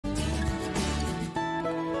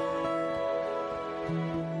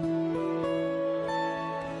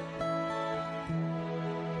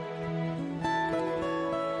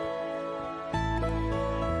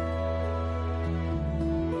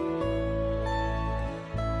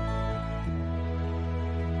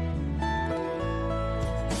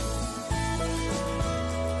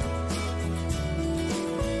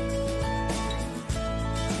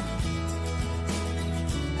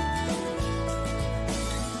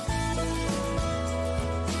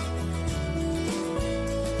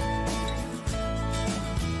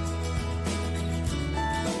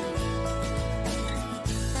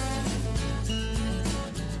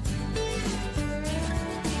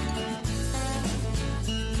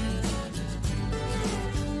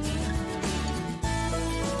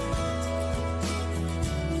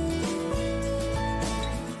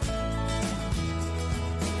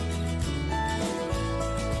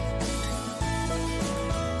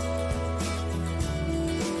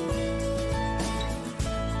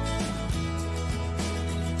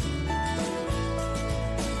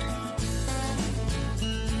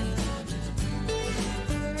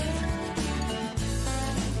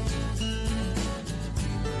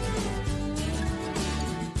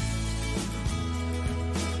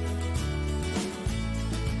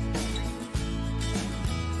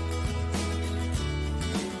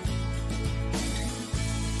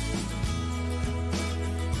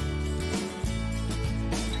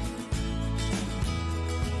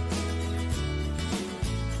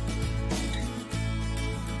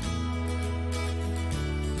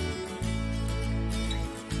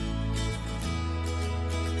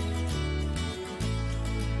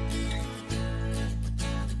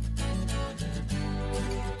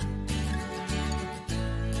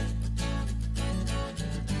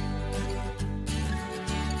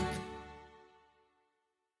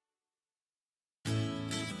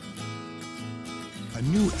A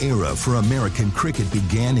new era for American cricket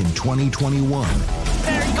began in 2021.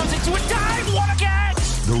 There he goes into a dive, what a catch!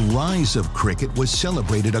 The rise of cricket was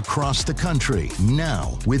celebrated across the country.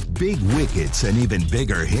 Now, with big wickets and even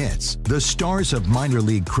bigger hits, the stars of minor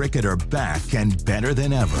league cricket are back and better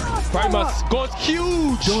than ever. Primus scores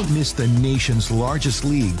huge! Don't miss the nation's largest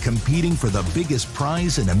league competing for the biggest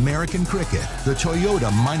prize in American cricket. The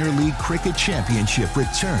Toyota Minor League Cricket Championship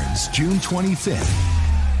returns June 25th.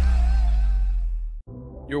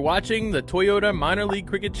 You're watching the Toyota Minor League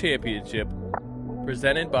Cricket Championship,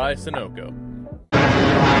 presented by Sunoco.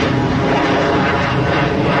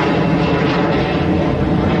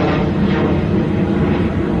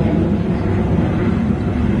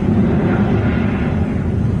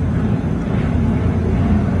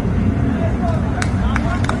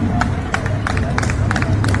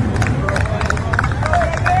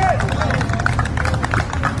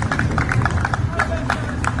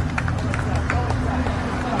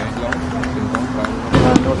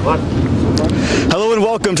 Hello and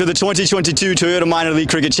welcome to the 2022 Toyota Minor League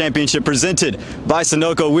Cricket Championship presented by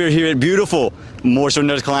Sunoco. We're here at beautiful Morrisville,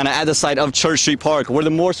 North Carolina at the site of Church Street Park, where the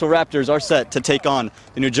Morrisville Raptors are set to take on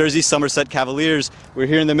the New Jersey Somerset Cavaliers. We're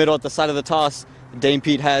here in the middle at the side of the toss. Dane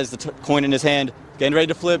Pete has the coin in his hand, getting ready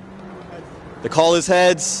to flip. The call is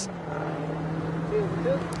heads,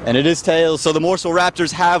 and it is tails. So the Morrisville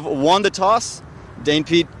Raptors have won the toss. Dane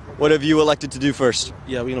Pete, what have you elected to do first?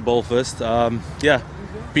 Yeah, we're gonna bowl first.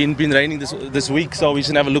 Been raining this week, so we just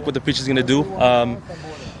gonna have a look what the pitch is gonna do.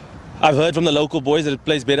 I've heard from the local boys that it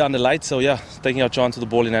plays better under lights, so yeah, taking our chance with the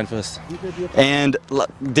ball in hand first. And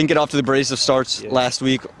didn't get off to the brace of starts last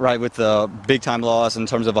week, right, with a big-time loss in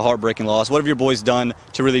terms of a heartbreaking loss. What have your boys done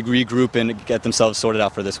to really regroup and get themselves sorted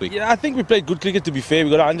out for this week? Yeah, I think we played good cricket, to be fair.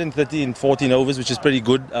 We got 130 in 14 overs, which is pretty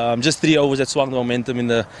good. Just 3 overs that swung the momentum in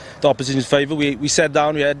the opposition's favour. We sat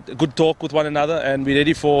down, we had a good talk with one another, and we're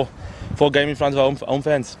ready for a game in front of our own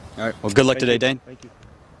fans. All right, well, good luck today, Dane. Thank you.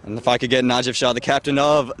 And if I could get Najib Shah, the captain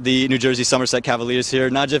of the New Jersey Somerset Cavaliers here.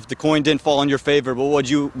 Najib, the coin didn't fall in your favor, but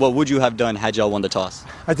what would you have done had y'all won the toss?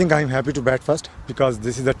 I think I'm happy to bat first because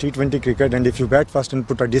this is a T20 cricket, and if you bat first and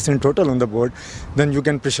put a decent total on the board, then you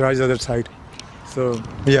can pressurize the other side. So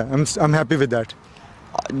yeah, I'm happy with that.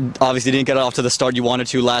 Obviously didn't get off to the start you wanted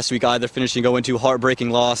to last week either, finishing 0-2 heartbreaking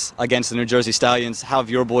loss against the New Jersey Stallions. How have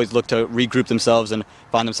your boys looked to regroup themselves and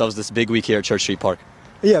find themselves this big week here at Church Street Park?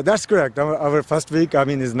 Yeah, that's correct. Our first week,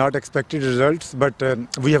 is not expected results, but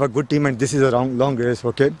we have a good team and this is a long race,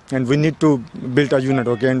 okay? And we need to build a unit,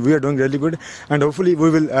 okay? And we are doing really good, and hopefully we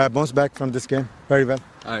will bounce back from this game very well.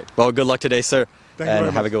 All right. Well, good luck today, sir. Thank you very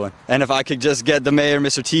much. Have a good one. And if I could just get the mayor,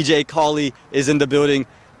 Mr. TJ Cawley, is in the building.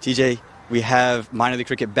 TJ, we have minor league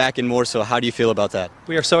cricket back in Morrisville. How do you feel about that?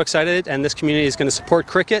 We are so excited, and this community is going to support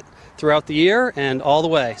cricket throughout the year and all the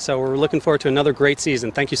way. So we're looking forward to another great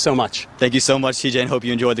season. Thank you so much. Thank you so much, TJ, and hope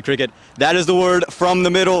you enjoyed the cricket. That is the word from the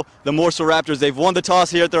middle. The Morrisville Raptors, they've won the toss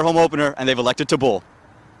here at their home opener, and they've elected to bowl.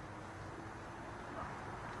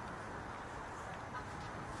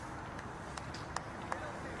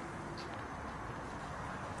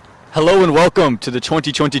 Hello and welcome to the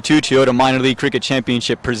 2022 Toyota Minor League Cricket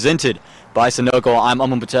Championship presented by Sunoco. I'm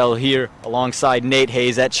Aman Patel here alongside Nate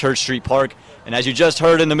Hayes at Church Street Park. And as you just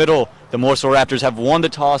heard in the middle, the Morrisville Raptors have won the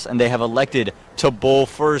toss and they have elected to bowl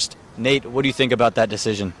first. Nate, what do you think about that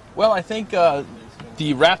decision? Well, I think the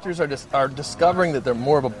Raptors are discovering that they're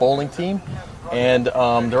more of a bowling team, and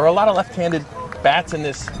there are a lot of left-handed bats in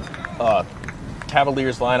this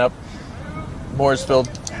Cavaliers lineup. Morrisville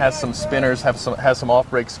has some spinners, has some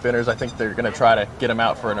off-break spinners. I think they're going to try to get them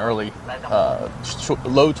out for an early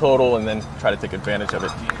low total and then try to take advantage of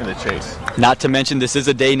it in the chase. Not to mention this is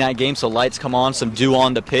a day-night game, so lights come on, some dew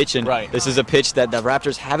on the pitch, and This is a pitch that the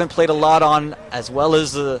Raptors haven't played a lot on, as well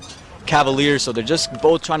as the Cavaliers, so they're just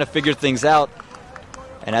both trying to figure things out.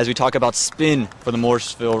 And as we talk about spin for the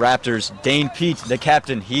Morrisville Raptors, Dane Pete, the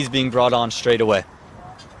captain, he's being brought on straight away.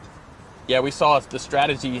 Yeah, we saw the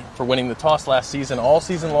strategy for winning the toss last season, all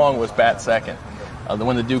season long, was bat second.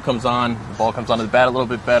 When the dew comes on, the ball comes onto the bat a little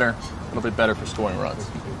bit better for scoring runs.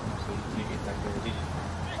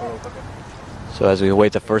 So as we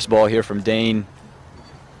await the first ball here from Dane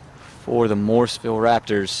for the Morrisville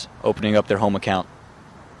Raptors, opening up their home account.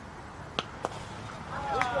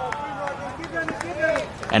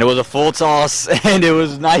 And it was a full toss, and it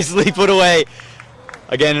was nicely put away.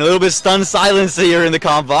 Again, a little bit stunned silence here in the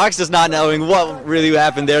comp box, just not knowing what really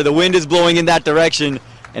happened there. The wind is blowing in that direction,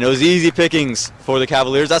 and it was easy pickings for the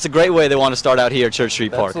Cavaliers. That's a great way they want to start out here at Church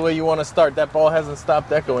Street Park. That's the way you want to start. That ball hasn't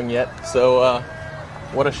stopped echoing yet, so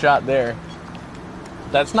what a shot there.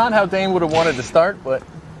 That's not how Dane would have wanted to start, but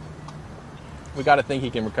we got to think he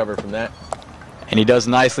can recover from that. And he does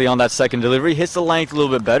nicely on that second delivery. Hits the length a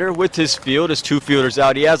little bit better with his field. His two fielders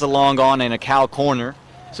out. He has a long on and a cow corner.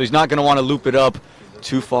 So he's not going to want to loop it up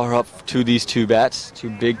too far up to these two bats. Two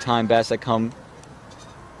big-time bats that come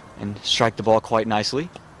and strike the ball quite nicely.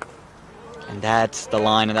 And that's the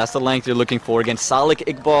line, and that's the length you're looking for. Again, Salik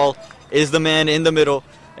Iqbal is the man in the middle.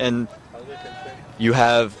 And you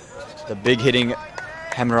have the big-hitting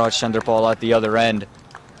Hemraj Chandrapal at the other end,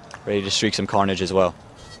 ready to streak some carnage as well.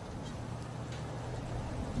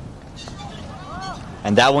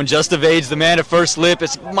 And that one just evades the man at first slip.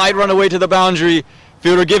 It might run away to the boundary.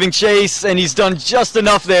 Fielder giving chase, and he's done just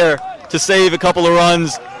enough there to save a couple of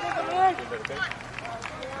runs.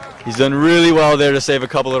 He's done really well there to save a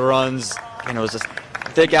couple of runs. And it was a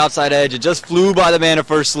thick outside edge. It just flew by the man at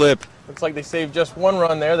first slip. Looks like they saved just one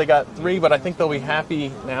run there. They got 3, but I think they'll be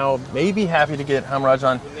happy now, maybe happy to get Hemraj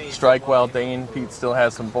on strike while Dane Pete still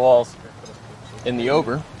has some balls in the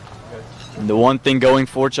over. And the one thing going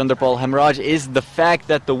for Chandrapal Hemraj is the fact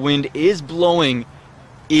that the wind is blowing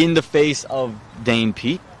in the face of Dane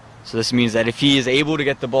Pete. So this means that if he is able to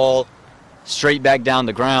get the ball straight back down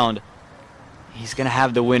the ground, he's going to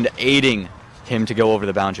have the wind aiding him to go over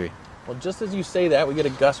the boundary. Well, just as you say that, we get a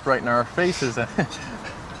gust right in our faces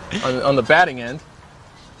on the batting end.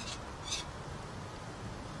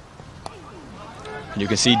 And you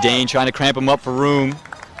can see Dane trying to cramp him up for room.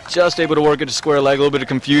 Just able to work it to square leg. A little bit of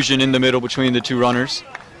confusion in the middle between the two runners.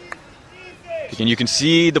 And you can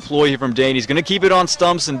see the ploy here from Dane. He's going to keep it on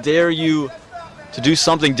stumps and dare you to do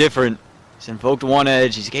something different. He's invoked one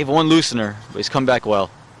edge. He gave one loosener, but he's come back well.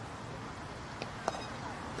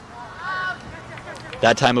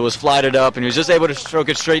 That time it was flighted up, and he was just able to stroke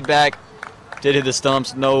it straight back. Did hit the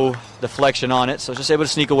stumps, no deflection on it, so just able to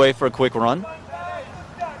sneak away for a quick run.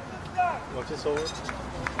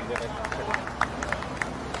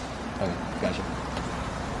 Gotcha.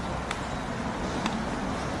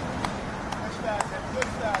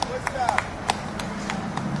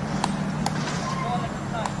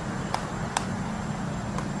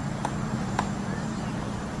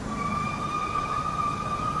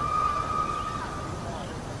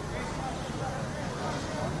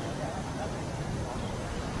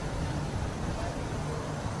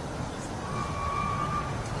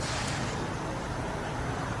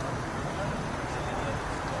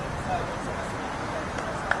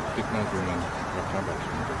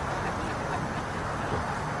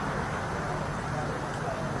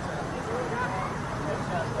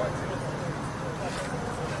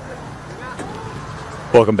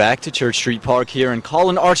 Welcome back to Church Street Park here, and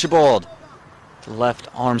Colin Archibald, the left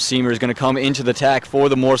arm seamer, is going to come into the attack for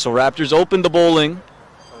the Morrisville Raptors. Opened the bowling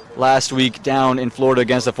last week down in Florida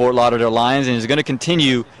against the Fort Lauderdale Lions, and is going to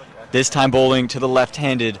continue this time bowling to the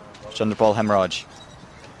left-handed Chandrapal Hemraj.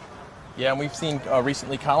 Yeah, and we've seen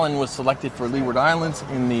recently Colin was selected for Leeward Islands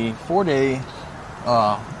in the 4-day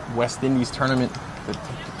West Indies tournament that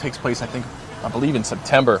takes place, I believe, in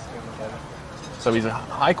September. So he's a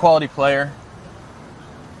high-quality player.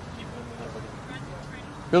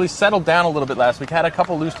 Really settled down a little bit last week. Had a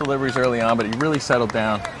couple loose deliveries early on, but he really settled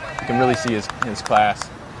down. You can really see his class.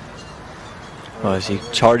 Well, as he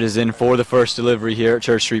charges in for the first delivery here at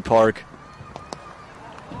Church Street Park.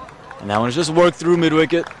 And that one's just worked through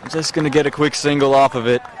mid-wicket. Just going to get a quick single off of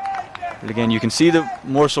it. But again, you can see the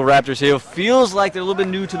Morrisville Raptors here. Feels like they're a little bit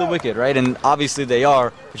new to the wicket, right? And obviously they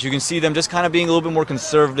are. But you can see them just kind of being a little bit more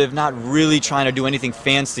conservative, not really trying to do anything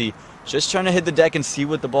fancy. Just trying to hit the deck and see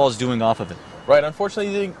what the ball is doing off of it. Right,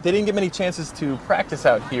 unfortunately, they didn't get many chances to practice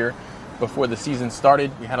out here before the season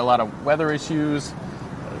started. We had a lot of weather issues,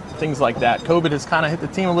 things like that. COVID has kind of hit the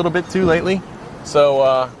team a little bit too lately.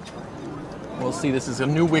 So we'll see. This is a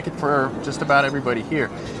new wicket for just about everybody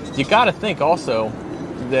here. You got to think also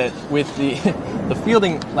that with the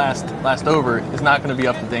fielding last over is not going to be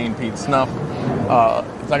up to Dane Pete's snuff.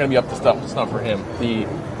 It's not going to be up to snuff for him. The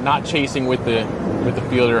not chasing with the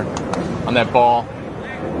fielder on that ball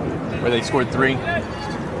where they scored 3. Yeah,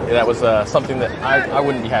 that was something that I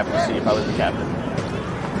wouldn't be happy to see if I was the captain.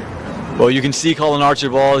 Well, you can see Colin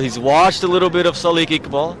Archibald. He's watched a little bit of Salik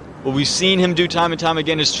Iqbal. What we've seen him do time and time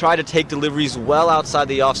again is try to take deliveries well outside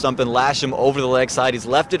the off stump and lash him over the leg side. He's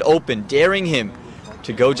left it open, daring him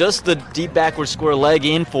to go just the deep backward square leg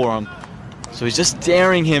in for him. So he's just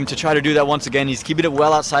daring him to try to do that once again. He's keeping it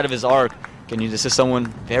well outside of his arc. Again, this is someone,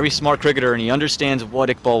 very smart cricketer, and he understands what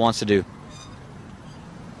Iqbal wants to do.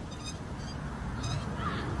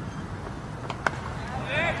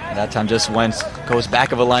 And that time just goes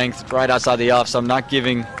back of a length, right outside the off stump, not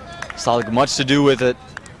giving Salik much to do with it.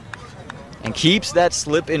 And keeps that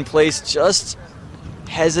slip in place, just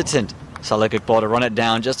hesitant, Salik Iqbal, to run it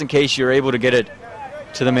down, just in case you're able to get it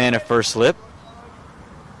to the man at first slip.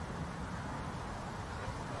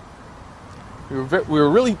 we were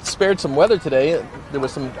really spared some weather today. There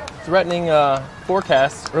was some threatening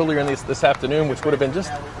forecasts earlier in this afternoon, which would have been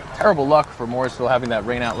just terrible luck for Morrisville having that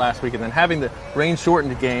rain out last week, and then having the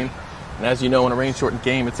rain-shortened game. And as you know, in a rain-shortened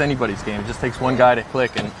game, it's anybody's game. It just takes one guy to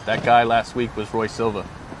click, and that guy last week was Roy Silva.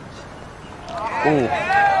 Ooh.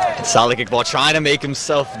 Solid kickball, trying to make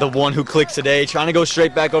himself the one who clicks today, trying to go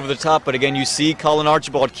straight back over the top. But again, you see Colin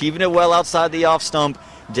Archibald keeping it well outside the off stump,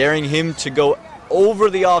 daring him to go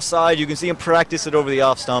over the offside. You can see him practice it over the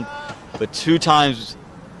off stump. But 2 times,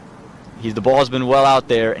 the ball's been well out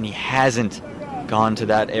there, and he hasn't gone to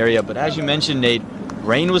that area. But as you mentioned, Nate,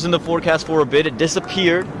 rain was in the forecast for a bit. It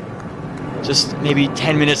disappeared just maybe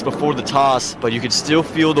 10 minutes before the toss, but you could still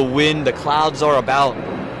feel the wind. The clouds are about.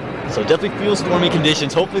 So definitely feel stormy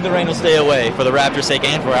conditions. Hopefully the rain will stay away for the Raptors' sake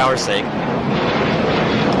and for our sake.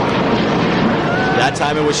 That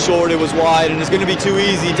time it was short, it was wide, and it's going to be too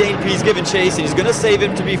easy. Dane P's giving chase, and he's going to save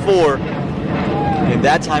him to be 4. And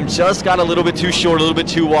that time just got a little bit too short, a little bit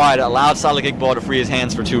too wide. Allowed solid kickball to free his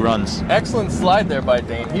hands for 2 runs. Excellent slide there by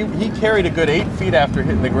Dane. He carried a good 8 feet after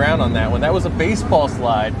hitting the ground on that one. That was a baseball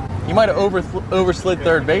slide. He might have overslid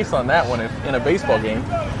third base on that one in a baseball game.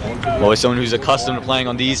 Well, as someone who's accustomed to playing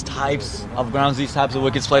on these types of grounds, these types of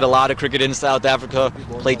wickets, played a lot of cricket in South Africa,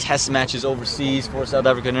 played test matches overseas for a South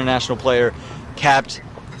African international player, capped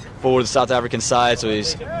for the South African side. So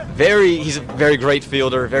he's a very great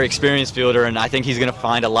fielder, very experienced fielder, and I think he's going to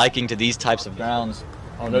find a liking to these types of grounds.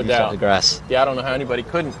 Oh, no doubt. The grass. Yeah, I don't know how anybody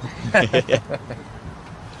couldn't.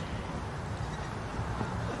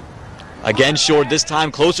 Again short, this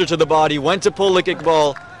time closer to the body, went to pull the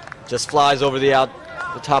kickball, just flies over the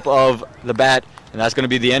top of the bat, and that's going to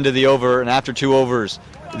be the end of the over. And after 2 overs,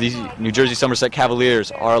 the New Jersey Somerset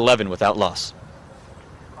Cavaliers are 11 without loss.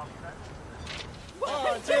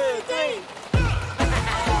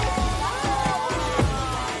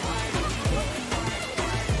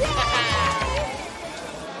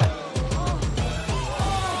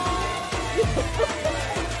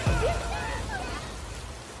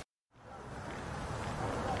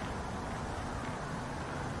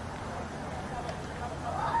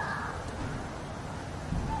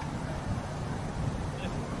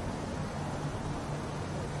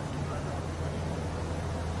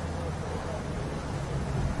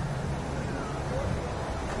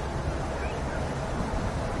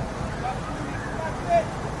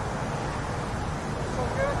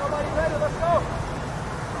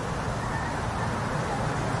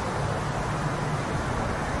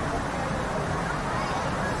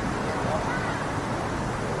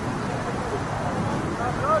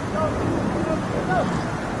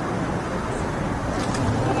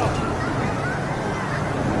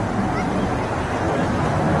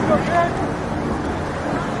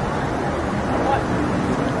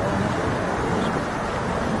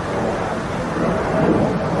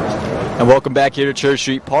 And welcome back here to Church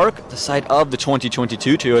Street Park, the site of the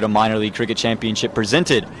 2022 Toyota Minor League Cricket Championship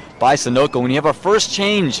presented by Sunoco. When you have our first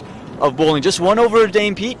change of bowling, just 1 over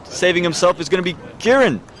Dane Pete, saving himself is going to be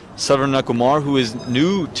Kieran Savarnakumar, who is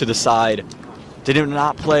new to the side. Did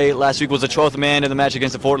not play last week, was the 12th man in the match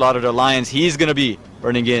against the Fort Lauderdale Lions. He's going to be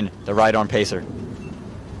bringing in the right arm pacer.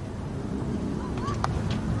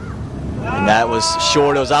 And that was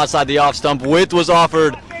short, it was outside the off stump. Width was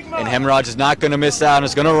offered. And Hemraj is not going to miss out, and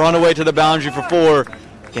it's going to run away to the boundary for 4.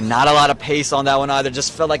 Again, not a lot of pace on that one either.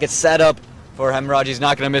 Just felt like it's set up for Hemraj. He's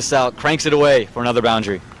not going to miss out. Cranks it away for another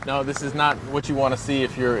boundary. No, this is not what you want to see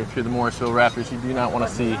if you're the Morrisville Raptors. You do not want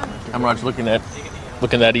to see Hemraj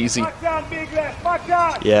looking that easy.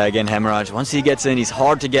 Yeah, again, Hemraj, once he gets in, he's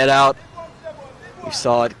hard to get out. We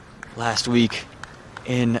saw it last week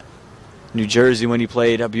in New Jersey when he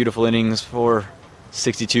played a beautiful innings for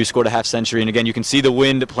 62, scored a half century, and again you can see the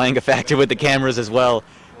wind playing a factor with the cameras as well.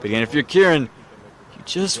 But again, if you're Kieran, you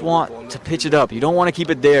just want to pitch it up. You don't want to keep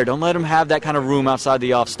it there. Don't let him have that kind of room outside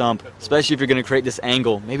the off stump, especially if you're going to create this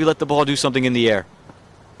angle. Maybe let the ball do something in the air.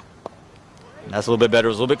 And that's a little bit better.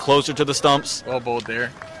 It was a little bit closer to the stumps. Well bowled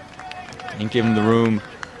there. And give him the room.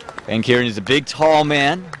 And Kieran is a big, tall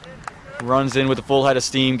man. Runs in with a full head of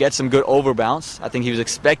steam, gets some good over bounce. I think he was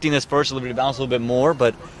expecting this first delivery to bounce a little bit more,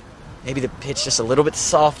 but maybe the pitch just a little bit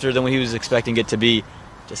softer than what he was expecting it to be.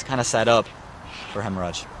 Just kind of set up for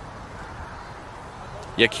Hemraj.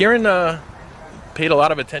 Yeah, Kieran paid a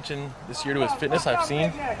lot of attention this year to his fitness.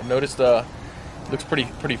 I've noticed he looks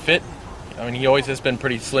pretty fit. I mean, he always has been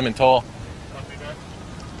pretty slim and tall.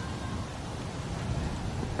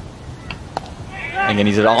 Again,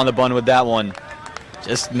 he's on the bun with that one.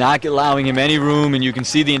 Just not allowing him any room, and you can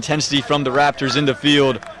see the intensity from the Raptors in the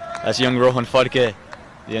field. That's young Rohan Fadke,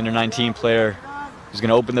 the under-19 player, who's going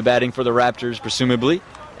to open the batting for the Raptors, presumably.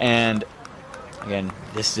 And Again,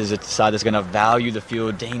 this is a side that's going to value the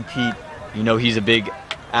field. Dane Pete, you know he's a big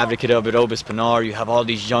advocate of it. Obis Pinar, you have all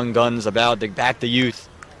these young guns about to back the youth.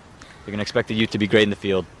 You're going to expect the youth to be great in the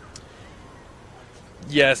field.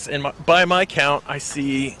 Yes, and by my count, I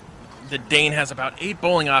see that Dane has about 8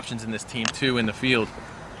 bowling options in this team, too, in the field.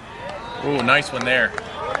 Oh, nice one there.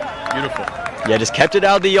 Beautiful. Yeah, just kept it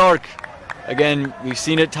out of the arc. Again, we've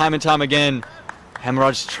seen it time and time again.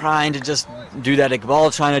 Hemorrhage trying to just do that.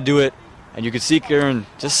 Iqbal trying to do it. And you can see Kieran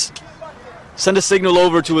just send a signal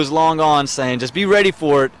over to his long on saying, just be ready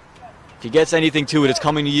for it. If he gets anything to it, it's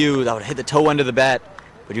coming to you. That would hit the toe end of the bat.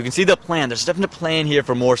 But you can see the plan. There's definitely a plan here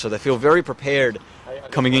for Morrisville. They feel very prepared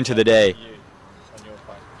coming into the day.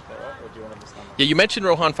 Yeah, you mentioned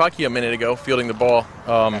Rohan Faki a minute ago, fielding the ball.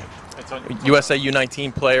 USA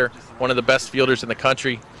U19 player, one of the best fielders in the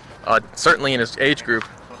country, certainly in his age group.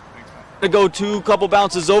 To go 2 couple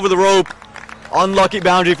bounces over the rope. Unlucky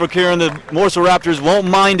boundary for Kieran. The Morrisville Raptors won't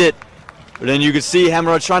mind it. But then you can see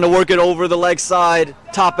Hemorrhage trying to work it over the leg side.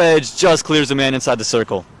 Top edge just clears the man inside the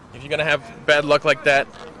circle. If you're going to have bad luck like that,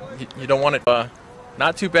 you don't want it.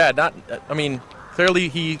 Not too bad. I mean, clearly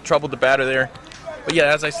he troubled the batter there. But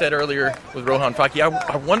yeah, as I said earlier with Rohan Faki,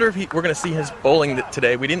 I wonder if we're going to see his bowling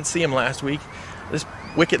today. We didn't see him last week. This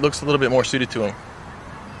wicket looks a little bit more suited to him.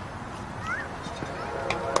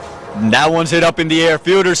 That one's hit up in the air.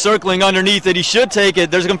 Fielder circling underneath it. He should take it.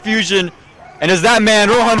 There's confusion. And is that man,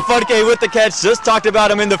 Rohan Fadke, with the catch. Just talked about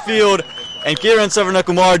him in the field. And Kiran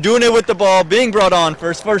Savarnakumar doing it with the ball, being brought on for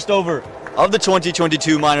his first over of the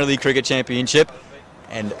 2022 Minor League Cricket Championship.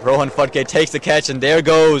 And Rohan Fadke takes the catch, and there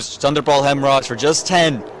goes Chandrapal Hemraj for just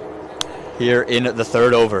 10 here in the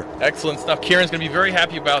 3rd over. Excellent stuff. Kieran's going to be very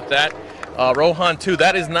happy about that. Rohan, too,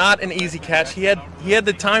 that is not an easy catch. He had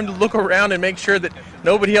the time to look around and make sure that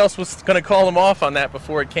nobody else was going to call him off on that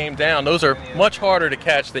before it came down. Those are much harder to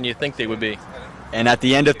catch than you think they would be. And at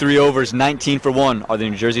the end of 3 overs, 19 for 1 are the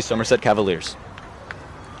New Jersey Somerset Cavaliers.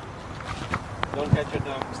 Don't catch it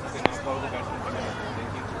down.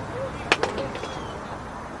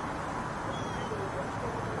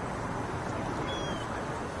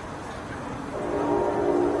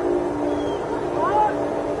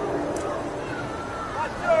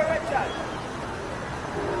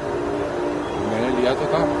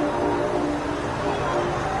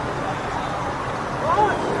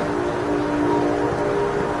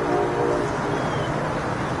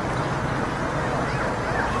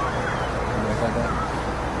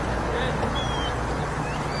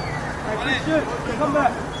 Come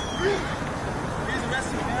back.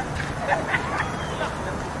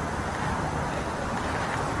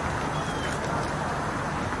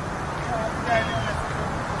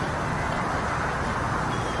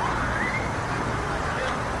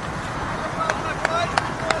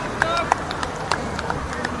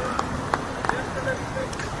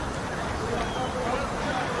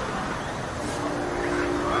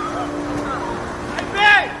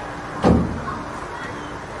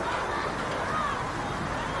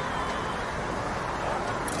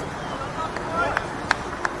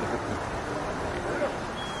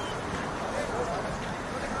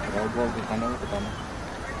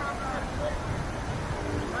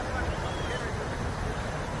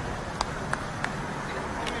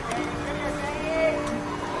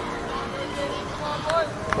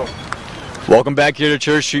 Welcome back here to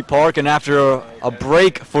Church Street Park, and after a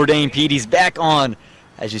break for Dane Pete, he's back on.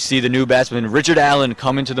 As you see the new batsman, Richard Allen,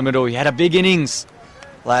 come into the middle. He had a big innings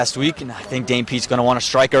last week, and I think Dane Pete's going to want to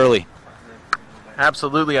strike early.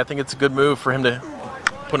 Absolutely. I think it's a good move for him to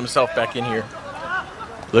put himself back in here. A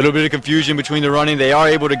little bit of confusion between the running. They are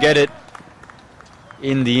able to get it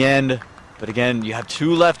in the end. But again, you have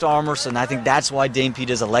 2 left armers, and I think that's why Dane Pete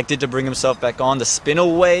has elected to bring himself back on. The spin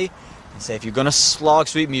away. And say, if you're going to slog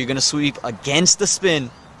sweep me, you're going to sweep against the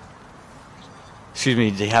spin. Excuse me,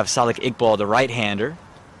 they have Salik Iqbal, the right-hander.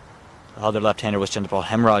 The other left-hander was Chandrapal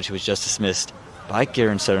Hemraj, who was just dismissed by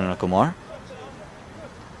Kiran Saranakumar.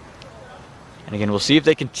 And again, we'll see if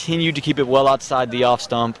they continue to keep it well outside the off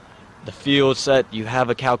stump. The field set, you have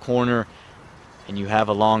a cow corner, and you have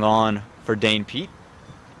a long on for Dane Pete.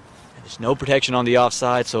 And there's no protection on the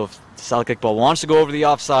offside, so if Salik Iqbal wants to go over the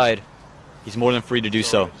offside, he's more than free to do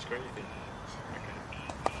so.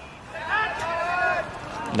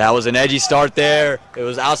 That was an edgy start there. It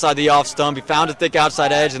was outside the off stump. He found a thick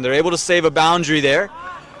outside edge, and they're able to save a boundary there.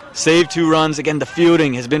 Save 2 runs. Again, the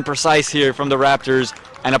fielding has been precise here from the Raptors,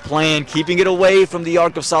 and a plan keeping it away from the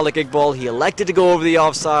arc of Salik Iqbal. He elected to go over the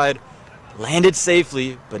offside, landed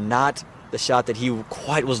safely, but not the shot that he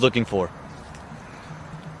quite was looking for.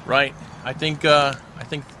 Right. I think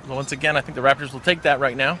once again, I think the Raptors will take that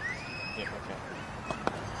right now.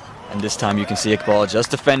 And this time you can see Iqbal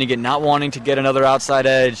just defending it, not wanting to get another outside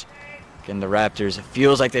edge. Again, the Raptors, it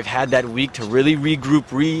feels like they've had that week to really regroup,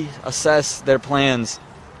 reassess their plans.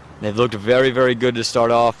 They've looked very, very good to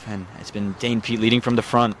start off, and it's been Dane Pete leading from the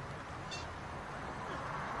front.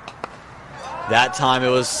 That time it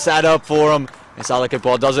was set up for him. And Salih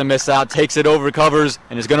Iqbal doesn't miss out, takes it over, covers,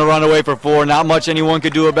 and is going to run away for 4. Not much anyone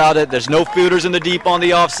could do about it. There's no fielders in the deep on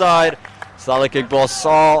the offside. Salih Iqbal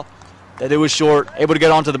saw that it was short, able to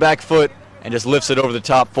get onto the back foot, and just lifts it over the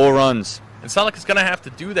top. 4 runs. And Salih is going to have to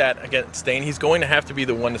do that against Dane. He's going to have to be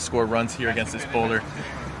the one to score runs here against this bowler.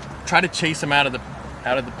 Try to chase him out of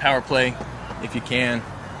the power play if you can.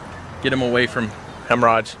 Get him away from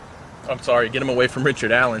Hemraj. Get him away from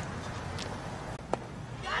Richard Allen.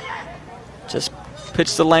 Just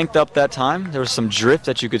pitched the length up that time. There was some drift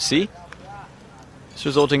that you could see. It's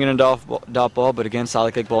resulting in a dot ball, but again,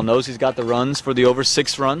 Salih Iqbal knows he's got the runs for the over.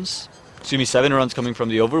 6 runs. 7 runs coming from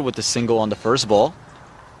the over with the single on the first ball.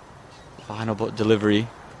 Final delivery.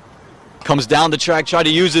 Comes down the track, try to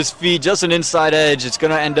use his feet, just an inside edge. It's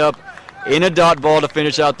going to end up in a dot ball to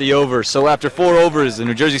finish out the over. So after 4 overs, the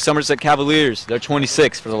New Jersey Somerset Cavaliers, they're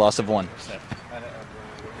 26 for the loss of 1.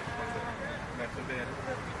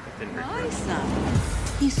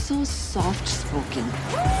 He's so soft-spoken.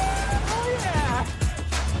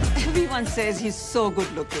 Everyone says he's so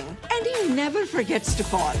good-looking, and he never forgets to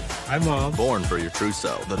call. Hi, Mom. Born for your true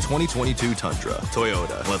self. The 2022 Tundra.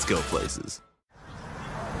 Toyota. Let's go places.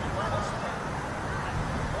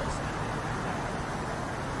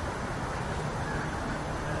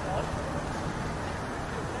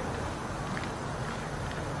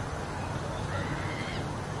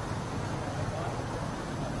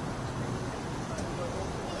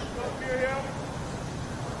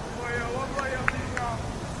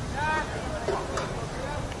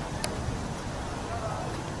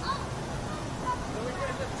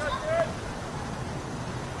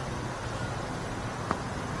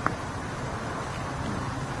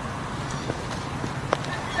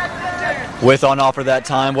 With on offer that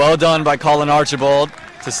time. Well done by Colin Archibald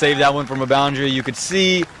to save that one from a boundary. You could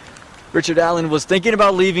see Richard Allen was thinking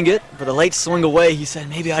about leaving it, but the late swing away, he said,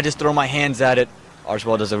 maybe I just throw my hands at it.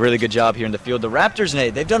 Archibald does a really good job here in the field. The Raptors,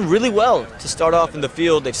 Nate, they've done really well to start off in the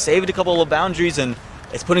field. They've saved a couple of boundaries, and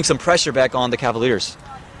it's putting some pressure back on the Cavaliers.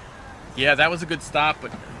 Yeah, that was a good stop,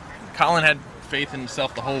 but Colin had faith in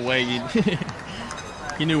himself the whole way.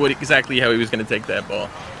 He knew exactly how he was going to take that ball.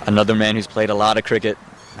 Another man who's played a lot of cricket.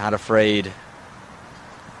 Not afraid.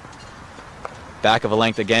 Back of a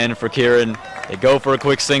length again for Kieran. They go for a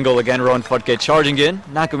quick single. Again, Rohan Phutke charging in.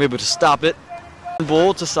 Not going to be able to stop it.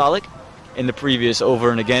 Ball to Salih in the previous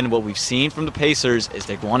over. And again, what we've seen from the Pacers is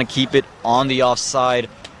they want to keep it on the offside.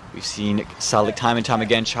 We've seen Salih time and time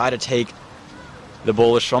again try to take the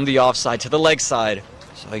bowlers from the offside to the leg side.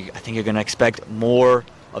 So I think you're going to expect more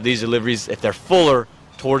of these deliveries if they're fuller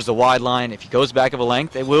towards the wide line. If he goes back of a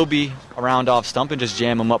length, it will be around off stump and just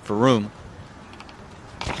jam him up for room.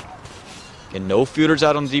 And no fielders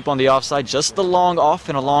out on the deep on the offside, just the long off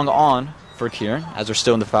and a long on for Kieran, as we're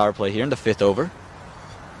still in the power play here in the 5th over.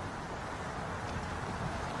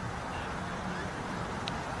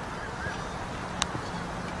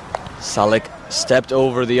 Salih stepped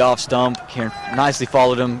over the off stump. Kieran nicely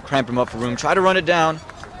followed him, cramped him up for room, tried to run it down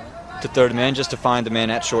to third man just to find the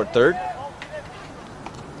man at short third.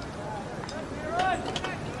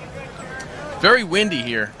 Very windy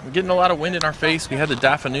here. We're getting a lot of wind in our face. We had the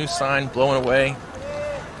Daphne sign blowing away.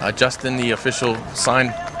 Justin, the official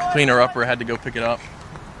sign cleaner upper, had to go pick it up.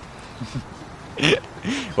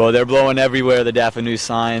 Well, they're blowing everywhere, the Daphne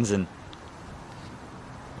signs, and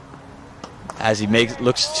as he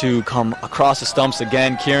looks to come across the stumps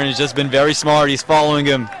again, Kieran has just been very smart. He's following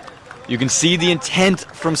him. You can see the intent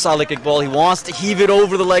from Salih Iqbal. He wants to heave it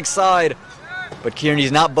over the leg side, but Kieran,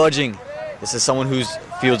 he's not budging. This is someone who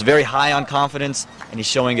feels very high on confidence, and he's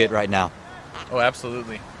showing it right now. Oh,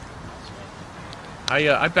 absolutely.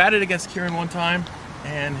 I batted against Kieran one time,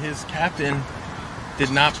 and his captain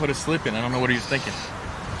did not put a slip in. I don't know what he was thinking.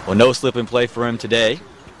 Well, no slip in play for him today.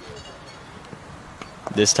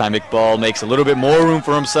 This time Iqbal makes a little bit more room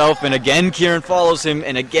for himself, and again Kieran follows him,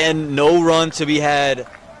 and again no run to be had.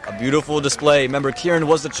 A beautiful display. Remember, Kieran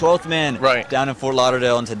was the 12th man down in Fort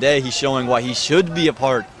Lauderdale, and today he's showing why he should be a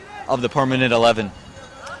part of the permanent 11.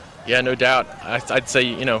 Yeah, no doubt. I'd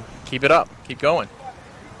say, keep it up. Keep going.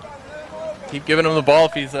 Keep giving him the ball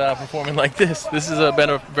if he's performing like this. This has been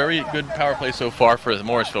a very good power play so far for the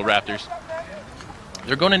Morrisville Raptors.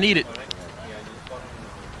 They're going to need it.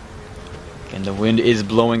 And the wind is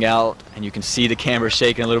blowing out, and you can see the camera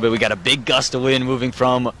shaking a little bit. We got a big gust of wind moving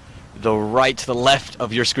from the right to the left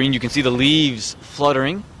of your screen. You can see the leaves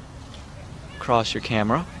fluttering. across your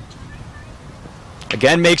camera.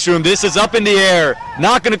 Again, makes room. This is up in the air.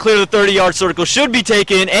 Not going to clear the 30-yard circle. Should be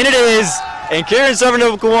taken, and it is. And Kieran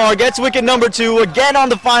Kumar gets wicket number 2 again on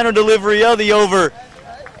the final delivery of the over.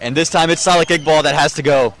 And this time it's solid kick ball that has to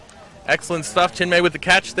go. Excellent stuff, Chinmay with the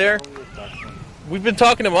catch there. We've been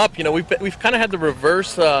talking him up. You know, we've kind of had the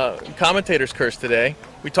reverse commentator's curse today.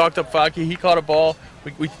 We talked up Faki, he caught a ball.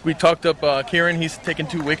 We talked up Kieran, he's taken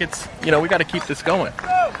 2 wickets. You know, we got to keep this going.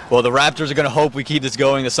 Well, the Raptors are going to hope we keep this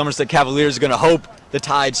going. The Somerset Cavaliers are going to hope the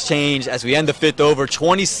tides change as we end the 5th over.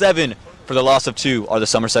 27 for the loss of 2 are the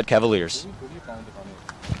Somerset Cavaliers.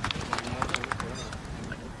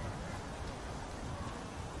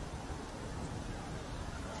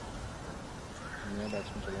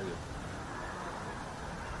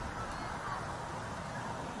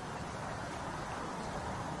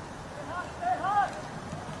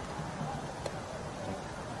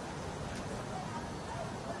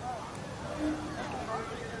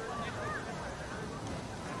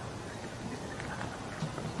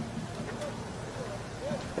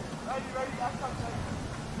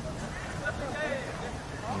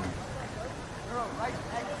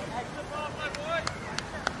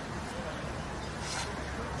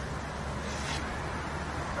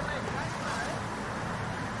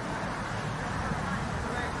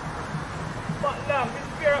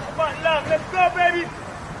 Let's go, baby!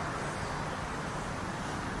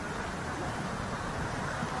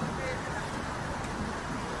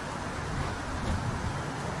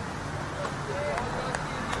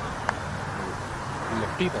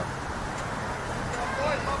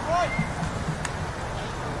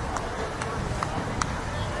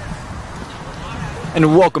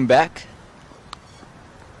 And welcome back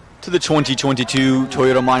to the 2022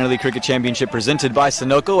 Toyota Minor League Cricket Championship presented by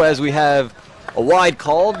Sunoco, as we have a wide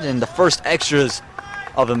called and the first extras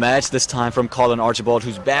of the match, this time from Colin Archibald,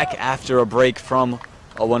 who's back after a break from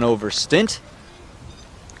a 1-over stint.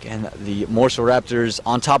 Again, the Morrisville Raptors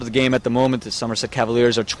on top of the game at the moment. The Somerset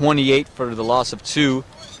Cavaliers are 28 for the loss of 2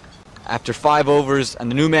 after 5 overs, and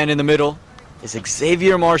the new man in the middle is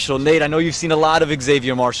Xavier Marshall. Nate, I know you've seen a lot of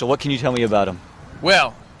Xavier Marshall. What can you tell me about him?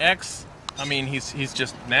 Well, I mean, he's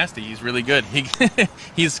just nasty. He's really good.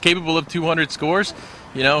 He's capable of 200 scores.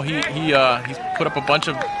 You know, he's put up a bunch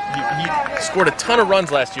of. He scored a ton of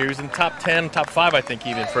runs last year. He was in top 10, top 5, I think,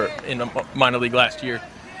 even in the minor league last year.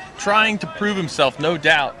 Trying to prove himself, no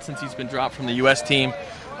doubt, since he's been dropped from the U.S. team.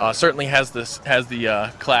 Certainly has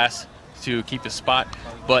the class to keep his spot.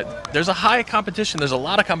 But there's a high competition. There's a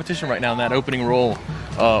lot of competition right now in that opening role,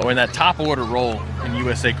 or in that top order role in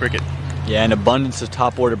USA Cricket. Yeah, an abundance of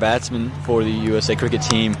top-order batsmen for the USA Cricket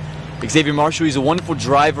team. Xavier Marshall, he's a wonderful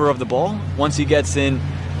driver of the ball. Once he gets in,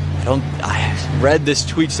 I read this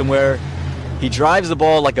tweet somewhere, he drives the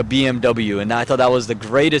ball like a BMW, and I thought that was the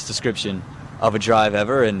greatest description of a drive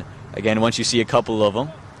ever. And again, once you see a couple of them,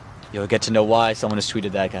 you'll get to know why someone has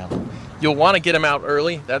tweeted that kind. You'll want to get him out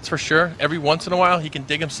early, that's for sure. Every once in a while, he can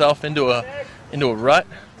dig himself into a rut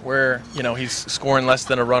where, you know, he's scoring less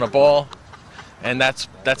than a run a ball. And that's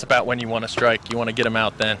about when you want to strike. You want to get him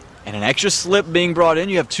out then. And an extra slip being brought in.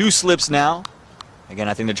 You have 2 slips now. Again,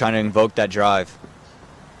 I think they're trying to invoke that drive.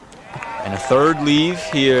 And a third leave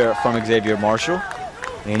here from Xavier Marshall.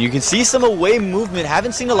 And you can see some away movement.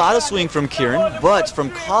 Haven't seen a lot of swing from Kieran, but from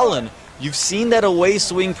Colin, you've seen that away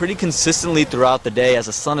swing pretty consistently throughout the day as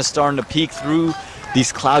the sun is starting to peek through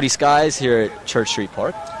these cloudy skies here at Church Street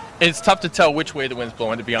Park. It's tough to tell which way the wind's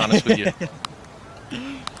blowing, to be honest with you.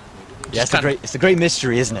 Yeah, it's a great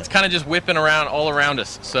mystery, isn't it? It's kind of just whipping around all around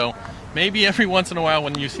us. So maybe every once in a while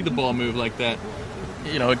when you see the ball move like that,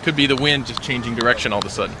 you know, it could be the wind just changing direction all of a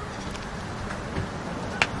sudden.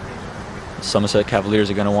 Somerset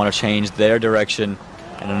Cavaliers are going to want to change their direction.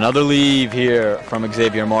 And another leave here from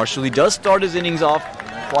Xavier Marshall. He does start his innings off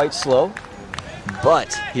quite slow,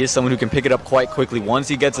 but he is someone who can pick it up quite quickly once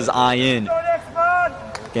he gets his eye in.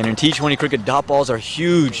 Again, in T20 cricket, dot balls are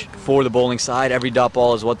huge for the bowling side. Every dot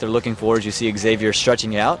ball is what they're looking for, as you see Xavier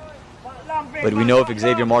stretching out. But we know if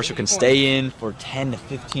Xavier Marshall can stay in for 10 to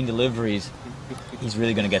 15 deliveries, he's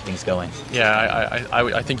really going to get things going. Yeah,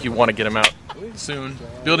 I think you want to get him out soon.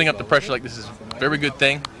 Building up the pressure like this is a very good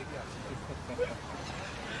thing.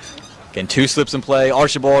 Again, 2 slips in play.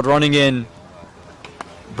 Archibald running in.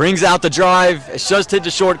 Brings out the drive. It's just hit the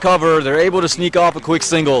short cover. They're able to sneak off a quick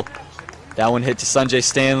single. That one hit to Sanjay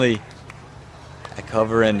Stanley at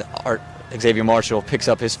cover, and Xavier Marshall picks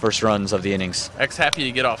up his first runs of the innings. Happy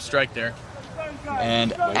to get off strike there.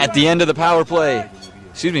 And at the end of the power play,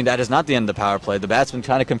 excuse me, that is not the end of the power play. The batsman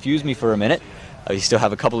kind of confused me for a minute. You still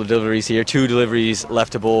have a couple of deliveries here, 2 deliveries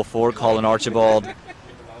left to bowl for Colin Archibald.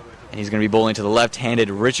 And he's going to be bowling to the left-handed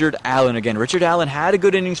Richard Allen again. Richard Allen had a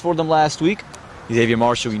good innings for them last week. Xavier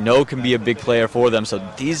Marshall, we know, can be a big player for them. So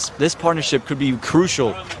this partnership could be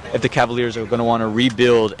crucial if the Cavaliers are going to want to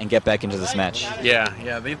rebuild and get back into this match.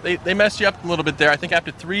 Yeah. They messed you up a little bit there. I think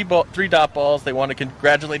after three dot balls, they want to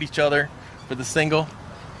congratulate each other for the single.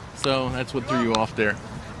 So that's what threw you off there.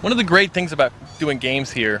 One of the great things about doing games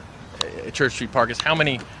here at Church Street Park is how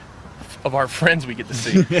many of our friends we get to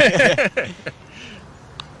see.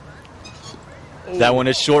 That one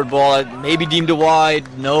is short ball, maybe deemed a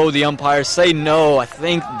wide. No, the umpires say no. I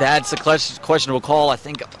think that's a questionable call. I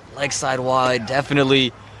think leg side wide,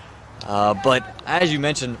 definitely. But as you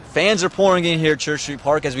mentioned, fans are pouring in here at Church Street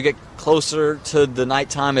Park as we get closer to the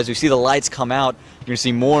nighttime. As we see the lights come out, you're going to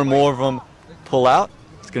see more and more of them pull out.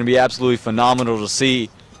 It's going to be absolutely phenomenal to see.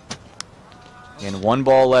 And one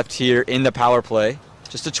ball left here in the power play.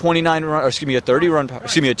 Just a 29 run, or excuse me, a 30 run,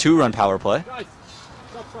 excuse me, a 2-run power play.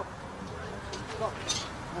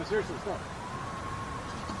 No, seriously, stop.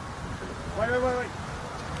 Wait.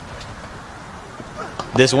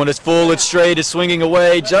 This one is full, it's straight, it's swinging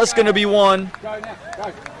away, just going to be one. Go now,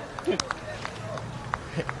 go.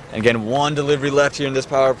 Again, one delivery left here in this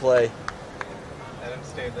power play.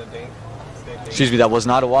 Excuse me, that was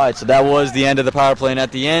not a wide, so that was the end of the power play. And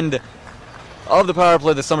at the end of the power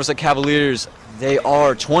play, the Somerset Cavaliers, they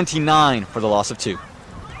are 29 for the loss of 2.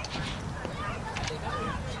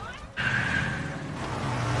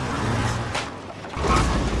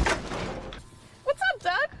 What's up,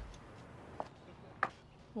 Doug?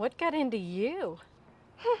 What got into you?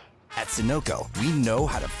 At Sunoco, we know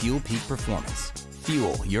how to fuel peak performance.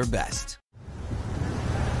 Fuel your best.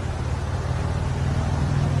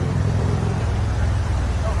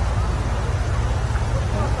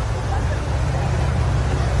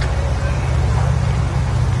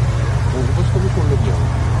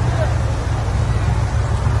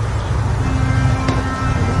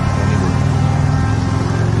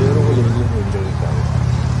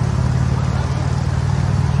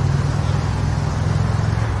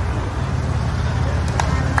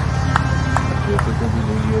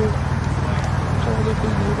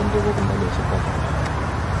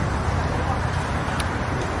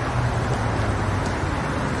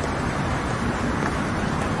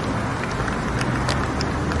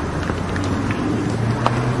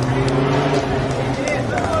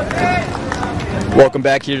 Welcome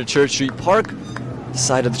back here to Church Street Park,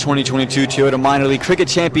 site of the 2022 Toyota Minor League Cricket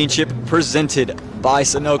Championship presented by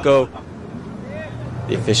Sunoco,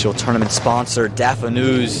 the official tournament sponsor, DAFA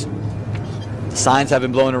News. The signs have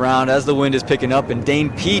been blowing around as the wind is picking up, and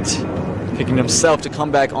Dane Pete picking himself to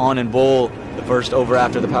come back on and bowl the first over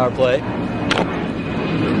after the power play.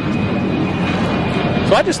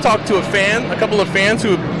 So I just talked to a couple of fans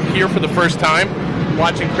who are here for the first time,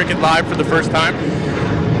 watching cricket live for the first time.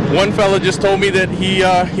 One fella just told me that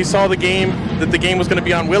he saw the game, that the game was going to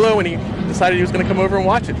be on Willow, and he decided he was going to come over and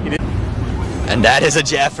watch it. He did. And that is a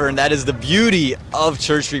Jeffer, and that is the beauty of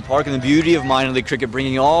Church Street Park and the beauty of minor league cricket,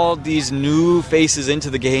 bringing all these new faces into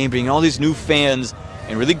the game, bringing all these new fans,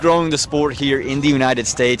 and really growing the sport here in the United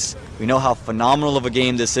States. We know how phenomenal of a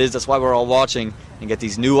game this is. That's why we're all watching, and get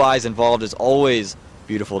these new eyes involved is always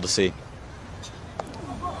beautiful to see.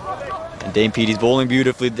 And Dane Petey's bowling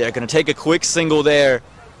beautifully. They're going to take a quick single there.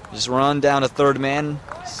 Just run down a third man,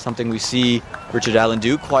 something we see Richard Allen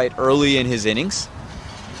do quite early in his innings.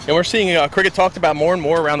 And we're seeing cricket talked about more and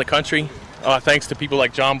more around the country, thanks to people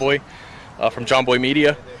like John Boy from John Boy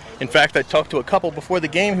Media. In fact, I talked to a couple before the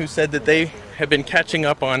game who said that they have been catching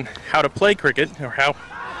up on how to play cricket, or how.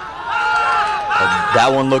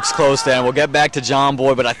 That one looks close there, and we'll get back to John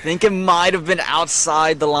Boy, but I think it might have been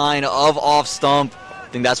outside the line of off stump. I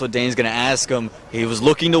think that's what Dane's going to ask him. He was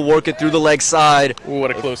looking to work it through the leg side. Ooh,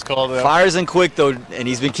 what a close call there. Fires in quick, though, and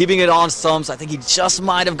he's been keeping it on stumps. I think he just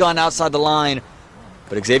might have gone outside the line,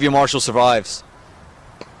 but Xavier Marshall survives.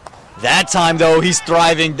 That time, though, he's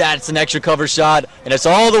thriving. That's an extra cover shot, and it's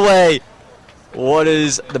all the way. What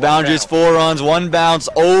is the boundary? It's 4 runs. One bounce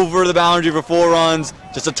over the boundary for 4 runs.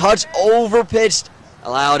 Just a touch over pitched.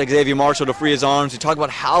 Allowed Xavier Marshall to free his arms. We talk about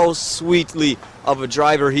how sweetly of a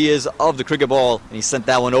driver he is of the cricket ball, and he sent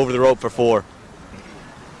that one over the rope for 4.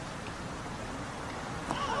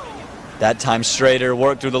 That time straighter,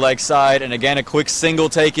 worked through the leg side, and again a quick single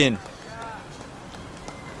taken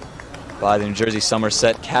by the New Jersey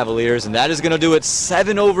Somerset Cavaliers, and that is going to do it.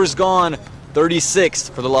 7 overs gone, 36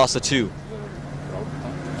 for the loss of 2.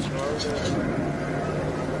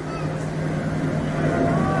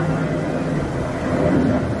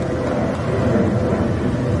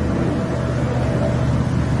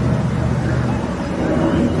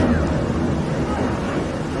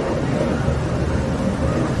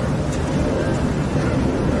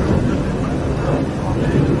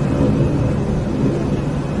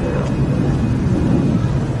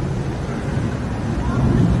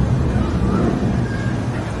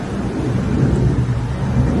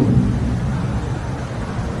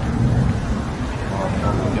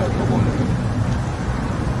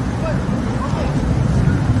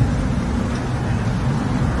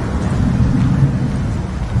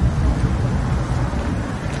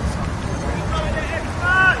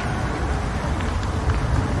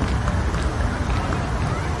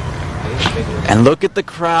 And look at the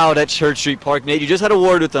crowd at Church Street Park. Nate, you just had a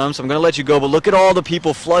word with them, so I'm going to let you go, but look at all the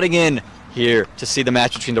people flooding in here to see the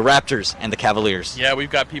match between the Raptors and the Cavaliers. Yeah, we've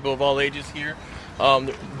got people of all ages here.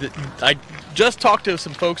 I just talked to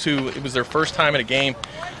some folks who it was their first time at a game,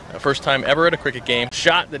 first time ever at a cricket game,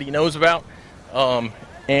 shot that he knows about.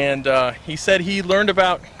 And he said he learned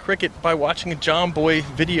about cricket by watching a John Boy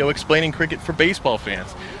video explaining cricket for baseball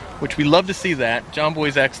fans, which we love to see that. John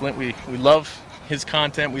Boy's excellent. We love his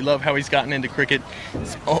content. We love how he's gotten into cricket.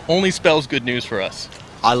 It only spells good news for us.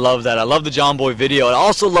 I love that. I love the John Boy video. I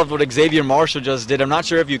also loved what Xavier Marshall just did. I'm not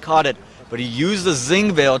sure if you caught it, but he used the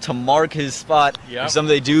zing veil to mark his spot. Yep. Something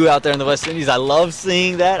they do out there in the West Indies. I love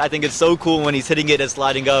seeing that. I think it's so cool when he's hitting it and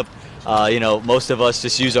sliding up. You know, most of us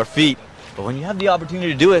just use our feet. But when you have the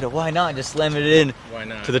opportunity to do it, why not? Just slam it in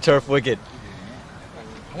to the turf wicket.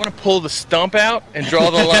 I want to pull the stump out and draw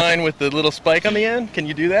the line with the little spike on the end. Can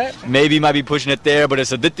you do that? Maybe might be pushing it there, but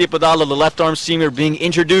it's Aditya Padala, the left arm seamer, being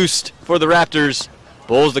introduced for the Raptors.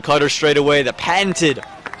 Bowls the cutter straight away, the patented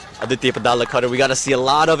Aditya Padala cutter. We got to see a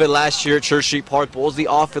lot of it last year at Church Street Park. Bowls the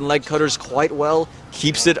off and leg cutters quite well,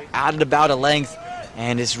 keeps it at about a length,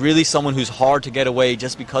 and is really someone who's hard to get away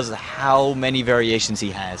just because of how many variations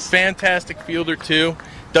he has. Fantastic fielder too.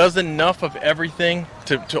 Does enough of everything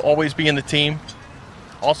to always be in the team.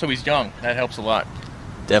 Also, he's young. That helps a lot.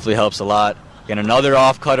 Definitely helps a lot. Again, another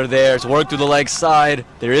off cutter there. It's worked through the leg side.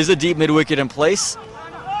 There is a deep mid wicket in place.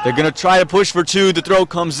 They're going to try to push for two. The throw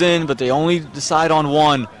comes in, but they only decide on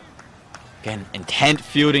one. Again, intent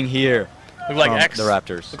fielding here look like from X, the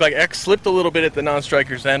Raptors. Look like X slipped a little bit at the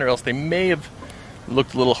non-striker's end, or else they may have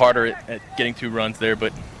looked a little harder at getting 2 runs there.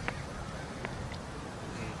 But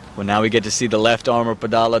well, now we get to see the left armer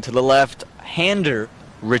Padala to the left-hander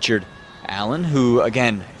Richard Allen, who,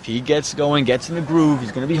 again, if he gets going, gets in the groove,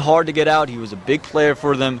 he's going to be hard to get out. He was a big player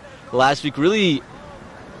for them last week. Really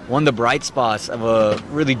one of the bright spots of a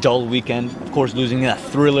really dull weekend. Of course, losing that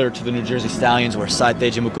thriller to the New Jersey Stallions, where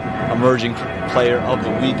Saite Jamuku, emerging player of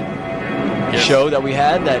the week show that we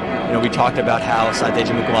had. That, you know, we talked about how Saite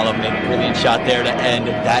Jamuku made a brilliant shot there to end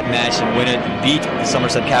that match and win it and beat the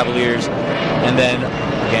Somerset Cavaliers, and then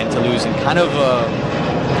again to lose in kind of a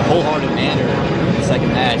wholehearted manner in the second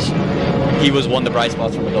match. He was one of the bright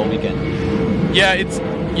spots from a dull weekend. Yeah, it's,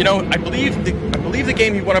 you know, I believe the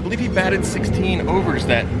game he won. I believe he batted 16 overs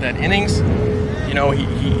that innings. You know,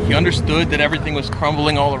 he understood that everything was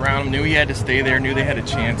crumbling all around him, knew he had to stay there, knew they had a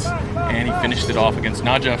chance, and he finished it off against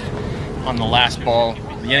Najaf on the last ball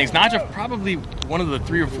of the innings. Najaf probably one of the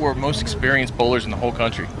 3 or 4 most experienced bowlers in the whole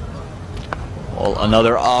country. Well,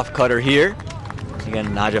 another off cutter here. Again,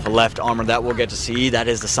 Najaf, a left armer that we'll get to see. That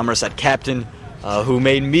is the Somerset captain, who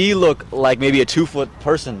made me look like maybe a 2-foot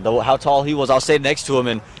person, though how tall he was. I'll stay next to him,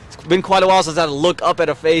 and it's been quite a while since I had to look up at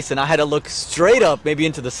a face, and I had to look straight up, maybe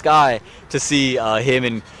into the sky, to see him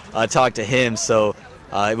and talk to him. So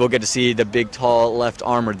we'll get to see the big, tall left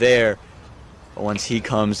armer there once he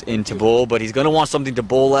comes into bowl. But he's going to want something to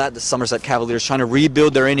bowl at. The Somerset Cavaliers trying to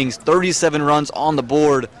rebuild their innings. 37 runs on the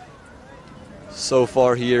board so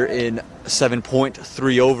far here in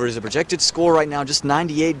 7.3 overs. The projected score right now just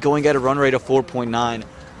 98, going at a run rate of 4.9.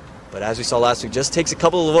 But as we saw last week, just takes a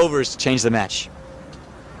couple of overs to change the match.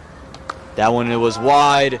 That one, it was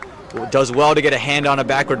wide. Does well to get a hand on a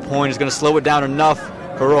backward point. Is going to slow it down enough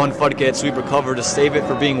for Rohan Fudke at sweeper cover to save it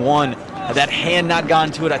for being one. Had that hand not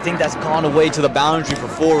gone to it, I think that's gone away to the boundary for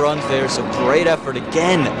 4 runs there. So great effort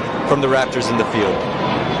again from the Raptors in the field.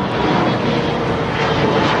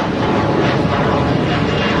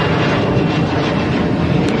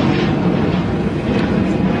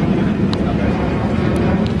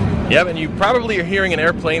 Yep, and you probably are hearing an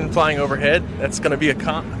airplane flying overhead. That's going to be a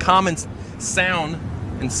common sound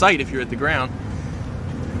and sight if you're at the ground.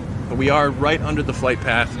 But we are right under the flight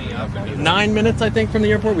path. 9 minutes, I think, from the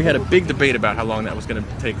airport. We had a big debate about how long that was going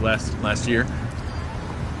to take last year.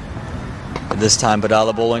 This time,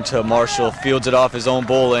 Padala bowling to Marshall, fields it off his own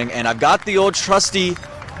bowling, and I've got the old trusty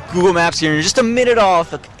Google Maps here. You're just a minute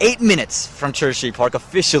off, 8 minutes from Church Street Park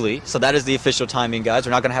officially. So that is the official timing, guys.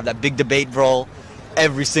 We're not going to have that big debate brawl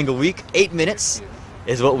every single week. 8 minutes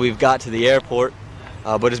is what we've got to the airport.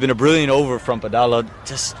 But it's been a brilliant over from Padala.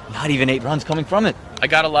 Just not even 8 runs coming from it. I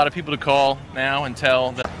got a lot of people to call now and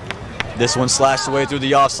tell that. This one slashed away through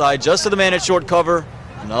the offside, just to the man at short cover.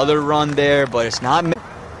 Another run there, but it's not.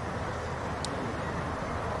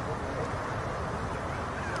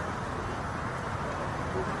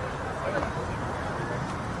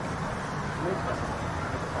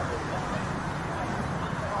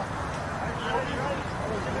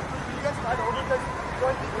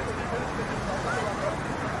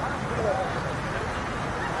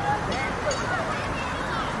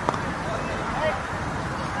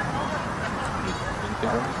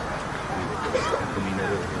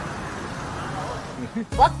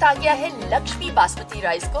 वक्त आ गया है Lakshmi basmati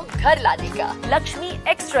rice को घर लाने का। Lakshmi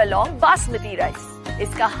extra long basmati rice,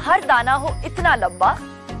 इसका हर दाना हो इतना लंबा,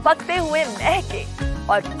 पकते हुए महके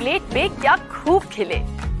और प्लेट पे क्या खूब खिले।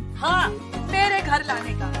 हाँ, मेरे घर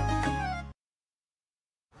लाने का।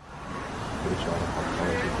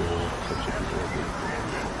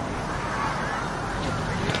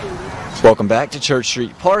 Welcome back to Church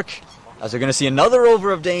Street Park. As we're going to see another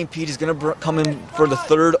over of Dane Pete. He's going to come in for the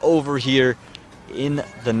third over here in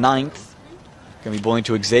the ninth. Going to be bowling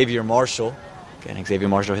to Xavier Marshall. Again, Xavier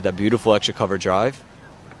Marshall hit that beautiful extra cover drive.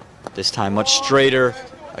 This time much straighter.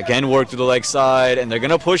 Again, work to the leg side, and they're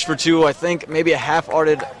going to push for two. I think maybe a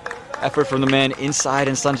half-hearted effort from the man inside,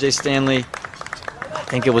 and Sanjay Stanley. I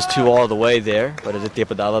think it was two all the way there, but Aditya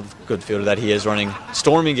Padala, good fielder that he is, running,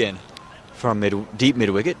 storming in from deep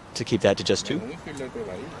mid-wicket to keep that to just two.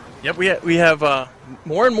 Yep, we have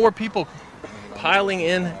more and more people piling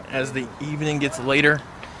in as the evening gets later.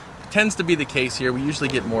 It tends to be the case here. We usually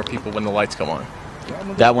get more people when the lights come on.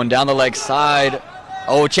 That one down the leg side.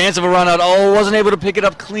 Oh, chance of a run out. Oh, wasn't able to pick it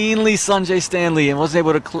up cleanly, Sanjay Stanley, and wasn't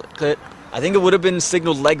able to clip it. I think it would have been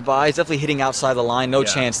signaled leg by. It's definitely hitting outside the line. No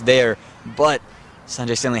chance there. But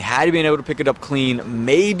Sanjay Stanley, had he been able to pick it up clean,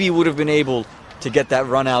 maybe would have been able to get that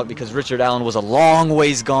run out because Richard Allen was a long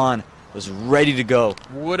ways gone, was ready to go.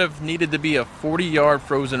 Would have needed to be a 40-yard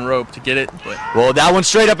frozen rope to get it. But well, that one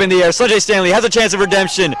straight up in the air. Sanjay Stanley has a chance of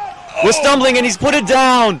redemption. Was stumbling and he's put it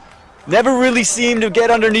down. Never really seemed to get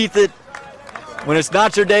underneath it. When it's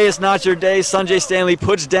not your day, it's not your day. Sanjay Stanley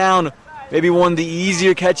puts down maybe one of the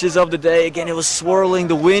easier catches of the day. Again, it was swirling.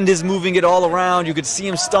 The wind is moving it all around. You could see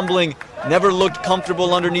him stumbling. Never looked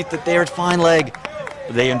comfortable underneath it there at fine leg.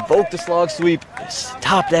 They invoked the slog sweep. It's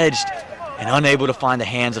top-edged and unable to find the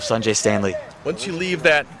hands of Sanjay Stanley. Once you leave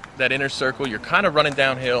that inner circle, you're kind of running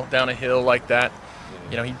down a hill like that.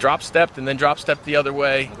 You know, he drop-stepped and then drop-stepped the other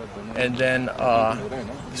way. And then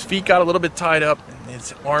his feet got a little bit tied up.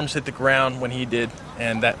 His arms hit the ground when he did,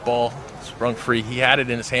 and that ball sprung free. He had it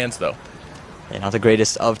in his hands, though. Yeah, not the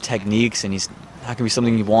greatest of techniques, and he's not going to be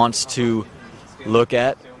something he wants to look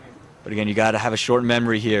at. But again, you got to have a short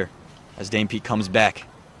memory here as Dane Pete comes back.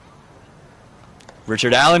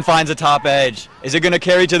 Richard Allen finds a top edge. Is it going to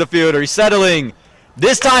carry to the fielder? He's settling.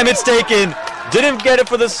 This time it's taken. Didn't get it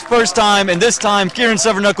for this first time, and this time Kiran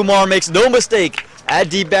Savarnakumar makes no mistake at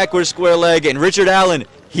deep backward square leg, and Richard Allen,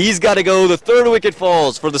 he's got to go. The third wicket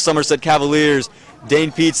falls for the Somerset Cavaliers.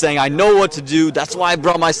 Dane Pete saying, I know what to do. That's why I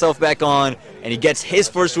brought myself back on. And he gets his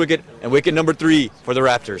first wicket and wicket number 3 for the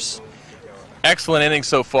Raptors. Excellent inning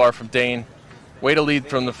so far from Dane. Way to lead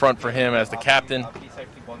from the front for him as the captain.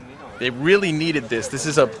 They really needed this. This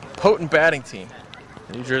is a potent batting team.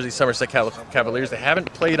 The New Jersey Somerset Cavaliers, they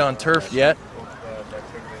haven't played on turf yet.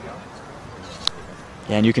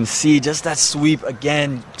 Yeah, and you can see just that sweep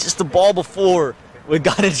again. Just the ball before we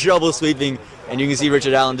got in trouble sweeping. And you can see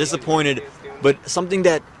Richard Allen disappointed. But something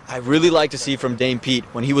that I really like to see from Dane Pete,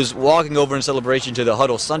 when he was walking over in celebration to the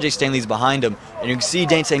huddle, Sanjay Stanley's behind him, and you can see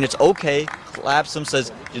Dane saying, it's okay, claps him,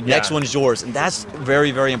 says, the next one's yours. And that's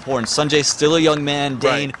very, very important. Sanjay's still a young man.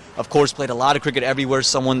 Dane, of course, played a lot of cricket everywhere,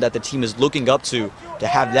 someone that the team is looking up to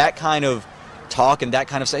have that kind of talk and that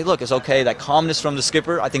kind of say, look, it's okay. That calmness from the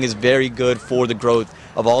skipper, I think, is very good for the growth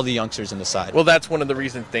of all the youngsters in the side. Well, that's one of the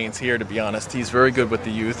reasons Dane's here, to be honest. He's very good with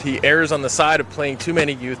the youth. He errs on the side of playing too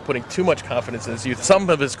many youth, putting too much confidence in his youth. Some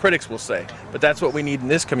of his critics will say, but that's what we need in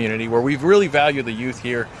this community, where we really value the youth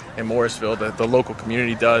here in Morrisville. The local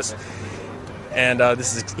community does, and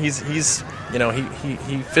he's you know,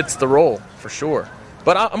 he fits the role for sure.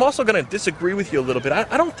 But I'm also going to disagree with you a little bit.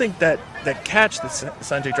 I don't think that catch that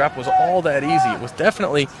Sanjay dropped was all that easy. It was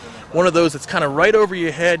definitely one of those that's kind of right over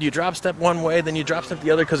your head. You drop step one way, then you drop step the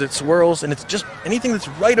other because it swirls, and it's just anything that's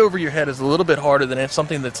right over your head is a little bit harder than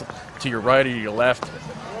something that's to your right or your left.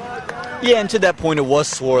 Yeah, and to that point, it was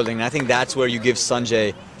swirling. And I think that's where you give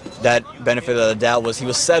Sanjay that benefit of the doubt. Was he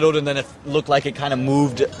was settled, and then it looked like it kind of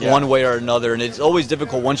moved one way or another. And it's always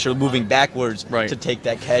difficult once you're moving backwards to take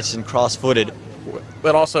that catch and cross-footed.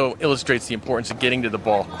 But also illustrates the importance of getting to the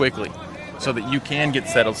ball quickly so that you can get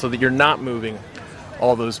settled, so that you're not moving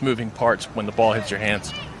all those moving parts when the ball hits your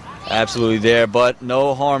hands. Absolutely there, but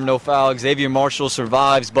no harm, no foul. Xavier Marshall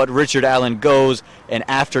survives, but Richard Allen goes. And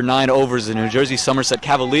after 9 overs, the New Jersey Somerset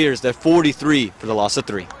Cavaliers, they're 43 for the loss of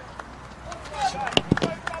 3.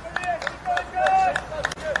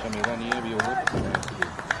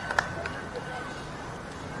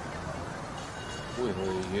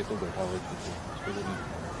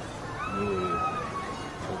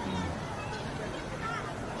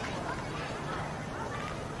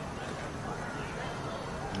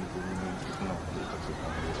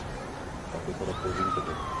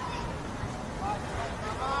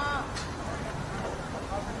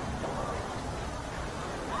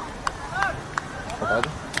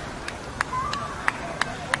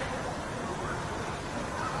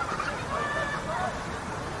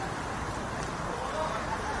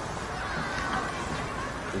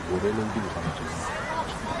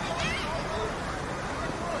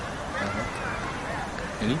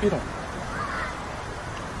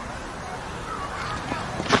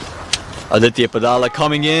 Aditya Padala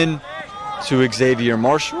coming in to Xavier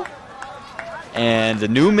Marshall. And the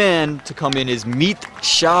new man to come in is Meet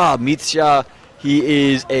Shah. Meet Shah,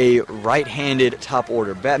 he is a right-handed top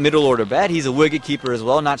order bat, middle order bat. He's a wicket keeper as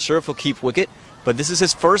well. Not sure if he'll keep wicket, but this is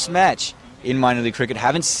his first match in minor league cricket.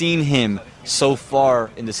 Haven't seen him so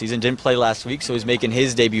far in the season. Didn't play last week, so he's making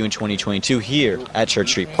his debut in 2022 here at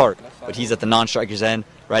Church Street Park. But he's at the non-strikers end.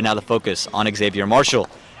 Right now the focus on Xavier Marshall.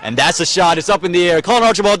 And that's a shot. It's up in the air. Colin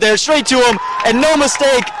Archibald there, straight to him, and no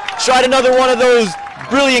mistake. Tried another one of those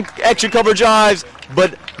brilliant extra cover drives,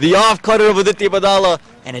 but the off cutter of Aditya Padala,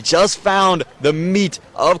 and it just found the meat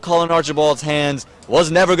of Colin Archibald's hands. Was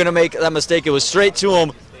never going to make that mistake. It was straight to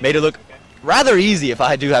him. Made it look rather easy, if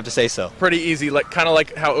I do have to say so. Pretty easy, like kind of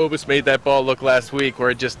like how Obus made that ball look last week, where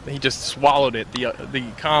he just swallowed it. The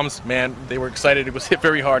comms, man, they were excited. It was hit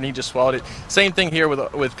very hard, and he just swallowed it. Same thing here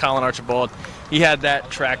with Colin Archibald. He had that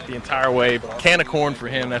track the entire way. Can of corn for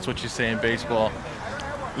him. That's what you say in baseball.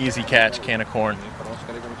 Easy catch, can of corn.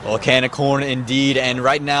 Well, a can of corn indeed, and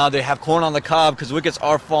right now they have corn on the cob because wickets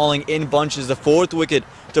are falling in bunches. The fourth wicket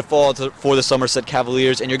to fall for the Somerset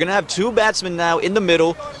Cavaliers, and you're going to have two batsmen now in the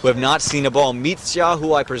middle who have not seen a ball. Meet Shah,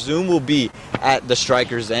 who I presume will be at the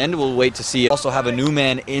striker's end. We'll wait to see. Also have a new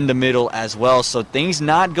man in the middle as well, so things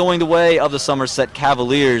not going the way of the Somerset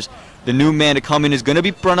Cavaliers. The new man to come in is going to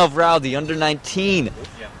be Pranav Rao, the under-19.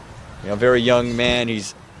 Very young man.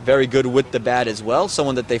 He's very good with the bat as well.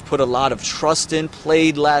 Someone that they've put a lot of trust in,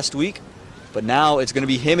 played last week. But now it's going to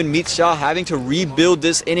be him and Meet Shah having to rebuild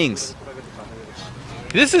this innings.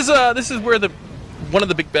 This is where one of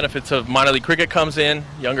the big benefits of minor league cricket comes in.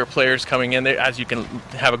 Younger players coming in there, as you can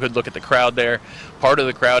have a good look at the crowd there. Part of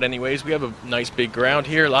the crowd anyways. We have a nice big ground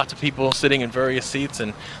here. Lots of people sitting in various seats,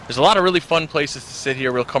 and there's a lot of really fun places to sit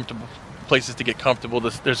here, real comfortable places to get comfortable.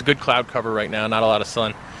 There's a good cloud cover right now, not a lot of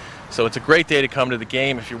sun. So it's a great day to come to the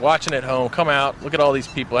game. If you're watching at home, come out. Look at all these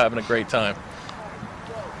people having a great time.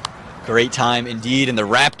 Great time indeed, and the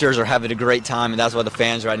Raptors are having a great time, and that's why the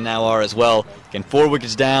fans right now are as well. Again, 4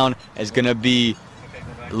 wickets down.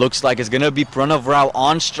 Looks like it's going to be Pranav Rao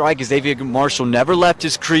on strike. Xavier Marshall never left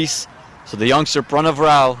his crease. So the youngster Pranav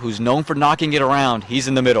Rao, who's known for knocking it around, he's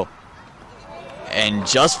in the middle. And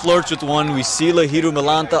just flirts with one. We see Lahiru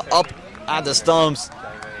Milanta up at the stumps.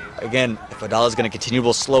 Again, if Padala's going to continue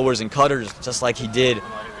with slowers and cutters, just like he did,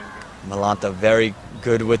 Milanta very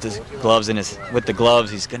good with his gloves with the gloves.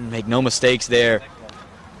 He's going to make no mistakes there.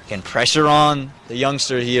 Again, pressure on the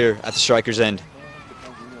youngster here at the striker's end.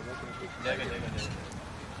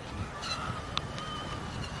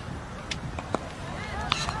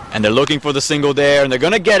 And they're looking for the single there, and they're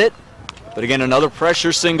going to get it. But again, another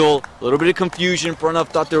pressure single, a little bit of confusion. Pranav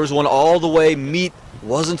thought there was one all the way. Meet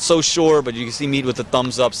wasn't so sure, but you can see Meet with the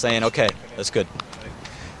thumbs up saying, okay, that's good.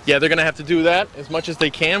 Yeah, they're going to have to do that as much as they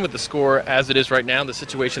can with the score as it is right now, the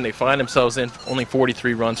situation they find themselves in, only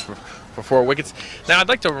 43 runs for 4 wickets. Now, I'd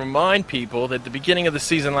like to remind people that the beginning of the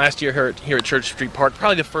season last year here at Church Street Park,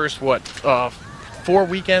 probably the first, 4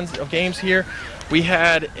 weekends of games here, we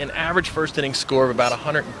had an average first inning score of about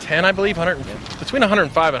 110, I believe, between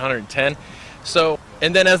 105 and 110. So,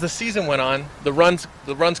 and then as the season went on, the runs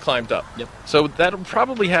climbed up. Yep. So that'll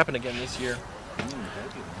probably happen again this year.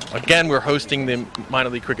 Again, we're hosting the minor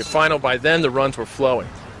league cricket final. By then, the runs were flowing.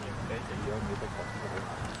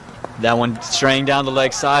 That one straying down the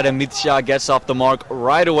leg side, and Meet Shah gets off the mark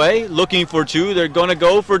right away. Looking for 2. They're going to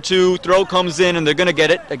go for 2. Throw comes in, and they're going to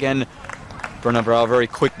get it. Again, Pranav Rao very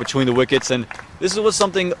quick between the wickets, and this is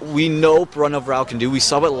something we know Pranav Rao can do. We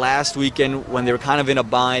saw it last weekend when they were kind of in a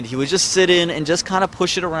bind. He would just sit in and just kind of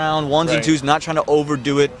push it around, ones and twos, not trying to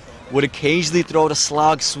overdo it. Would occasionally throw it a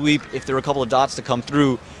slog sweep if there were a couple of dots to come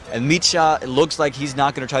through. And Meet Shah, it looks like he's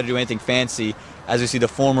not going to try to do anything fancy. As we see the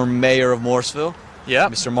former mayor of Morrisville,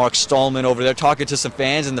 Mr. Mark Stallman over there talking to some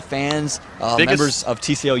fans, and the fans, members of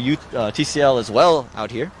TCL Youth, TCL as well out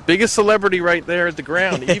here. Biggest celebrity right there at the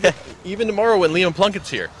ground. Even tomorrow when Liam Plunkett's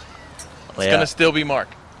here, it's going to still be Mark.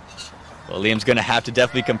 Well, Liam's going to have to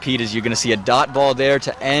definitely compete, as you're going to see a dot ball there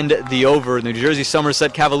to end the over. The New Jersey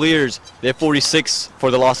Somerset Cavaliers, they have 46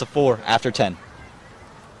 for the loss of 4 after 10.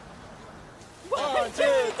 1, 2,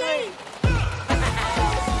 3.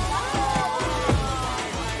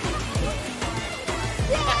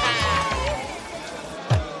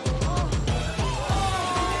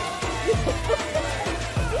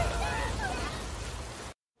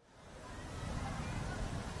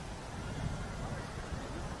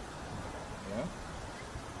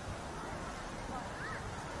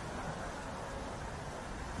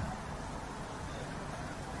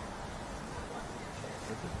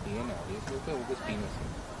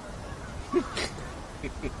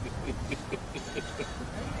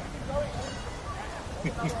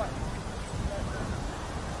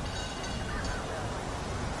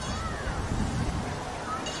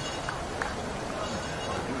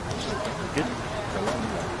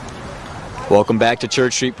 Welcome back to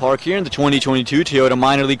Church Street Park here in the 2022 Toyota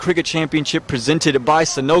Minor League Cricket Championship presented by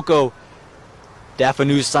Sunoco. Daffy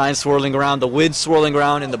news signs swirling around, the wind swirling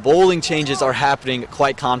around, and the bowling changes are happening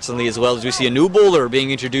quite constantly as well as we see a new bowler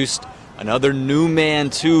being introduced. Another new man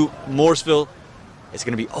to Morrisville. It's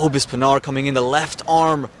going to be Obis Pinar coming in, the left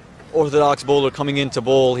arm orthodox bowler coming in to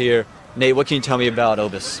bowl here. Nate, what can you tell me about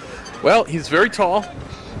Obis? Well, he's very tall.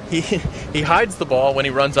 He hides the ball when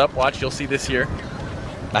he runs up. Watch, you'll see this here.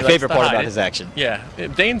 My favorite part about his action. Yeah,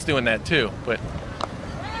 Dane's doing that too, but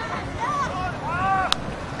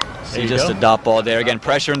see just a dot ball there. Again,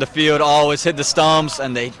 pressure in the field, always hit the stumps,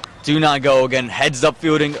 and they do not go. Again, heads up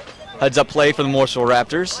fielding, heads up play for the Morrisville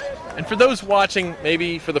Raptors. And for those watching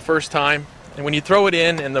maybe for the first time, and when you throw it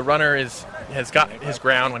in and the runner has got his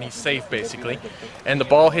ground when he's safe basically, and the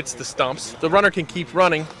ball hits the stumps, the runner can keep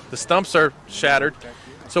running, the stumps are shattered.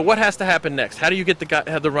 So what has to happen next? How do you get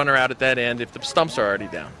the runner out at that end if the stumps are already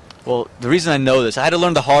down? Well, the reason I know this, I had to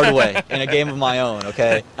learn the hard way in a game of my own,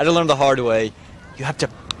 okay? I had to learn the hard way. You have to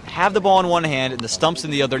have the ball in one hand and the stumps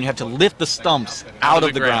in the other, and you have to lift the stumps out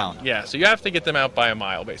of the ground. Yeah, so you have to get them out by a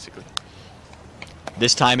mile, basically.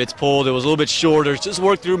 This time it's pulled. It was a little bit shorter. Just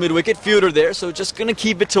worked through mid-wicket. Fielder there, so just going to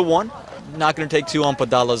keep it to one. Not going to take two on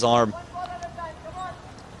Padala's arm.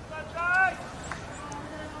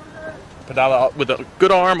 Padala with a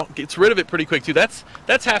good arm gets rid of it pretty quick too. That's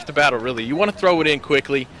half the battle really. You want to throw it in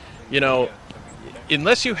quickly, you know,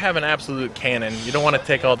 unless you have an absolute cannon. You don't want to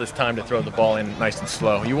take all this time to throw the ball in nice and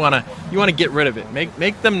slow. You want to get rid of it.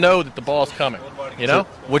 Make them know that the ball's coming. You know. So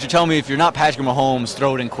what you're telling me, if you're not Patrick Mahomes,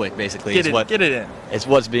 throw it in quick. Basically, get it in. It's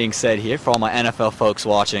what's being said here for all my NFL folks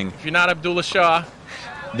watching. If you're not Abdullah Shah.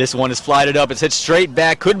 This one is flighted up. It's hit straight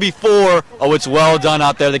back. Could be four. Oh, it's well done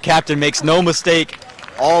out there. The captain makes no mistake.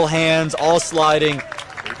 All hands, all sliding.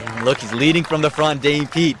 And look, he's leading from the front. Dane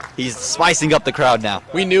Pete, he's spicing up the crowd now.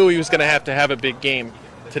 We knew he was going to have a big game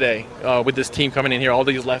today with this team coming in here. All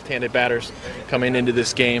these left-handed batters coming into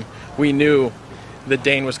this game. We knew that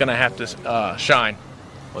Dane was going to have to shine.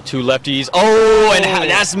 Well, two lefties. Oh, and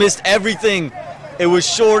that's missed everything. It was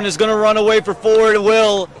short and it's going to run away for four. It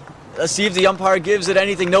will. Let's see if the umpire gives it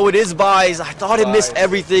anything. No, it is buys. I thought it missed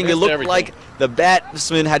everything. It looked like the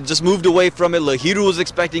batsman had just moved away from it. Lahiru was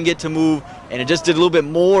expecting it to move, and it just did a little bit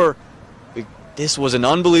more. This was an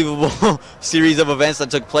unbelievable series of events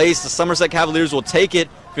that took place. The Somerset Cavaliers will take it.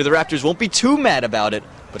 The Raptors won't be too mad about it,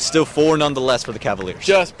 but still four nonetheless for the Cavaliers.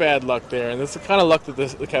 Just bad luck there, and that's the kind of luck that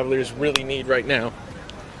the Cavaliers really need right now.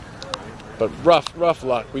 But rough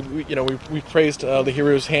luck. We praised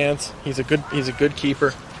Lahiru's hands. He's a good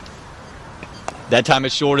keeper. That time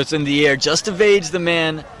it's short, it's in the air, just evades the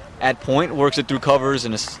man at point, works it through covers,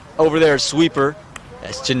 and it's over there, a sweeper,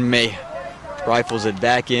 as Chinmay rifles it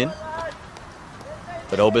back in.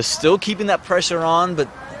 But Obis still keeping that pressure on, but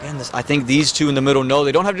again, I think these two in the middle know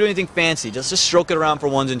they don't have to do anything fancy, just stroke it around for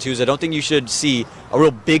ones and twos. I don't think you should see a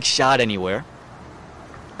real big shot anywhere.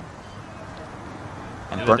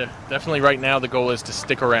 And definitely right now the goal is to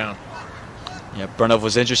stick around. Yeah, Burnov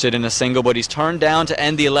was interested in a single, but he's turned down to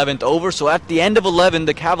end the 11th over. So at the end of 11,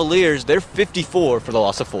 the Cavaliers, they're 54 for the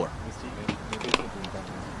loss of 4.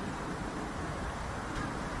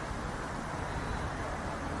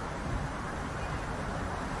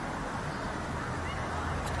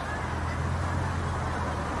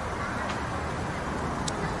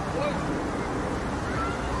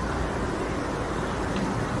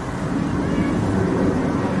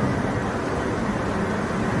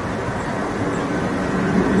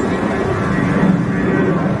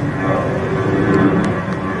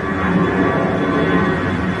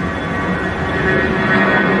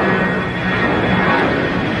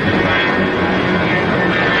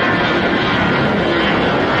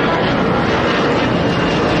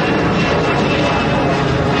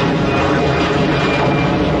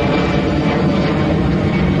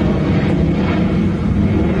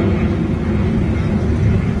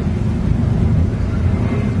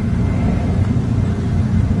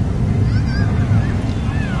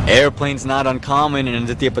 Airplane's not uncommon, and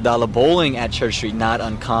Aditya Padala bowling at Church Street, not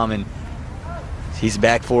uncommon. He's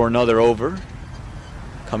back for another over.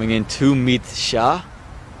 Coming in to meet Shah.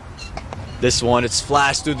 This one, it's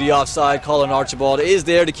flashed through the offside. Colin Archibald is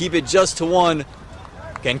there to keep it just to 1.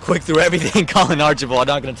 Again, quick through everything. Colin Archibald,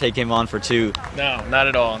 not going to take him on for 2. No, not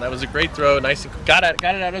at all. That was a great throw. Nice, got it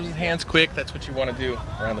out of his hands quick. That's what you want to do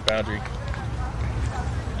around the boundary.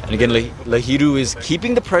 And again, Lahiru is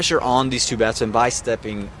keeping the pressure on these two batsmen by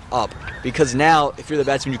stepping up. Because now, if you're the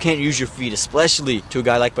batsman, you can't use your feet, especially to a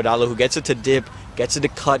guy like Badala who gets it to dip, gets it to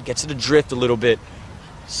cut, gets it to drift a little bit.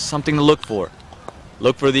 Something to look for.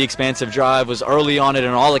 Look for the expansive drive, was early on it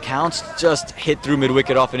on all accounts, just hit through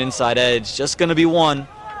mid-wicket off an inside edge. Just going to be one.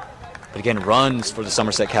 But again, runs for the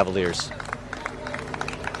Somerset Cavaliers.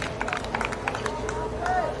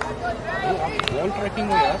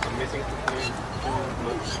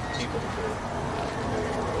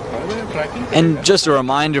 And just a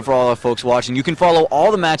reminder for all our folks watching, you can follow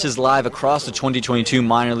all the matches live across the 2022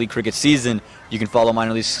 minor league cricket season. You can follow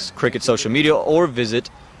minor league cricket social media or visit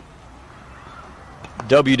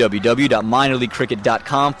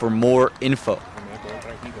www.minorleaguecricket.com for more info.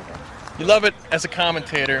 You love it as a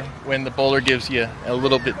commentator when the bowler gives you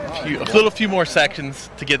a few more sections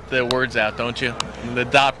to get the words out, don't you? And the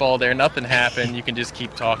dot ball there, nothing happened. You can just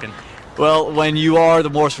keep talking. Well, when you are the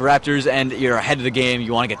Morrisville Raptors and you're ahead of the game,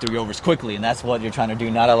 you want to get through your overs quickly, and that's what you're trying to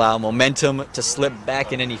do, not allow momentum to slip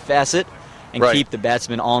back in any facet and keep the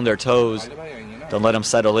batsmen on their toes. Don't let them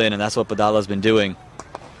settle in, and that's what Badala's been doing.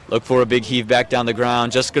 Look for a big heave back down the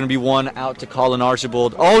ground. Just going to be one out to Colin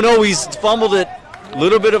Archibald. Oh, no, he's fumbled it.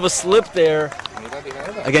 Little bit of a slip there.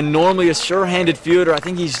 Again, normally a sure-handed fielder. I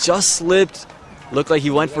think he's just slipped. Looked like he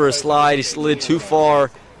went for a slide. He slid too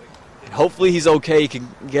far. Hopefully he's okay. He can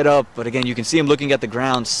get up. But again, you can see him looking at the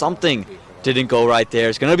ground. Something didn't go right there.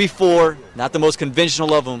 It's going to be 4. Not the most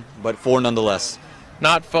conventional of them, but 4 nonetheless.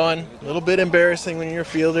 Not fun. A little bit embarrassing when you're a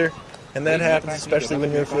fielder. And that happens, especially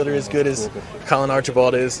when you're a fielder as good as Colin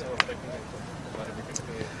Archibald is.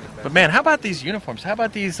 But man, how about these uniforms? How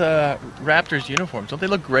about these Raptors uniforms? Don't they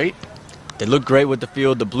look great? They look great with the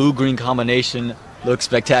field. The blue-green combination looks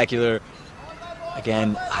spectacular.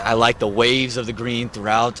 Again, I like the waves of the green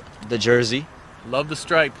throughout the jersey. Love the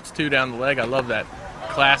stripes too down the leg. I love that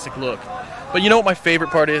classic look. But you know what my favorite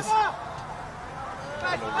part is?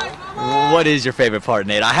 What is your favorite part,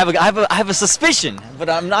 Nate? I have a suspicion, but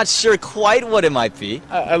I'm not sure quite what it might be.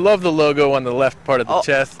 I love the logo on the left part of the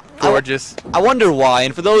chest. Gorgeous. I wonder why,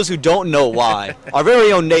 and for those who don't know why, our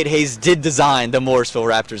very own Nate Hayes did design the Morrisville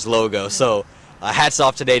Raptors logo. So hats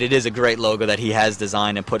off to Nate. It is a great logo that he has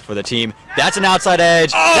designed and put for the team. That's an outside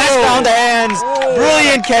edge. That's down the hands.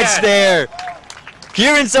 Brilliant catch there.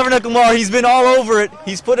 Kieran Savanakumar, he's been all over it.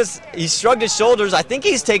 He shrugged his shoulders. I think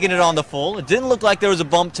he's taken it on the full. It didn't look like there was a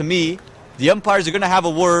bump to me. The umpires are going to have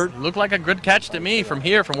a word. Looked like a good catch to me from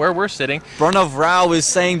here, from where we're sitting. Pranav Rao is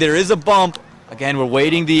saying there is a bump. Again, we're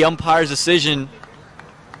waiting the umpire's decision.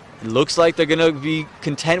 It looks like they're going to be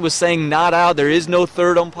content with saying not out. There is no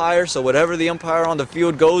third umpire, so whatever the umpire on the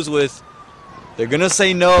field goes with, they're going to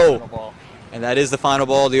say no. And that is the final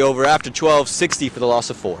ball of the over after 12, 60 for the loss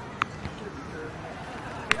of 4.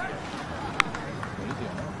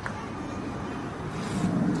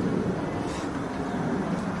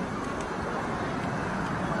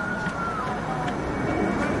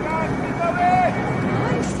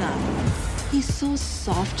 He's so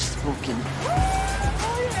soft-spoken.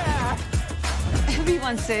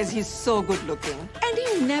 Everyone says he's so good-looking, and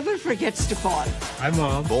he never forgets to call. Hi,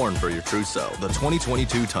 Mom. Born for your true self. The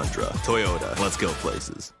 2022 Tundra. Toyota. Let's go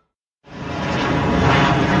places.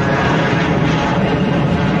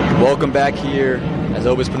 Welcome back here as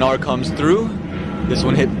Obis Pinar comes through. This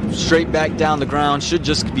one hit straight back down the ground. Should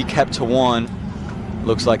just be kept to 1.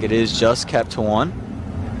 Looks like it is just kept to 1.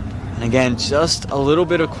 And again, just a little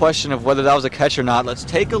bit of question of whether that was a catch or not. Let's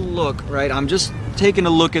take a look, right? I'm just taking a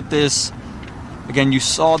look at this. Again, you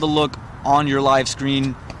saw the look on your live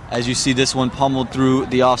screen as you see this one pummeled through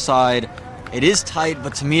the offside. It is tight,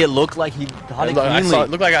 but to me it looked like he got it cleanly. It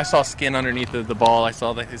looked like I saw skin underneath the ball. I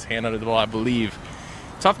saw his hand under the ball, I believe.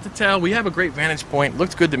 Tough to tell. We have a great vantage point.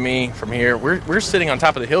 Looked good to me from here. We're sitting on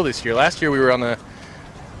top of the hill this year. Last year we were on the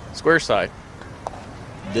square side.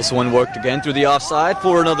 This one worked again through the offside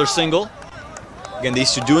for another single. Again,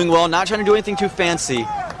 these two doing well, not trying to do anything too fancy.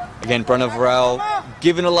 Again, Pranav Rao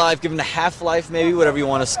given a life, given a half-life maybe, whatever you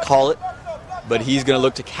want to call it. But he's going to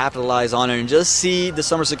look to capitalize on it and just see the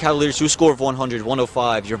Somerset Cavaliers who score of 100,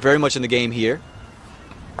 105. You're very much in the game here.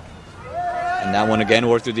 And that one again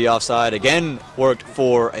worked through the offside. Again, worked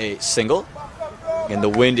for a single. And the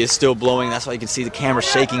wind is still blowing. That's why you can see the camera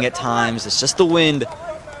shaking at times. It's just the wind.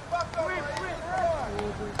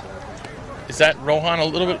 Is that Rohan a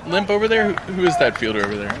little bit limp over there? Who is that fielder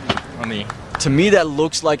over there? To me, that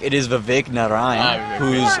looks like it is Vivek Narayan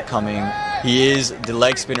who's coming. He is the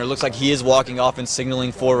leg spinner. Looks like he is walking off and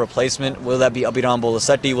signaling for a replacement. Will that be Abhiram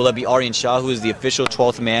Bolasetti? Will that be Aryan Shah, who is the official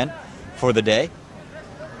 12th man for the day?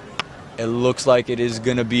 It looks like it is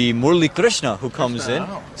going to be Murli Krishna who comes in.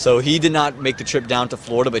 So he did not make the trip down to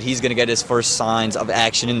Florida, but he's going to get his first signs of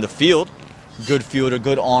action in the field. Good fielder,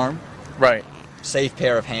 good arm. Right. Safe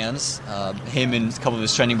pair of hands. Him and a couple of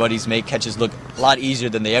his training buddies make catches look a lot easier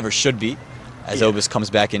than they ever should be as Obis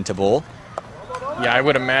comes back into bowl. Yeah, I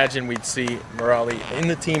would imagine we'd see Murali in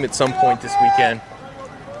the team at some point this weekend.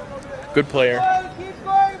 Good player.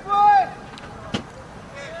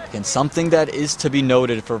 And something that is to be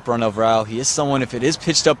noted for Pranav Rao, he is someone, if it is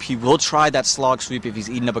pitched up, he will try that slog sweep if he's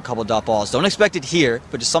eating up a couple dot balls. Don't expect it here,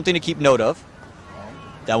 but just something to keep note of.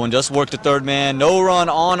 That one just worked the third man, no run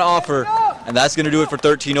on offer, and that's going to do it for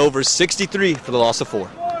 13 overs, 63 for the loss of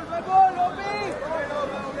 4.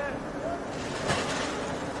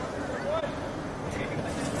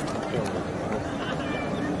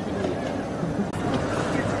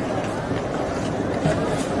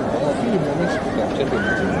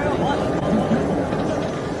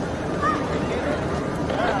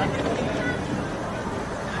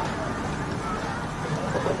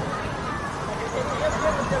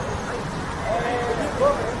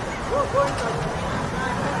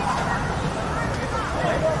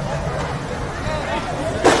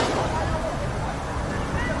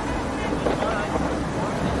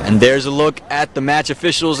 And there's a look at the match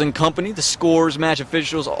officials and company, the scores, match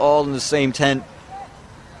officials, all in the same tent.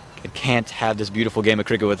 It can't have this beautiful game of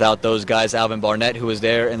cricket without those guys. Alvin Barnett, who is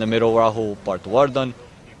there in the middle, Rahul Partwardhan,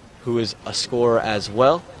 who is a scorer as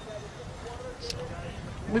well.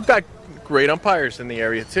 We've got great umpires in the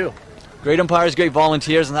area too. Great umpires, great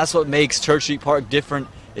volunteers, and that's what makes Church Street Park different.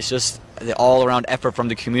 It's just the all-around effort from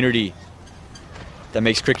the community that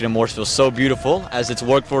makes cricket in Morrisville so beautiful, as it's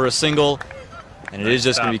worked for a single, and it is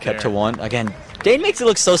just going to be kept to one. Again, Dane makes it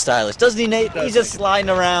look so stylish, doesn't he, Nate? He's just sliding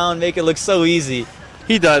around, make it look so easy.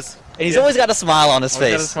 He does. And he's always got a smile on his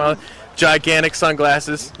face. Got a smile. Gigantic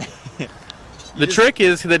sunglasses. The trick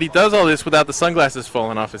is that he does all this without the sunglasses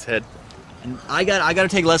falling off his head. And I got to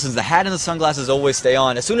take lessons. The hat and the sunglasses always stay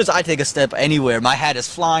on. As soon as I take a step anywhere, my hat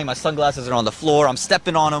is flying, my sunglasses are on the floor, I'm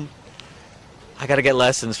stepping on them. I got to get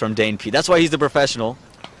lessons from Dane P. That's why he's the professional.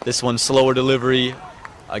 This one, slower delivery.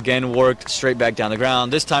 Again, worked straight back down the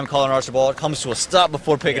ground. This time, Colin Archer ball comes to a stop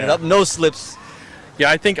before picking it up. No slips. Yeah,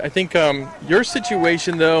 I think your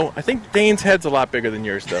situation, though, I think Dane's head's a lot bigger than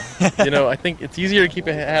yours, though. You know, I think it's easier to keep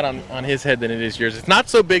a hat on his head than it is yours. It's not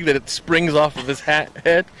so big that it springs off of his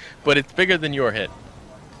head, but it's bigger than your head.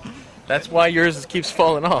 That's why yours keeps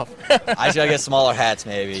falling off. I should get smaller hats,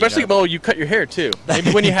 maybe. Especially, well, you cut your hair, too.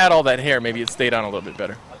 Maybe when you had all that hair, maybe it stayed on a little bit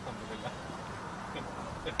better.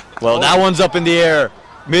 Well, that one's up in the air.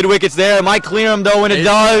 Mid-wicket's there. It might clear him, though, and it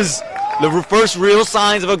does. The first real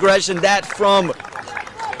signs of aggression, that from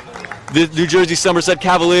the New Jersey Somerset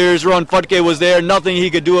Cavaliers. Ron Futke was there. Nothing he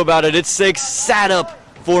could do about it. It's 6. Sat up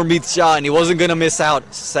for Meet Shah, and he wasn't going to miss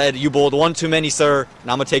out. Said, you bowled one too many, sir,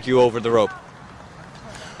 and I'm going to take you over the rope.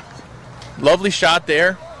 Lovely shot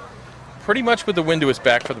there. Pretty much with the wind to his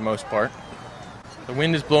back for the most part. The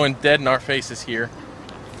wind is blowing dead in our faces here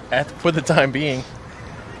for the time being.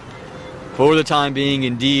 For the time being,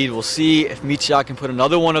 indeed. We'll see if Meet Shah can put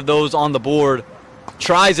another one of those on the board.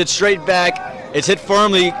 Tries it straight back. It's hit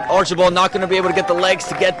firmly. Archibald not going to be able to get the legs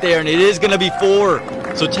to get there, and it is going to be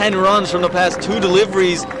 4. So 10 runs from the past 2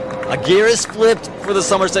 deliveries. A gear is flipped for the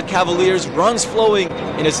Somerset Cavaliers. Runs flowing,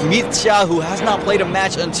 and it's Meet Shah, who has not played a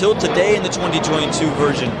match until today in the 2022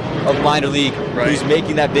 version of Minor League, who's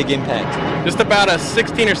making that big impact. Just about a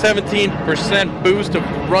 16 or 17% boost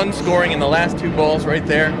of run scoring in the last 2 balls right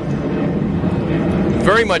there.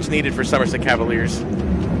 Very much needed for Somerset Cavaliers.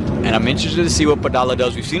 And I'm interested to see what Padala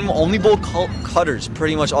does. We've seen him only bowl cutters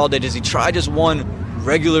pretty much all day. Does he try just one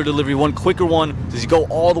regular delivery, one quicker one? Does he go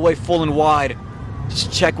all the way full and wide?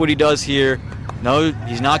 Just check what he does here. No,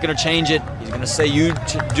 he's not going to change it. He's going to say you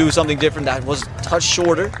do something different. That was a touch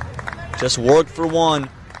shorter. Just worked for 1.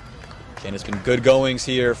 And it's been good goings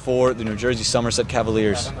here for the New Jersey Somerset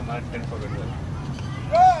Cavaliers.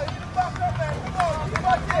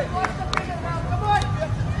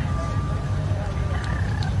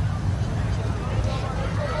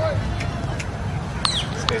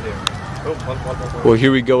 Well,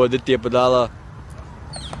 here we go. Aditya Padala.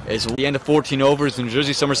 It's the end of 14 overs. The New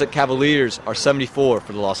Jersey Somerset Cavaliers are 74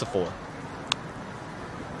 for the loss of 4.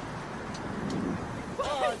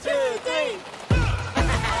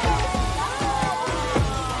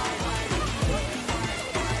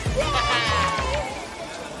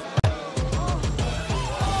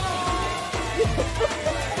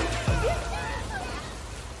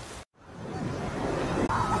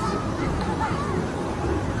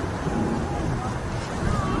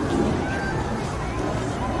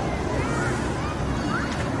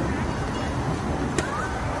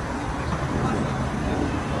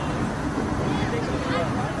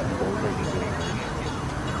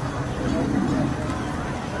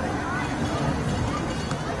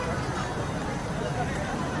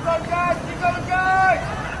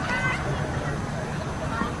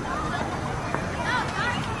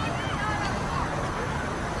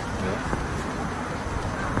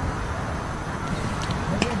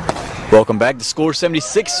 Welcome back. The score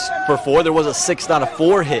 76 for 4. There was a 6, not a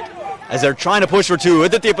 4 hit. As they're trying to push for 2.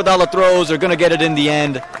 Aditya Padala throws. They're going to get it in the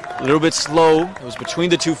end. A little bit slow. It was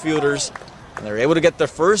between the two fielders. And they're able to get their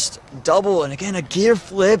first double. And again, a gear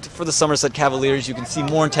flipped for the Somerset Cavaliers. You can see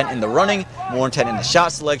more intent in the running, more intent in the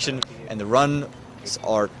shot selection, and the runs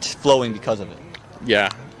are flowing because of it. Yeah,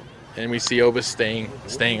 and we see Obis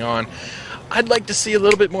staying on. I'd like to see a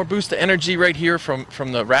little bit more boost of energy right here from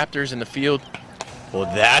the Raptors in the field. Well,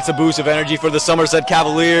 that's a boost of energy for the Somerset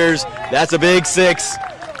Cavaliers. That's a big 6.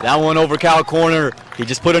 That one over Cal corner. He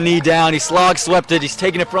just put a knee down. He slog swept it. He's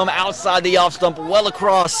taking it from outside the off stump, well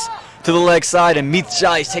across to the leg side. And Meet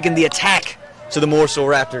Shah is taking the attack to the Morrisville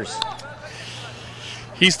Raptors.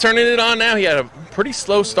 He's turning it on now. He had a pretty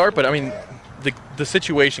slow start, but I mean, the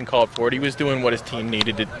situation called for it. He was doing what his team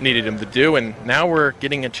needed him to do, and now we're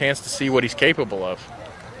getting a chance to see what he's capable of.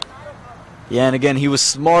 Yeah, and again, he was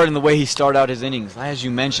smart in the way he started out his innings. As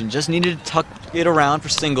you mentioned, just needed to tuck it around for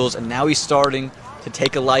singles, and now he's starting to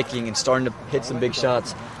take a liking and starting to hit some big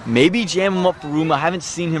shots. Maybe jam him up for room. I haven't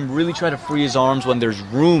seen him really try to free his arms when there's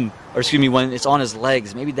room, or excuse me, when it's on his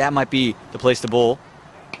legs. Maybe that might be the place to bowl.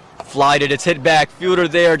 Flied it, it's hit back. Fielder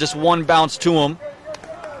there, just one bounce to him.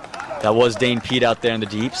 That was Dane Pete out there in the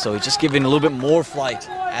deep, so he's just giving a little bit more flight,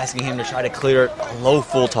 asking him to try to clear a low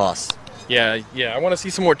full toss. Yeah, I want to see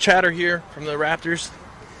some more chatter here from the Raptors.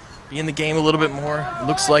 Be in the game a little bit more. It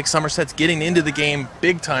looks like Somerset's getting into the game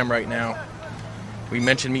big time right now. We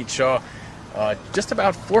mentioned Meet Shah just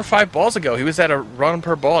about 4 or 5 balls ago. He was at a run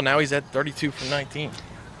per ball. Now he's at 32 from 19.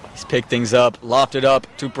 He's picked things up, lofted up,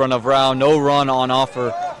 2-run round, no run on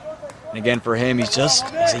offer. And again, for him, he's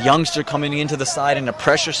a youngster coming into the side in a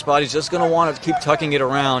pressure spot. He's just going to want to keep tucking it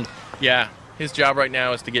around. Yeah, his job right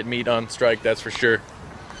now is to get Meat on strike, that's for sure.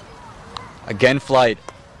 Again, flight.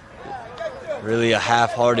 Really a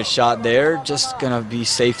half-hearted shot there. Just going to be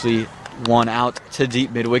safely one out to deep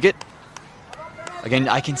mid-wicket. Again,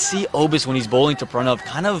 I can see Obis when he's bowling to Pranav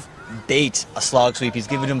kind of bait a slog sweep. He's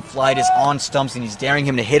giving him flight is on stumps, and he's daring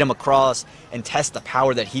him to hit him across and test the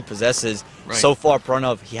power that he possesses. Right. So far,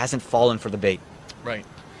 Pranav, he hasn't fallen for the bait. Right.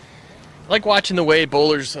 I like watching the way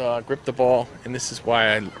bowlers grip the ball, and this is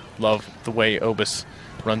why I love the way Obis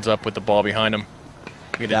runs up with the ball behind him.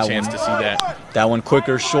 We get a chance to see that. That one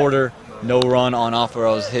quicker, shorter, no run on offer.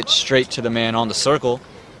 I was hit straight to the man on the circle.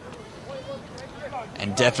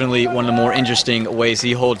 And definitely one of the more interesting ways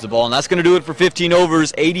he holds the ball. And that's going to do it for 15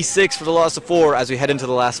 overs, 86 for the loss of 4 as we head into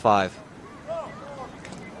the last 5.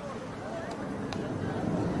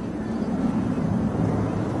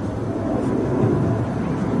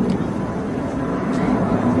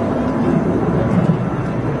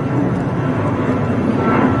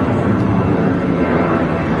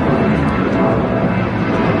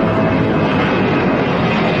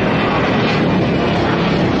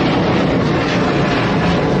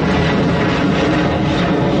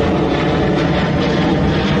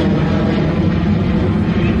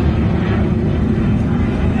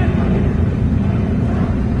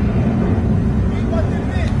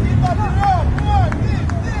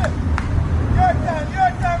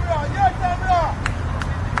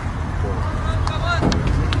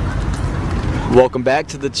 Welcome back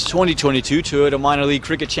to the 2022 Toyota Minor League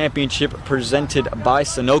Cricket Championship presented by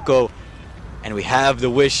Sunoco. And we have the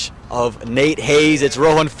wish of Nate Hayes. It's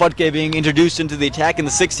Rohan Phadke being introduced into the attack in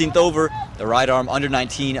the 16th over. The right arm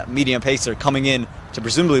under-19 medium pacer coming in to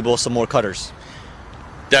presumably bowl some more cutters.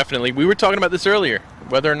 Definitely. We were talking about this earlier,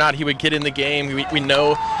 whether or not he would get in the game. We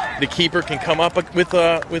know the keeper can come up with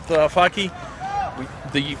Phadke.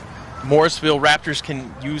 The Morrisville Raptors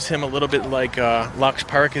can use him a little bit like Laksh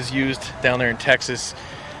Parekh is used down there in Texas.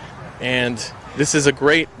 And this is a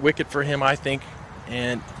great wicket for him, I think.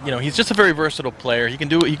 And, you know, he's just a very versatile player. He can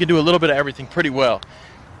do a little bit of everything pretty well.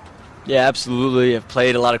 Yeah, absolutely. I've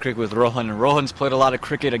played a lot of cricket with Rohan, and Rohan's played a lot of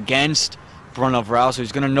cricket against Pranav Rao, so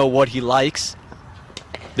he's going to know what he likes.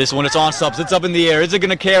 This one, it's on subs. It's up in the air. Is it going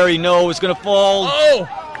to carry? No, it's going to fall.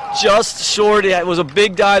 Oh! Just short. It was a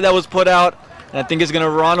big dive that was put out. And I think it's going to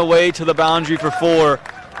run away to the boundary for 4.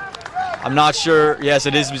 I'm not sure. Yes,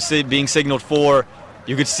 it is being signaled 4.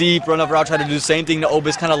 You could see Pranav Rao try to do the same thing to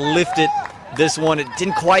Obis, kind of lift it. This one, it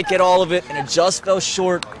didn't quite get all of it, and it just fell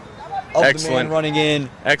short of the man running in.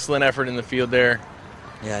 Excellent effort in the field there.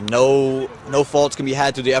 Yeah, no faults can be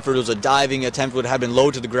had through the effort. It was a diving attempt, would have been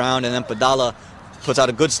low to the ground, and then Padala puts out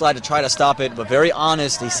a good slide to try to stop it, but very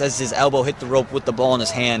honest. He says his elbow hit the rope with the ball in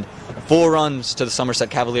his hand. 4 runs to the Somerset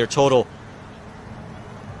Cavalier total.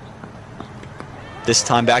 This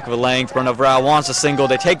time back of a length, Pranav Rao wants a single.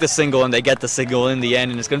 They take the single, and they get the single in the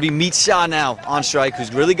end. And it's going to be Meet Shah now on strike,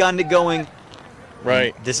 who's really gotten it going.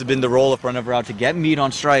 Right. And this has been the role of Pranav Rao to get Mead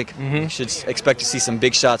on strike. Should expect to see some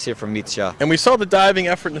big shots here from Mead Shah. And we saw the diving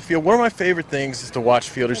effort in the field. One of my favorite things is to watch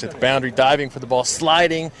fielders at the boundary, diving for the ball,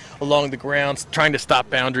 sliding along the ground, trying to stop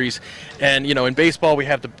boundaries. And, you know, in baseball, we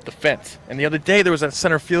have the fence. And the other day, there was a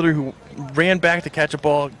center fielder who ran back to catch a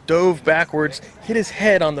ball, dove backwards, hit his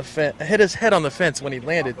head on the fence when he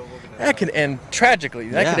landed. That could end tragically.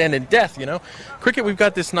 That could end in death, you know. Cricket, we've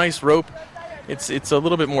got this nice rope. It's a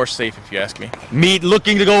little bit more safe, if you ask me. Mead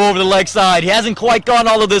looking to go over the leg side. He hasn't quite gone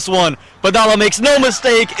all of this one. Badala makes no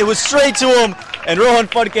mistake. It was straight to him. And Rohan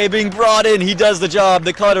Phadke being brought in. He does the job.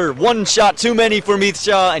 The cutter. One shot too many for Mead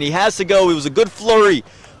Shah, and he has to go. It was a good flurry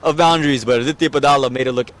of boundaries, but Aditya Badala made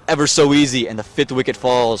it look ever so easy, and the 5th wicket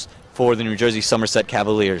falls for the New Jersey Somerset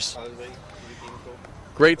Cavaliers.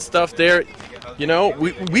 Great stuff there. You know,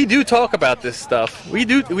 we do talk about this stuff. We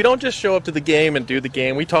don't just show up to the game and do the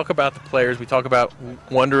game. We talk about the players. We talk about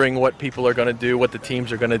wondering what people are going to do, what the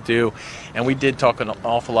teams are going to do. And we did talk an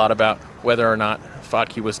awful lot about whether or not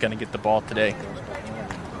Phadke was going to get the ball today.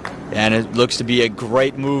 And it looks to be a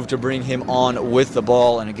great move to bring him on with the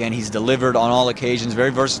ball. And again, he's delivered on all occasions.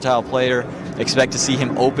 Very versatile player. Expect to see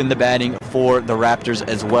him open the batting for the Raptors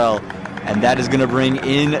as well. And that is going to bring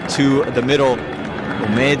into the middle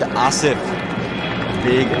Umaid Asif.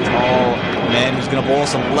 Big, tall man who's going to bowl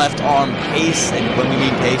some left arm pace, and when we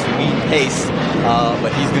mean pace, we mean pace.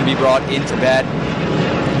 But he's going to be brought into bat.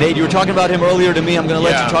 Nate, you were talking about him earlier to me. I'm going to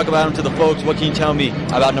let you talk about him to the folks. What can you tell me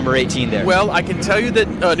about number 18 there? Well, I can tell you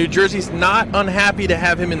that New Jersey's not unhappy to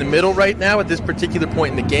have him in the middle right now at this particular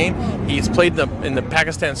point in the game. He's played in the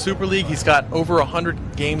Pakistan Super League. He's got over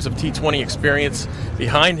 100 games of T20 experience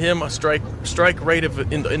behind him. A strike rate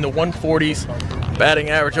of in the 140s, batting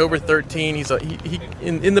average over 13. He's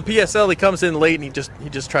in the PSL. He comes in late and he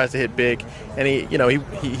just tries to hit big, and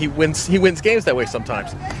he wins games that way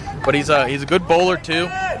sometimes. But he's a good bowler too.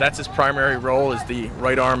 That's his primary role, is the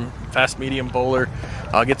right arm fast medium bowler.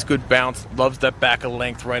 Gets good bounce, loves that back of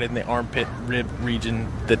length right in the armpit rib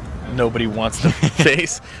region that nobody wants to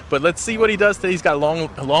face. But let's see what he does today. He's got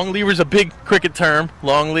long levers, a big cricket term.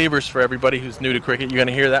 Long levers for everybody who's new to cricket. You're going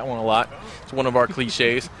to hear that one a lot. It's one of our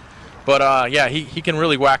cliches. But yeah, he can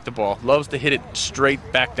really whack the ball. Loves to hit it straight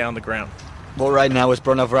back down the ground. Well, right now it's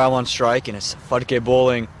Pranav Rao on strike, and it's Phadke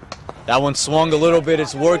bowling. That one swung a little bit.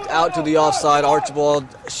 It's worked out to the offside. Archibald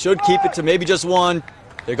should keep it to maybe just one.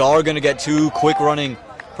 They are going to get two quick running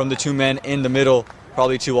from the two men in the middle.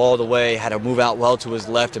 Probably two all the way. Had to move out well to his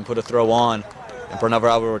left and put a throw on. And Pranav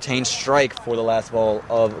Rao will retain strike for the last ball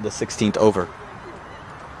of the 16th over.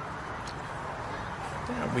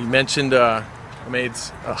 Yeah, we mentioned Umaid's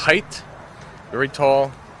height. Very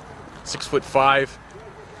tall, 6'5".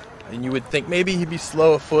 And you would think maybe he'd be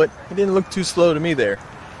slow a foot. He didn't look too slow to me there.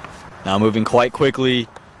 Now moving quite quickly.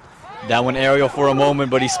 That one aerial for a moment,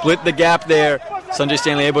 but he split the gap there. Sanjay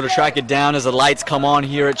Stanley able to track it down as the lights come on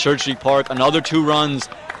here at Church Street Park. Another 2 runs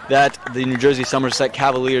that the New Jersey Somerset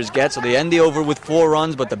Cavaliers get. So they end the over with 4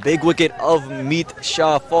 runs, but the big wicket of Mead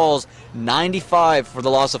Shah falls. 95 for the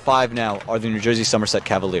loss of 5 now are the New Jersey Somerset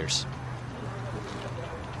Cavaliers.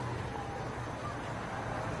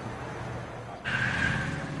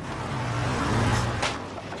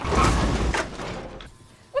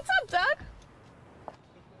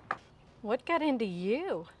 What got into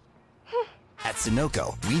you? At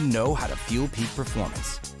Sunoco, we know how to fuel peak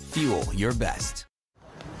performance. Fuel your best.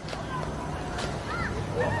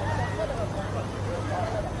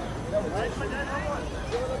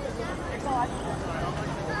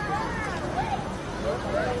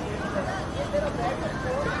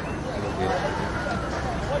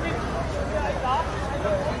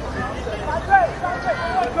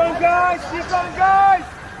 Keep going, guys! Keep going, guys!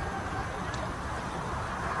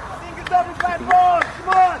 Double back ball, come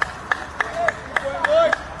on!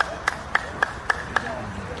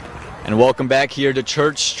 And welcome back here to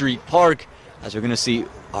Church Street Park, as we're going to see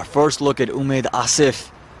our first look at Umaid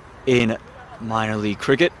Asif in minor league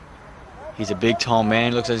cricket. He's a big, tall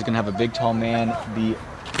man. Looks like he's going to have a big, tall man be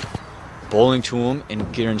bowling to him in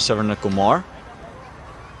Kiran Savarnakumar.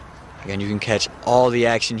 Again, you can catch all the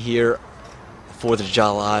action here, 4th of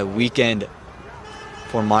July weekend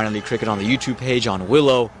for minor league cricket on the YouTube page on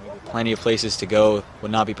Willow. Plenty of places to go.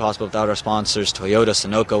 Would not be possible without our sponsors, Toyota,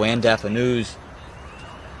 Sunoco, and Dafa News.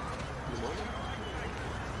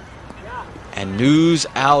 And news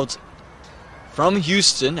out from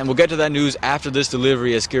Houston, and we'll get to that news after this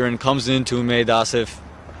delivery as Kiran comes into Umaid Asif.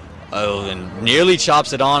 Oh, and nearly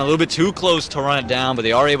chops it on. A little bit too close to run it down, but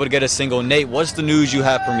they are able to get a single. Nate, what's the news you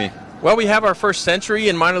have for me? Well, we have our first century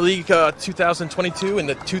in minor league 2022 in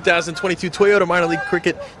the 2022 Toyota Minor League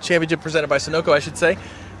Cricket Championship presented by Sunoco, I should say.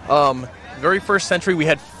 very first century. We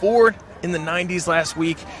had 4 in the 90s last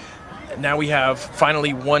week. Now we have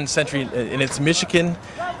finally 1 century, and it's Michigan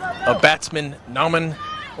batsman Numan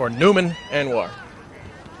Anwar.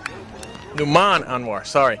 Numan Anwar.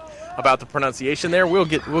 Sorry about the pronunciation there. We'll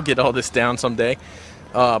get all this down someday.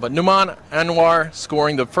 But Numan Anwar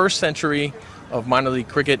scoring the first century of minor league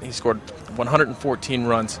cricket. He scored 114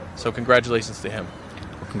 runs. So congratulations to him.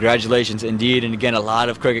 Congratulations indeed, and again, a lot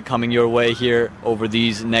of cricket coming your way here over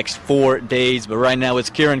these next 4 days. But right now it's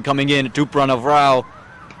Kieran coming in, Tup run of Rao,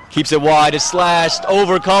 keeps it wide, it's slashed,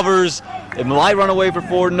 over covers. It might run away for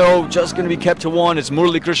 4, no, just going to be kept to 1. It's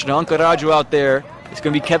Murali Krishna Ankaraju out there. It's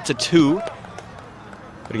going to be kept to 2.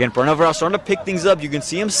 But again, Pranav Rao starting to pick things up. You can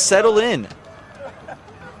see him settle in.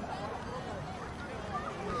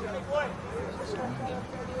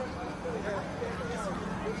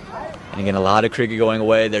 And again, a lot of cricket going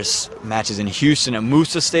away. There's matches in Houston at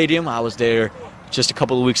Musa Stadium. I was there just a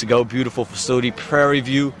couple of weeks ago. Beautiful facility, Prairie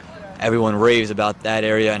View. Everyone raves about that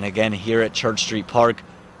area. And again, here at Church Street Park,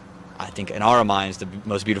 I think in our minds, the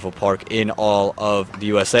most beautiful park in all of the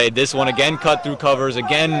USA. This one again cut through covers.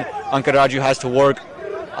 Again, Ankaraju has to work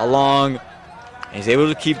along. And he's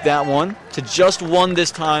able to keep that one to just 1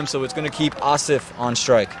 this time. So it's going to keep Asif on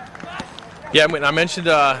strike. Yeah, I mentioned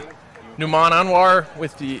Numan Anwar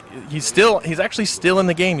with he's actually still in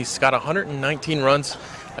the game. He's got 119 runs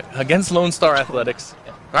against Lone Star Athletics.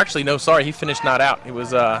 Actually, no, sorry, he finished not out. It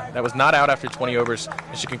was that was not out after 20 overs.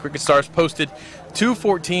 Michigan Cricket Stars posted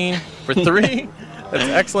 214 for 3. That's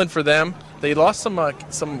excellent for them. They lost some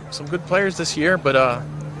good players this year, but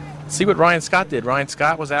see what Ryan Scott did. Ryan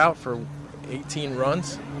Scott was out for 18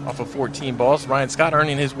 runs off of 14 balls. Ryan Scott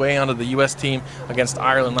earning his way onto the U.S. team against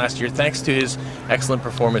Ireland last year thanks to his excellent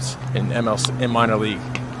performance in MiLC in minor league.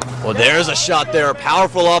 Well, there's a shot there,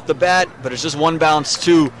 powerful off the bat, but it's just 1 bounce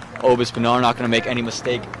to Obis Pinar. Not going to make any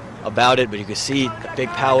mistake about it, but you can see the big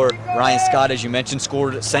power. Ryan Scott, as you mentioned,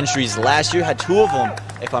 scored centuries last year, had 2 of them,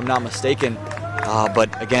 if I'm not mistaken.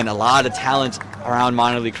 But again, a lot of talent around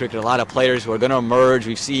minor league cricket, a lot of players who are going to emerge.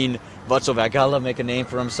 We've seen Vatsal Vagala make a name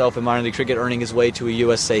for himself in minor league cricket, earning his way to a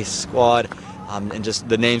USA squad. And just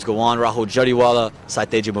the names go on. Rahul Jariwala,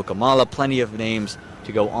 Saiteja Mukamala, plenty of names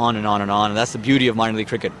to go on and on and on. And that's the beauty of minor league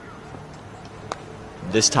cricket.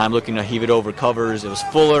 This time looking to heave it over covers. It was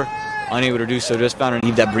Fuller, unable to do so. Just found an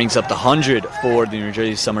heave that brings up the 100 for the New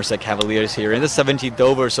Jersey Somerset Cavaliers here in the 17th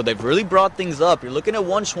over. So they've really brought things up. You're looking at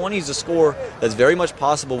 120 as a score that's very much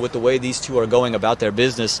possible with the way these two are going about their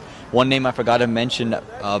business. One name I forgot to mention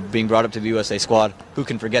being brought up to the USA squad. Who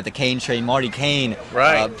can forget the Kane train, Marty Kane,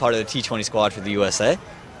 right. Part of the T20 squad for the USA.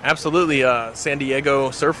 Absolutely. San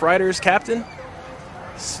Diego Surf Riders captain.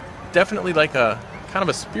 Definitely like a kind of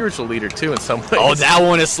a spiritual leader too in some ways. Oh, that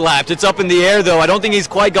one is slapped. It's up in the air though. I don't think he's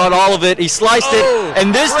quite got all of it. He sliced it,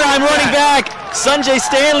 and this time running back, Sanjay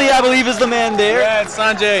Stanley, I believe, is the man there. Yeah, it's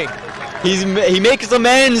Sanjay. He makes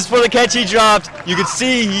amends for the catch he dropped. You can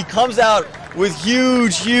see he comes out with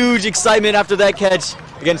huge excitement after that catch.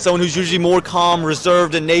 Again, someone who's usually more calm,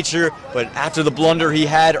 reserved in nature, but after the blunder he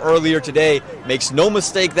had earlier today, makes no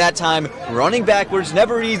mistake that time, running backwards,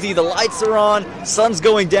 never easy. The lights are on, sun's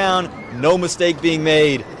going down. No mistake being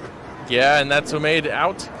made. Yeah, and that's what made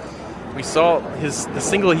out. We saw the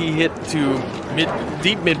single he hit to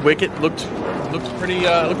deep mid wicket looked pretty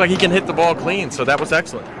looked like he can hit the ball clean. So that was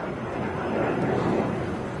excellent.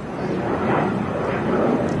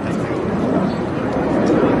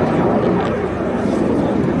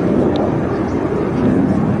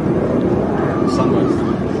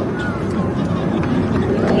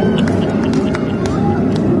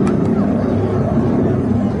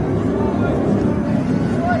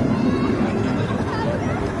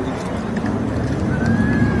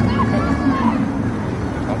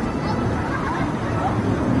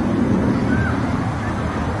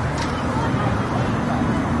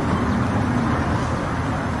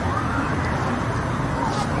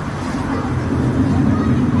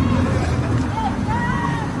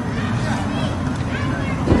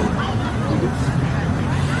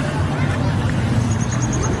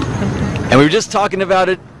 And we were just talking about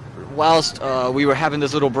it whilst we were having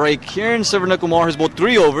this little break. Kieran Sivanakumar has bowled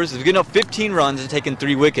 3 overs. He's given up 15 runs and taken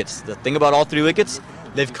 3 wickets. The thing about all 3 wickets,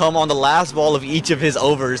 they've come on the last ball of each of his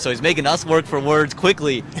overs. So he's making us work for words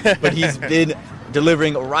quickly. But he's been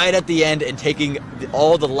delivering right at the end and taking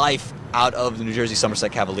all the life out of the New Jersey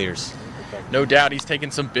Somerset Cavaliers. No doubt, he's taken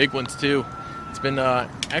some big ones too. It's been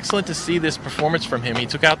excellent to see this performance from him. He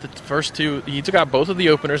took out the first 2. He took out both of the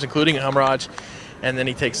openers, including Hamraj, and then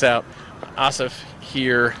he takes out Asif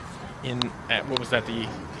here at, what was that, the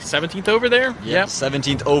 17th over there? Yeah,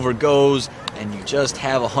 17th over goes, and you just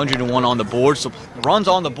have 101 on the board. So runs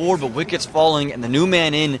on the board, but wickets falling, and the new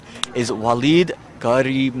man in is Walid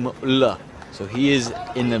Karimullah. So he is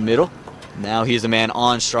in the middle. Now he is the man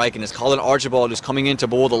on strike, and it's Colin Archibald who's coming in to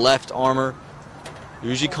bowl the left armor.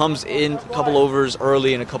 Usually comes in a couple overs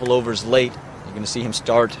early and a couple overs late. You're going to see him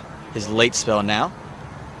start his late spell now.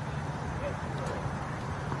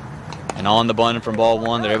 And on the bun from ball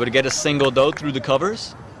one, they're able to get a single, though, through the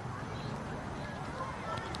covers.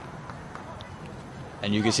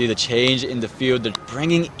 And you can see the change in the field. They're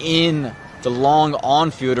bringing in the long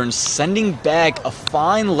on-fielder and sending back a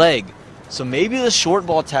fine leg. So maybe the short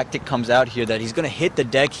ball tactic comes out here, that he's going to hit the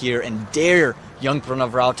deck here and dare young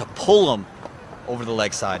Pranav Rao to pull him over the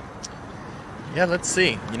leg side. Yeah, let's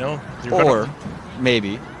see. You know, or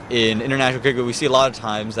maybe in international cricket, we see a lot of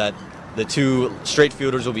times that the two straight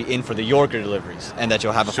fielders will be in for the Yorker deliveries, and that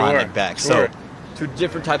you'll have a fine leg back. Sure. So, two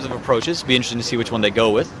different types of approaches. Be interesting to see which one they go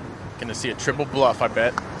with. Gonna see a triple bluff, I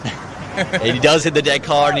bet. And he does hit the dead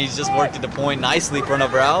card, and he's just worked at the point nicely for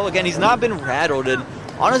Pranav Rao. Again, he's not been rattled, and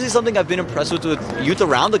honestly, something I've been impressed with youth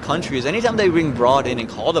around the country is anytime they being brought in and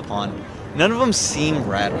called upon, none of them seem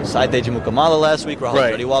rattled. Saiteji Mukamala last week,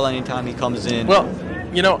 Rahul Jariwala anytime he comes in. Well,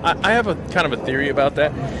 you know, I have a kind of a theory about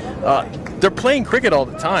that. They're playing cricket all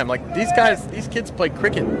the time. Like these kids play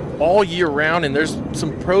cricket all year round, and there's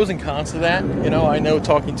some pros and cons to that. You know, I know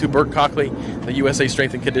talking to Bert Cockley, the USA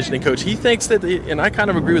strength and conditioning coach, he thinks that, and I kind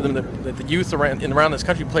of agree with him, that the youth around this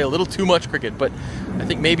country play a little too much cricket. But I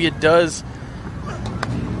think maybe it does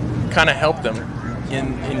kind of help them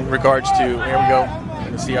in regards to, here we go.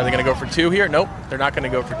 Let's see, are they going to go for two here? Nope, they're not going to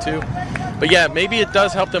go for two. But yeah, maybe it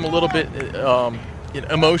does help them a little bit.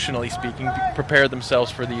 Emotionally speaking, prepare themselves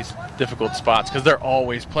for these difficult spots, because they're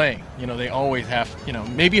always playing. You know, they always have. You know,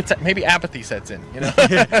 maybe apathy sets in. You know.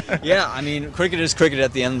 Yeah, I mean, cricket is cricket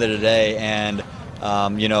at the end of the day, and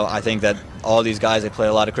you know, I think that all these guys, they play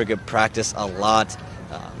a lot of cricket, practice a lot.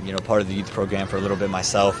 You know, part of the youth program for a little bit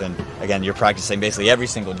myself, and again, you're practicing basically every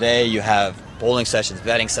single day. You have bowling sessions,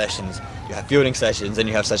 batting sessions, you have fielding sessions, and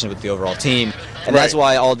you have sessions with the overall team, and that's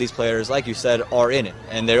why all these players, like you said, are in it,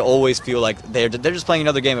 and they always feel like they're just playing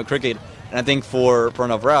another game of cricket. And I think for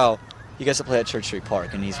Pranav Rao, he gets to play at Church Street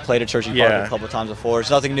Park, and he's played at Church Street Park a couple of times before. It's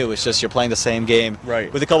nothing new. It's just you're playing the same game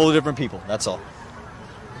with a couple of different people. That's all.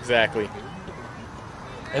 Exactly.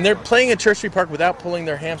 And they're playing at Church Street Park without pulling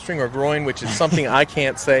their hamstring or groin, which is something I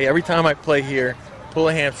can't say. Every time I play here, pull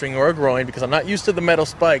a hamstring or a groin, because I'm not used to the metal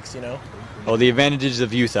spikes, you know. Well, the advantages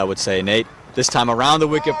of youth, I would say, Nate. This time around the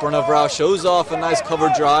wicket, Pranav Rao shows off a nice cover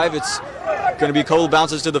drive. It's going to be a couple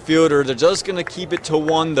bounces to the fielder. They're just going to keep it to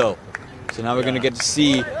one, though. So now we're going to get to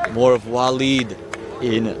see more of Walid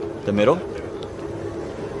in the middle.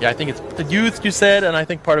 Yeah, I think it's the youth, you said, and I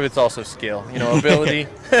think part of it's also skill, you know, ability.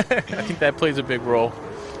 I think that plays a big role.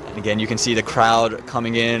 And again, you can see the crowd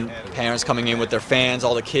coming in, parents coming in with their fans,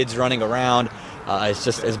 all the kids running around.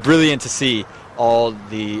 It's brilliant to see all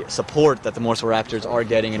the support that the Morrisville Raptors are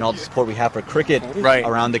getting, and all the support we have for cricket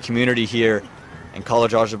around the community here. And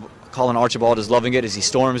Colin Archibald is loving it as he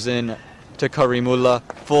storms in to Karimullah.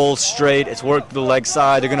 Full straight, it's worked to the leg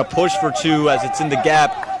side. They're going to push for two as it's in the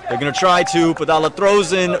gap. They're going to try two. Padala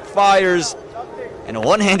throws in, fires. And a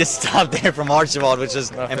one-handed stop there from Archibald, which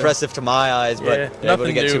is impressive to my eyes, but they're able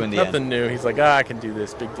to get two in the end. Nothing new. He's like, I can do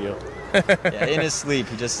this. Big deal. Yeah, in his sleep,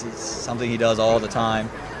 it's something he does all the time.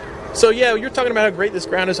 So yeah, you're talking about how great this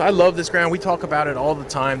ground is. I love this ground. We talk about it all the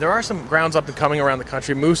time. There are some grounds up and coming around the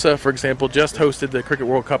country. Musa, for example, just hosted the Cricket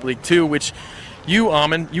World Cup League 2, which you,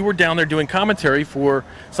 Amin, you were down there doing commentary for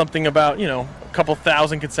something about, you know, a couple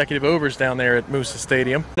thousand consecutive overs down there at Musa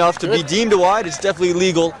Stadium. Enough to be deemed wide. It's definitely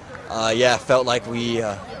legal. Yeah, felt like we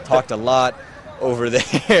talked a lot over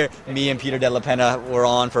there. Me and Peter De La Pena were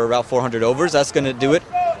on for about 400 overs. That's going to do it.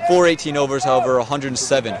 418 overs, however,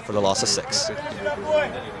 107 for the loss of 6.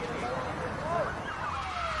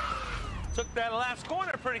 Took that last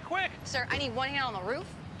corner pretty quick. Sir, I need one hand on the roof,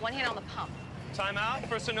 one hand on the pump. Timeout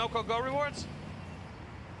for Sunoco Go Rewards.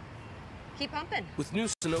 Keep pumping. With new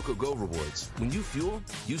Sunoco Go Rewards, when you fuel,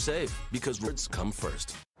 you save, because rewards come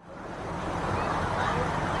first.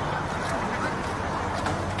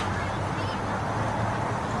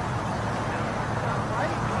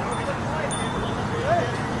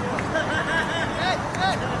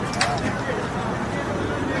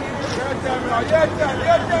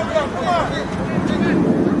 Come on.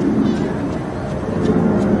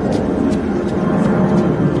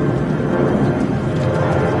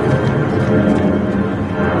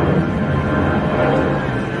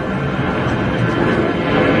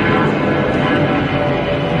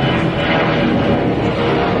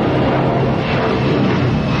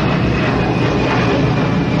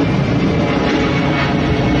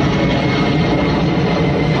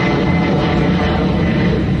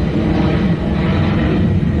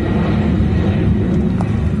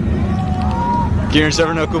 Kieran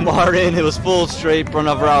Kumar in. It was full straight.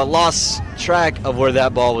 Pranav Rao lost track of where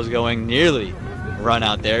that ball was going. Nearly run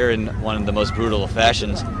out there in one of the most brutal of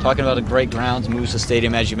fashions. Talking about a great grounds, moves to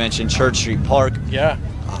stadium, as you mentioned, Church Street Park. Yeah.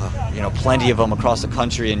 You know, plenty of them across the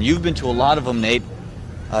country, and you've been to a lot of them, Nate.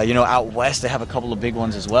 You know, out west they have a couple of big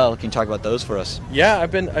ones as well. Can you talk about those for us? Yeah,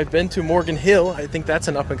 I've been to Morgan Hill. I think that's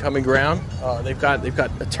an up and coming ground. They've got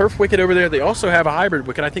a turf wicket over there. They also have a hybrid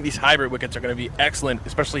wicket. I think these hybrid wickets are going to be excellent,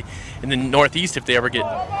 especially in the Northeast if they ever get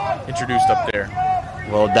introduced up there.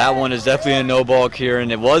 Well, that one is definitely a no ball, Kieran.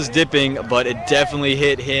 It was dipping, but it definitely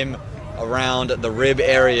hit him around the rib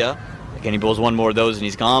area. Again, he bowls one more of those and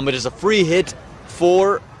he's gone. But it's a free hit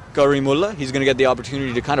for Karimullah. He's going to get the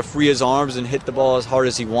opportunity to kind of free his arms and hit the ball as hard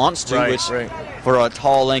as he wants to, which for a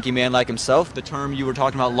tall, lanky man like himself, the term you were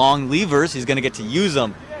talking about, long levers, he's going to get to use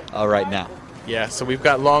them right now. Yeah, so we've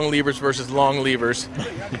got long levers versus long levers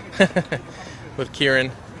with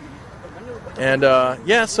Kieran. And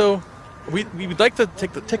yeah, so we would like to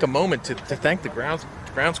take a moment to thank the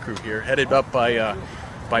grounds crew here, headed up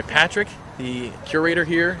by Patrick, the curator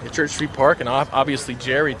here at Church Street Park, and obviously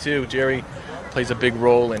Jerry too. Jerry plays a big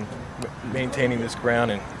role in maintaining this ground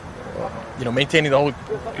and maintaining the whole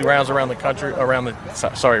grounds around the country, around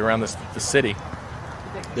the city.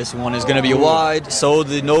 This one is going to be wide, so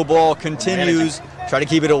the no ball continues. Try to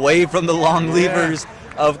keep it away from the long levers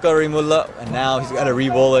of Karimullah, and now he's got to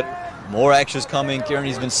re-bowl it. More extras coming. Kieran,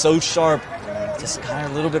 he's been so sharp, just kind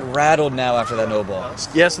of a little bit rattled now after that no ball.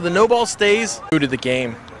 Yeah, so the no ball stays true to the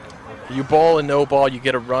game. You bowl a no ball, you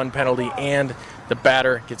get a run penalty, and the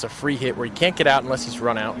batter gets a free hit where he can't get out unless he's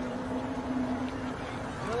run out.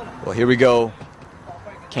 Well, here we go.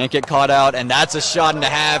 Can't get caught out, and that's a shot and a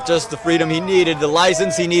half. Just the freedom he needed, the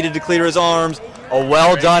license he needed to clear his arms. A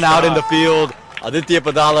well done out in the field. Aditya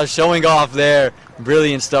Padala showing off there.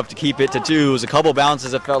 Brilliant stuff to keep it to 2. It was a couple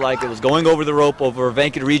bounces. It felt like it was going over the rope over a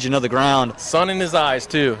vacant region of the ground. Sun in his eyes,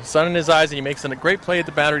 too. Sun in his eyes, and he makes a great play at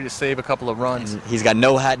the battery to save a couple of runs. And he's got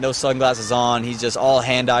no hat, no sunglasses on. He's just all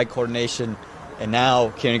hand-eye coordination. And now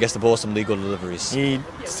Kieran gets to bowl some legal deliveries. He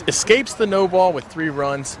escapes the no ball with 3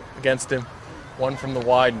 runs against him. 1 from the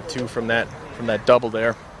wide and 2 from that double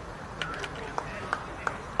there.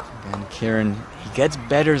 And Kieran, he gets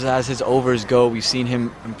better as his overs go. We've seen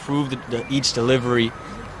him improve each delivery.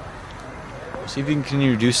 We'll see if he can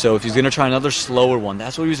continue to do so. If he's going to try another slower one,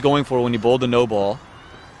 that's what he was going for when he bowled the no ball.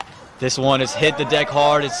 This one has hit the deck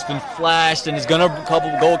hard. It's been flashed, and it's going to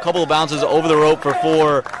go a couple of bounces over the rope for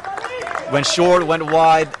 4. Went short, went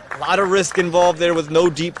wide. A lot of risk involved there with no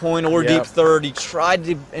deep point or deep third. He tried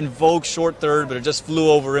to invoke short third, but it just flew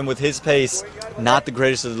over him with his pace. Not the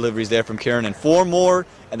greatest of deliveries there from Kieran. And 4 more,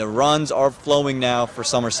 and the runs are flowing now for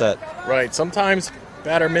Somerset. Right. Sometimes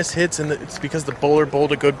batter miss hits, and it's because the bowler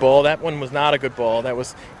bowled a good ball. That one was not a good ball. That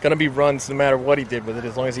was going to be runs no matter what he did with it,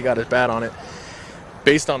 as long as he got his bat on it.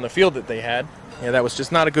 Based on the field that they had, that was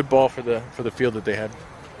just not a good ball for the field that they had.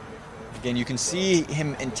 Again, you can see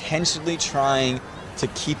him intentionally trying to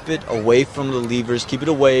keep it away from the levers, keep it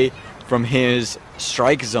away from his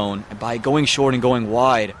strike zone by going short and going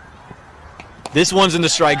wide. This one's in the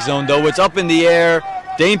strike zone, though. It's up in the air.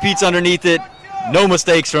 Dane Pete's underneath it. No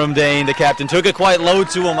mistakes from Dane. The captain took it quite low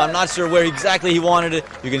to him. I'm not sure where exactly he wanted it.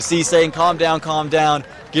 You can see saying, calm down, calm down.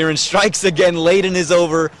 Kieran strikes again late in his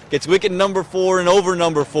over, gets wicket number 4 and over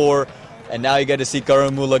number 4. And now you get to see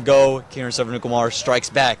Karimullah go. Kieran Kumar strikes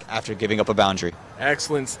back after giving up a boundary.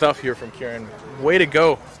 Excellent stuff here from Kieran. Way to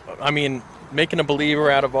go. I mean, making a believer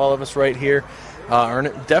out of all of us right here.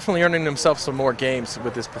 Definitely earning himself some more games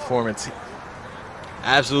with this performance.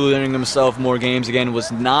 Absolutely earning himself more games. Again, was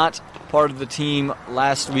not part of the team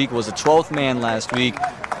last week, was a 12th man last week.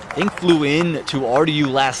 I think flew in to RDU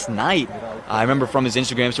last night. I remember from his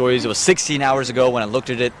Instagram stories, it was 16 hours ago when I looked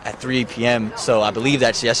at it at 3 p.m. So I believe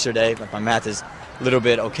that's yesterday, but my math is a little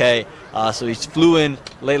bit okay. So he flew in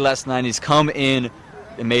late last night. He's come in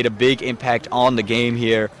and made a big impact on the game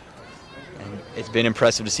here. And it's been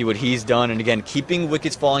impressive to see what he's done. And again, keeping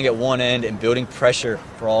wickets falling at one end and building pressure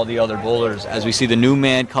for all the other bowlers. As we see the new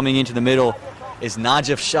man coming into the middle is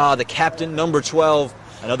Najaf Shah, the captain, number 12.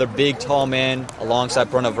 Another big, tall man alongside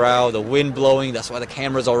Pranav Rao. The wind blowing, that's why the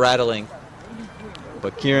cameras are rattling.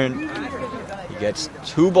 But Kieran, he gets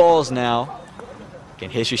 2 balls now. Again,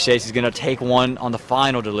 history says he's going to take one on the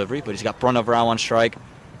final delivery, but he's got Pranav Rao on strike.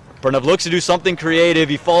 Pranav looks to do something creative.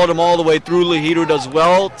 He followed him all the way through. Lahiru does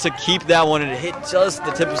well to keep that one, and it hit just the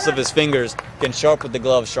tips of his fingers. Again, sharp with the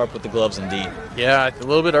gloves indeed. Yeah, a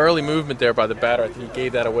little bit early movement there by the batter. I think he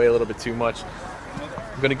gave that away a little bit too much.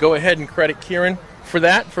 I'm going to go ahead and credit Kieran for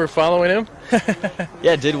that, for following him.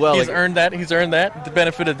 Yeah, did well. He's earned that. The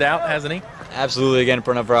benefit of doubt, hasn't he? Absolutely, again,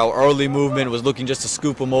 Pranav, early movement was looking just to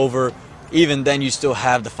scoop him over. Even then, you still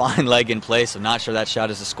have the fine leg in place, so not sure that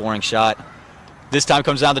shot is a scoring shot. This time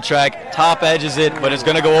comes down the track, top edges it, but it's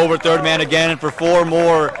going to go over third man again, and for 4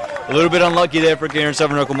 more. A little bit unlucky there for Kieran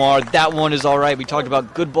Severino-Kumar. That one is all right. We talked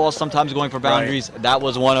about good balls sometimes going for boundaries. Right. That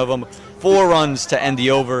was one of them. 4 runs to end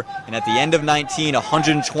the over, and at the end of 19,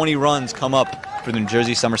 120 runs come up for the New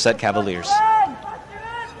Jersey Somerset Cavaliers.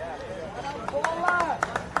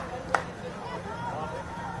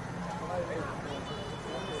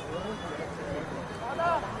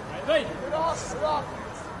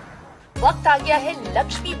 वक्त आ गया है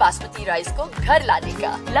Lakshmi basmati rice को घर लाने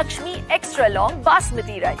का। Lakshmi extra long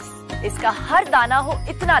basmati rice, इसका हर दाना हो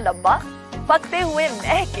इतना लंबा, पकते हुए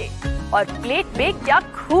महके और प्लेट पे क्या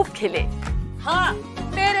खूब खिले। हाँ,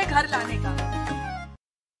 मेरे घर लाने का।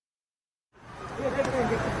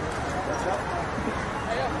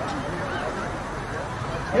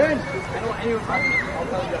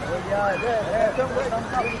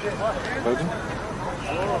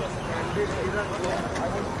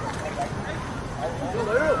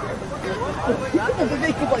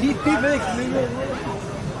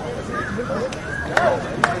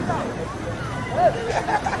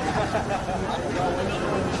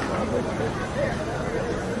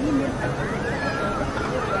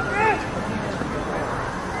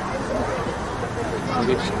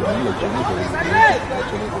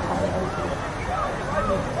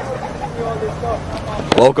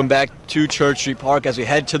 Welcome back to Church Street Park as we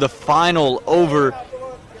head to the final over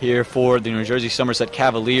here for the New Jersey Somerset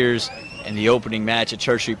Cavaliers in the opening match at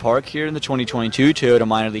Church Street Park here in the 2022 Toyota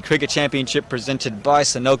Minor League Cricket Championship presented by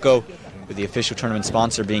Sunoco, with the official tournament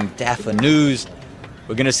sponsor being DAFA News.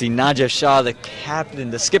 We're going to see Najaf Shah, the captain,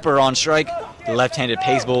 the skipper, on strike. The left-handed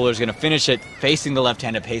pace bowler is going to finish it facing the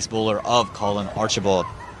left-handed pace bowler of Colin Archibald.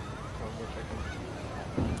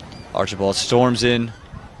 Archibald storms in.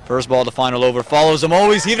 First ball to final over, follows him,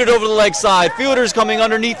 always heated over the leg side. Fielders coming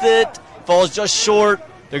underneath it, falls just short.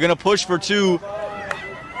 They're going to push for 2.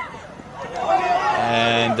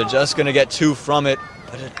 And they're just going to get 2 from it.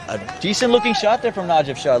 But a decent looking shot there from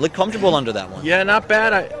Najaf Shah. Looked comfortable under that one. Yeah, not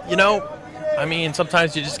bad. I mean,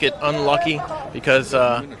 sometimes you just get unlucky because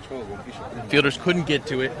fielders couldn't get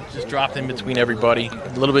to it. Just dropped in between everybody.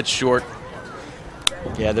 A little bit short.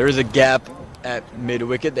 Yeah, there is a gap at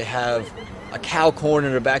mid-wicket. They have a cow corner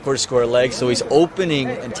and a backward square leg, so he's opening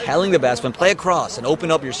and telling the batsman, play across and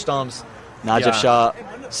open up your stumps. Najaf Shah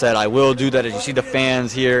said, I will do that. As you see the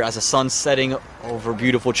fans here as the sun's setting over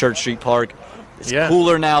beautiful Church Street Park. It's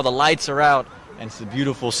cooler now, the lights are out, and it's a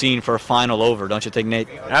beautiful scene for a final over, don't you think, Nate?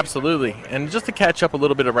 Absolutely. And just to catch up a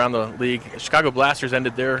little bit around the league, Chicago Blasters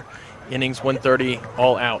ended their innings 130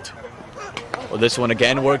 all out. Well, this one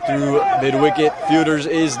again worked through mid-wicket. Fielders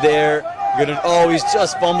is there. Oh, he's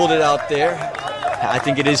just fumbled it out there. I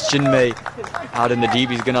think it is Chinmay out in the deep.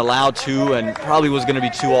 He's going to allow 2 and probably was going to be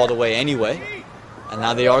 2 all the way anyway. And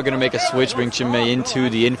now they are going to make a switch, bring Chinmay into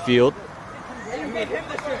the infield.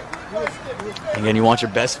 Again, you want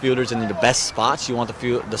your best fielders in the best spots. You want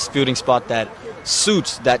the fielding spot that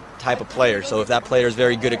suits that type of player. So if that player is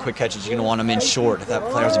very good at quick catches, you're going to want him in short. If that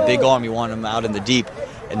player has a big arm, you want him out in the deep.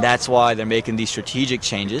 And that's why they're making these strategic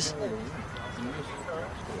changes.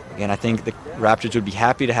 Again, I think the Raptors would be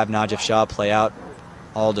happy to have Najaf Shah play out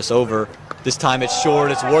all this over. This time it's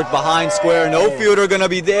short, it's worked behind square, no fielder going to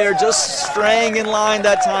be there, just straying in line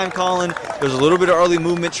that time, Colin. There's a little bit of early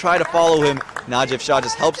movement, try to follow him. Najaf Shah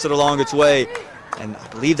just helps it along its way, and I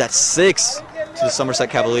believe that's 6 to the Somerset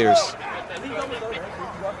Cavaliers.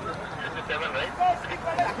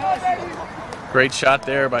 Great shot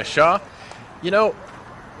there by Shah. I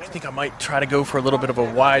think I might try to go for a little bit of a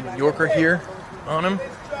wide Yorker here on him.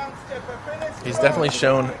 He's definitely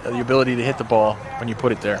shown the ability to hit the ball when you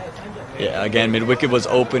put it there. Yeah, again, mid-wicket was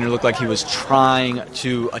open. It looked like he was trying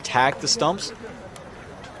to attack the stumps.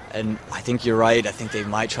 And I think you're right. I think they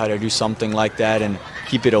might try to do something like that and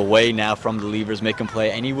keep it away now from the levers, make him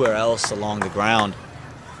play anywhere else along the ground.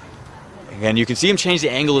 Again, you can see him change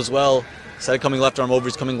the angle as well. Instead of coming left arm over,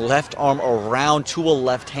 he's coming left arm around to a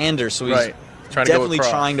left-hander. So he's definitely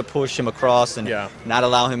trying to push him across and not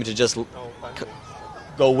allow him to just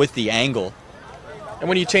go with the angle. And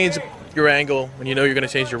when you change your angle, when you know you're going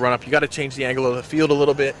to change your run-up, you got to change the angle of the field a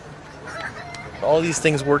little bit. All these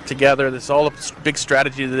things work together. There's all a big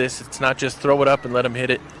strategy to this. It's not just throw it up and let him hit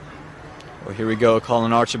it. Well, here we go,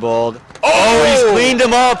 Colin Archibald. Oh, he's cleaned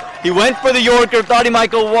him up. He went for the Yorker, thought he might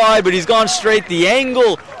go wide, but he's gone straight. The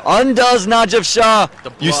angle undoes Najaf Shah.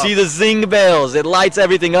 You see the zing bells. It lights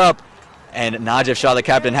everything up. And Najib Shah, the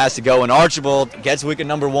captain, has to go, and Archibald gets wicket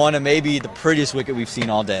number 1, and maybe the prettiest wicket we've seen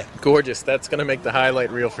all day. Gorgeous. That's going to make the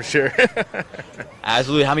highlight reel for sure.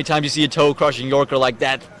 Absolutely. How many times you see a toe-crushing Yorker like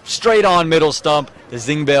that? Straight on middle stump. The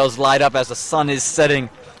zing bells light up as the sun is setting.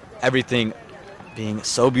 Everything being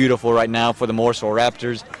so beautiful right now for the Morrisville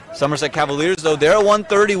Raptors. Somerset Cavaliers, though, they're at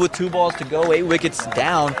 130 with 2 balls to go, 8 wickets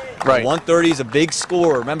down. Right. 130 is a big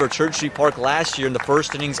score. Remember, Church Street Park last year in the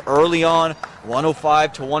first innings early on,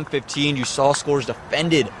 105 to 115. You saw scores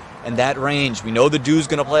defended in that range. We know the dew's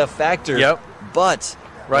going to play a factor. Yep. But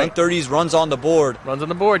right. 130's runs on the board. Runs on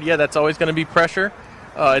the board, yeah, that's always going to be pressure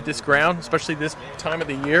at this ground, especially this time of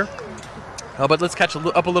the year. But let's catch up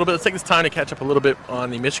a little bit. Let's take this time to catch up a little bit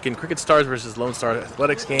on the Michigan Cricket Stars versus Lone Star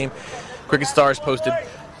Athletics game. Cricket Stars posted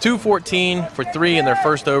 214 for 3 in their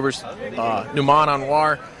first overs. Numan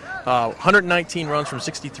Anwar, 119 runs from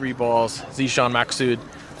 63 balls. Zishan Maksud,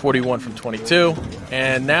 41 from 22.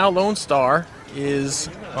 And now Lone Star is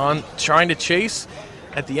on trying to chase.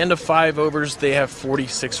 At the end of 5 overs, they have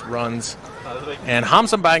 46 runs. And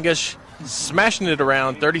Hamza Bangash smashing it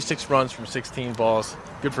around, 36 runs from 16 balls.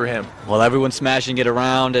 Good for him. Well, everyone's smashing it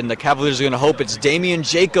around, and the Cavaliers are going to hope it's Damian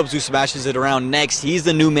Jacobs who smashes it around next. He's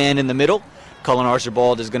the new man in the middle. Cullen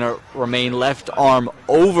Archibald is going to remain left arm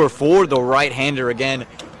over for the right-hander again,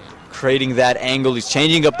 creating that angle. He's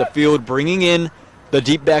changing up the field, bringing in the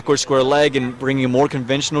deep backward square leg and bringing a more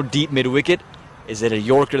conventional deep mid-wicket. Is it a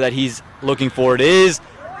Yorker that he's looking for? It is.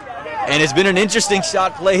 And it's been an interesting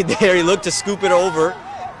shot played there. He looked to scoop it over.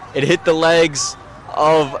 It hit the legs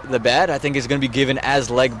of the bat. I think it's going to be given as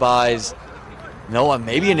leg buys. No,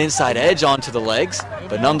 maybe an inside edge onto the legs,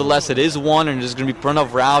 but nonetheless it is one, and it's going to be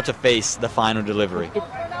Pranav Rao to face the final delivery.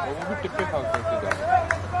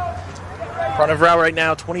 Pranav Rao right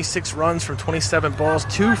now, 26 runs from 27 balls,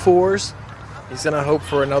 2 fours. He's going to hope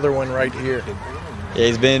for another one right here. Yeah,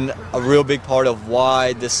 he's been a real big part of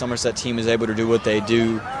why this Somerset team is able to do what they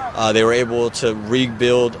do. They were able to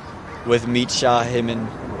rebuild with Meet Shah, him and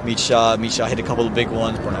Meet Shah hit a couple of big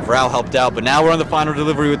ones. Pranav Rao helped out, but now we're on the final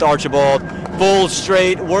delivery with Archibald. Full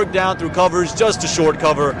straight, work down through covers, just a short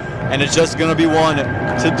cover, and it's just going to be one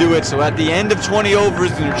to do it. So at the end of 20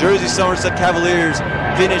 overs, the New Jersey Somerset Cavaliers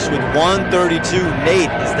finish with 132.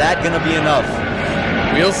 Nate, is that going to be enough?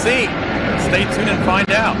 We'll see. Stay tuned and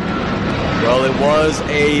find out. Well, it was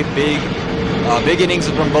a big innings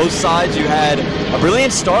from both sides. You had a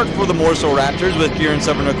brilliant start for the Morrisville Raptors with Kiran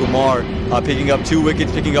Savarnakumar picking up 2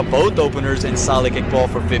 wickets, picking up both openers in Salik Iqbal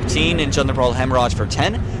for 15 and Chandrapal Hemraj for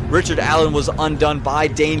 10. Richard Allen was undone by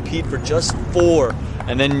Dane Pete for just 4.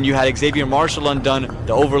 And then you had Xavier Marshall undone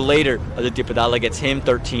the over later. Aditya Padala gets him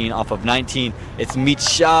 13 off of 19. It's Meet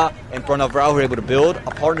Shah and Pranav Rao who are able to build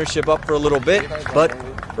a partnership up for a little bit, but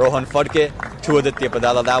Rohan Fadke to Aditya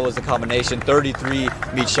Padala, that was the combination. 33,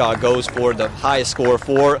 Meet Shah goes for the highest score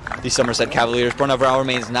for the Somerset Cavaliers. Pranav Rao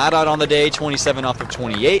remains not out on the day, 27 off of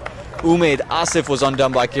 28. Umaid Asif was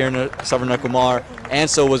undone by Kiran Savarnakumar, and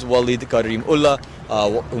so was Walid Karim Ullah.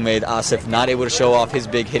 Umaid Asif not able to show off his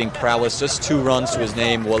big hitting prowess, just 2 runs to his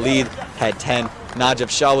name. Walid had 10. Najib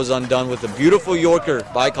Shah was undone with a beautiful Yorker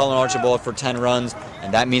by Cullen Archibald for 10 runs,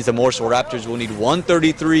 and that means the Morrisville Raptors will need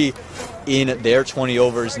 133 in their 20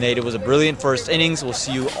 overs. Nate, it was a brilliant first innings. We'll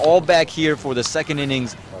see you all back here for the second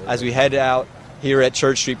innings as we head out here at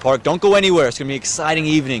Church Street Park. Don't go anywhere. It's going to be an exciting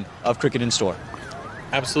evening of cricket in store.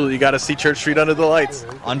 Absolutely. You got to see Church Street under the lights.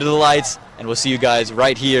 Under the lights, and we'll see you guys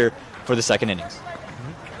right here for the second innings.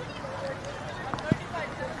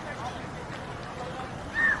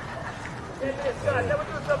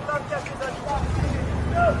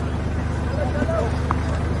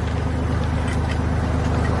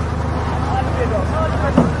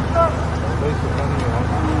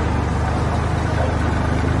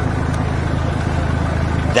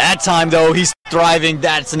 That time, though, he's thriving.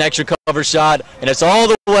 That's an extra cover shot, and it's all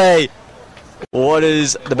the way. What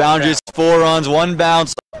is the boundary? It's 4 runs, 1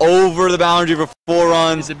 bounce over the boundary for 4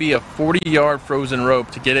 runs. Needs to be a 40-yard frozen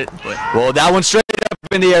rope to get it. But well, that one straight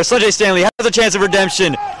up in the air. Sanjay Stanley has a chance of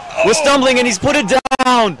redemption. Was stumbling, and he's put it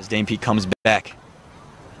down. As Dane Pete comes back.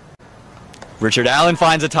 Richard Allen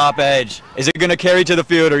finds the top edge. Is it going to carry to the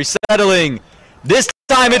fielder? He's settling. This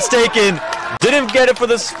time it's taken. Didn't get it for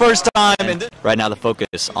this first time. And right now the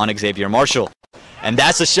focus on Xavier Marshall. And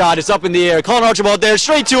that's a shot. It's up in the air. Cullen Archibald there,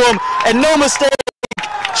 straight to him, and no mistake.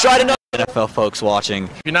 Tried another. NFL folks watching.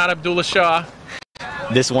 If you're not Abdullah Shah.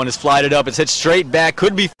 This one is flighted up. It's hit straight back.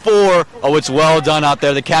 Could be 4. Oh, it's well done out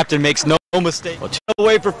there. The captain makes no mistake. Well, 2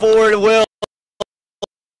 away for 4. It will.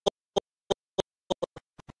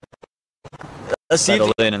 Let's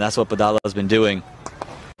settle in, and that's what Padala has been doing.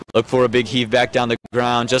 Look for a big heave back down the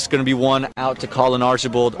ground. Just going to be one out to Colin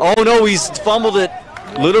Archibald. Oh no, he's fumbled it.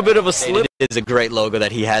 A little bit of a slip. It is a great logo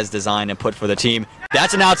that he has designed and put for the team.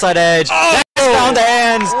 That's an outside edge. That's down the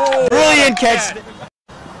hands. Brilliant catch.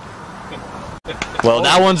 Well,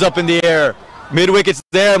 that one's up in the air. Mid-wicket's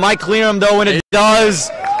there. Might clear him though, and it does.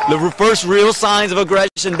 The first real signs of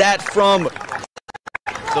aggression. That from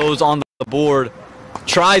those on the board.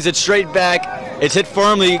 Tries it straight back. It's hit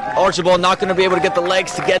firmly. Archibald not going to be able to get the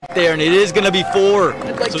legs to get there, and it is going to be 4.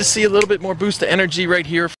 I'd like to see a little bit more boost of energy right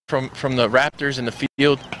here from the Raptors in the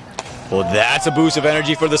field. Well, that's a boost of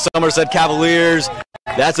energy for the Somerset Cavaliers.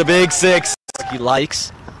 That's a big 6. He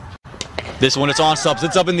likes. This one, it's on subs.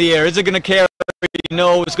 It's up in the air. Is it going to carry?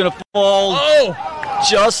 No, it's going to fall. Oh!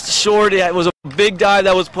 Just short. It was a big dive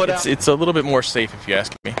that was put out. It's a little bit more safe, if you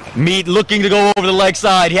ask me. Meat looking to go over the leg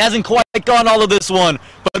side. He hasn't quite gone all of this one.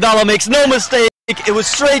 But Abdallah makes no mistake. It was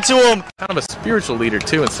straight to him. Kind of a spiritual leader,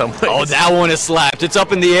 too, in some ways. Oh, that one is slapped. It's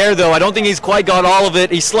up in the air, though. I don't think he's quite got all of it.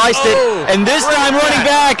 He sliced it. And this time running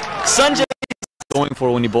back, Sanjay going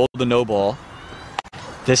for when he bowled the no ball.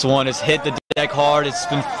 This one has hit the deck hard. It's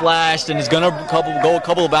been flashed and is going to go a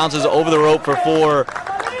couple of bounces over the rope for 4.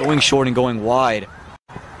 Going short and going wide.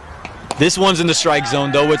 This one's in the strike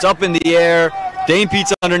zone, though. It's up in the air. Dane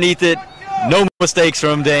Pete's underneath it. No mistakes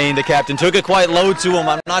from Dane. The captain took it quite low to him.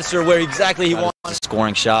 I'm not sure where exactly he wants a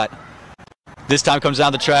scoring shot. This time comes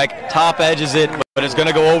down the track. Top edges it, but it's going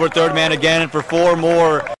to go over third man again and for 4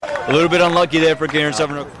 more. A little bit unlucky there for Kieran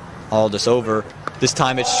Seven. All this over. This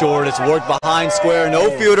time it's short. It's worked behind square.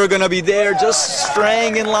 No fielder going to be there. Just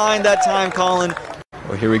straying in line that time, Colin.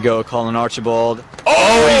 Oh, here we go, Colin Archibald.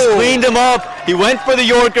 Oh, he's cleaned him up. He went for the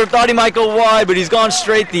Yorker, thought he might go wide, but he's gone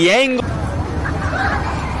straight. The angle.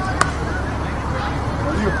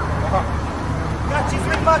 Catches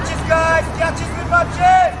with matches, guys. Catches with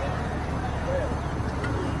matches.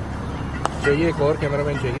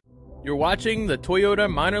 You're watching the Toyota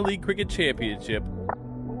Minor League Cricket Championship,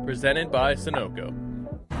 presented by Sunoco.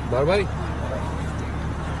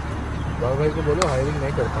 भाई को बोलो hiring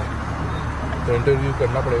नहीं करता तो interview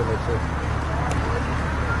करना पड़ेगा मेरे से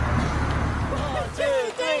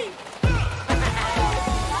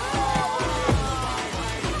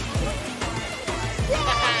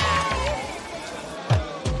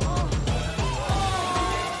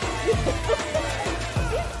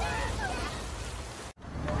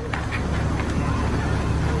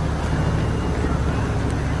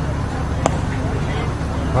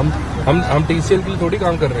हम टीसीएल के लिए थोड़ी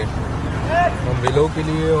काम कर रहे हैं हम विलो के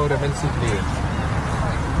लिए और एमएलसी के लिए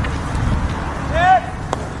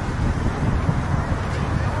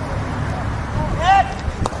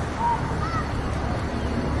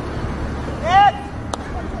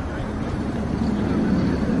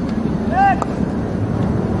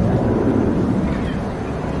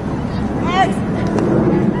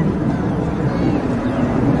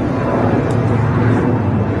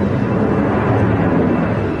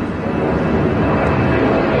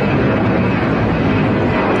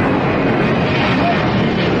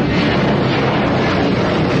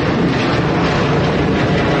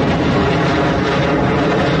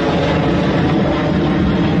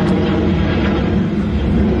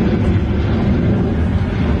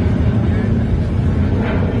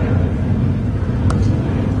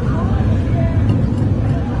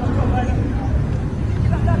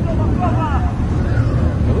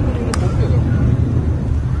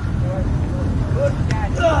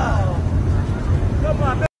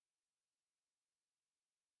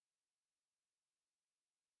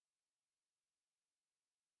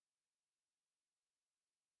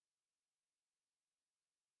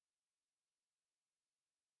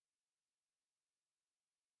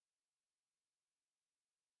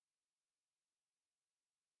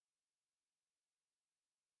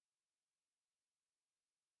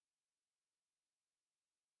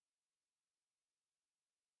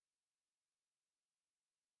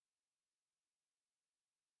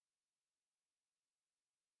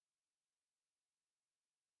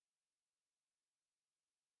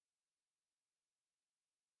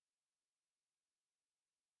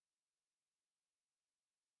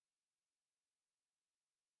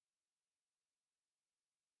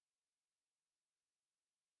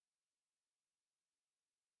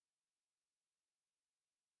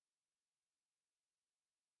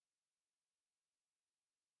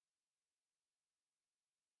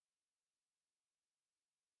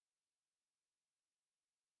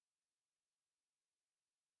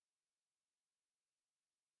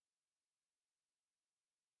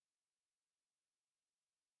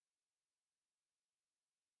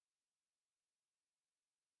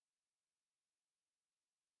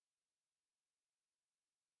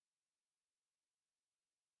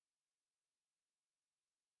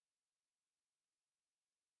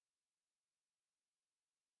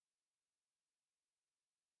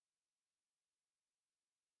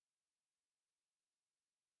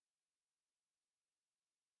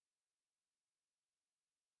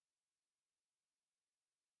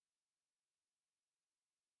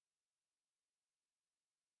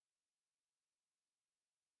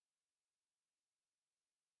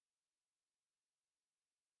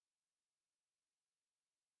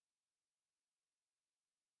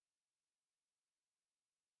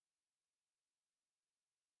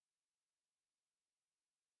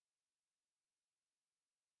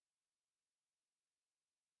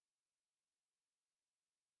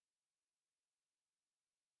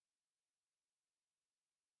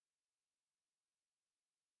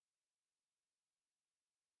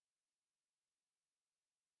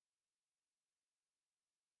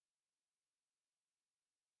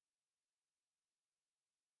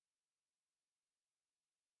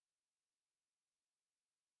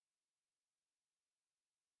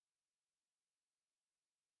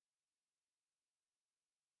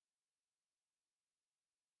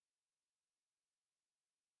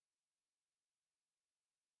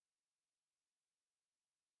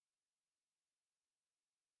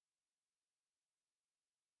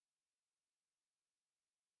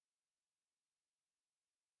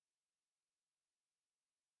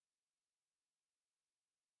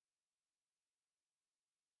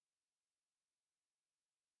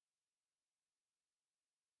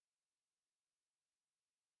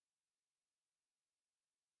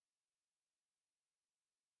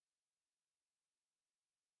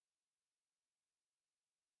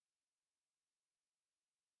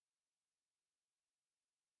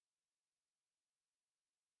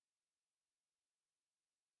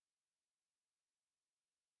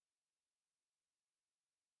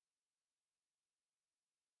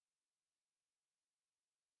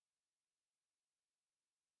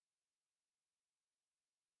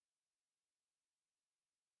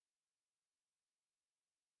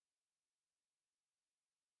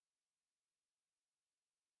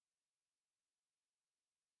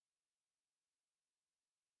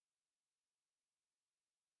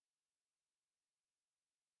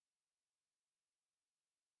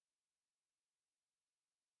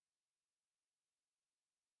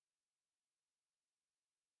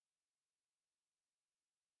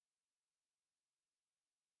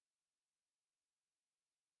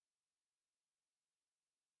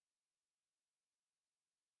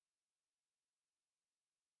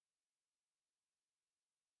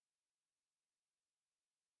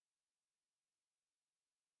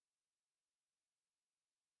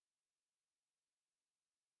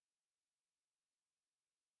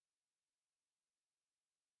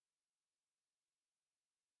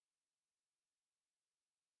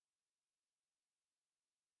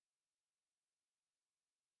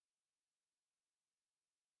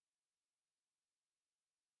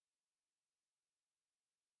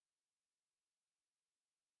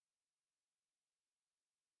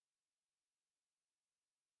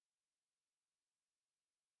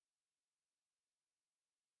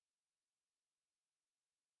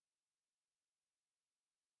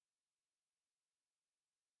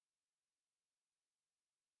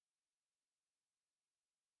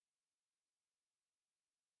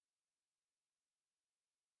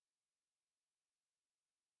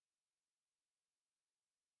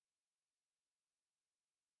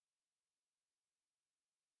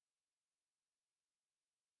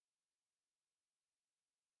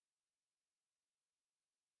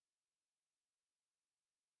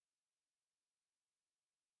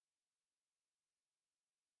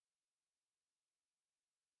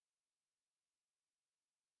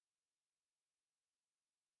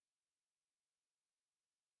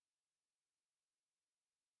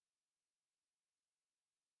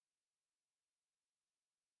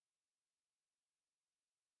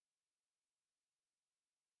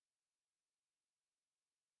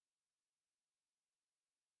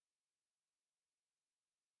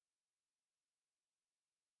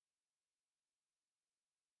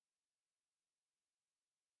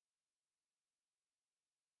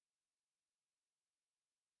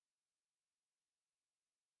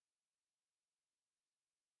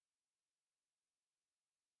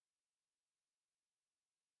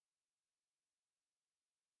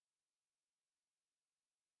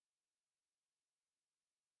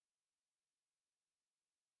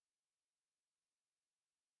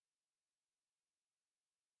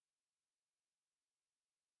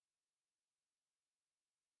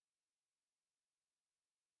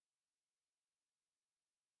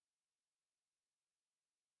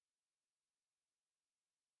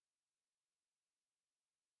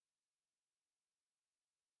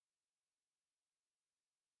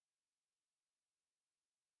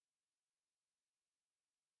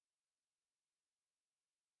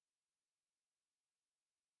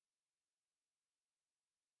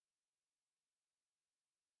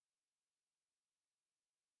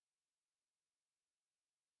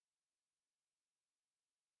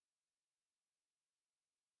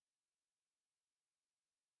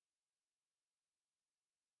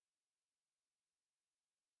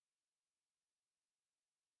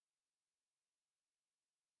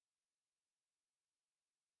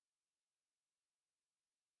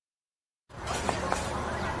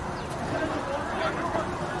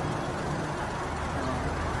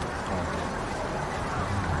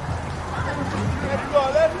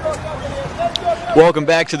Welcome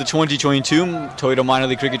back to the 2022 Toyota Minor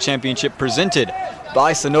League Cricket Championship presented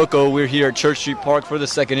by Sunoco. We're here at Church Street Park for the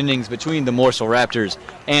second innings between the Morrisville Raptors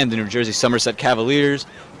and the New Jersey Somerset Cavaliers.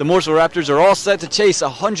 The Morrisville Raptors are all set to chase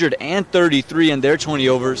 133 in their 20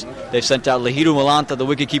 overs. They've sent out Lahiru Malanta, the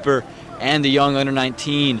wicketkeeper, and the young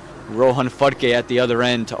under-19 Rohan Fudke at the other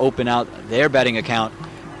end to open out their batting account.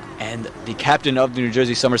 And the captain of the New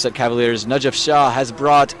Jersey Somerset Cavaliers, Najaf Shah, has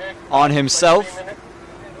brought on himself.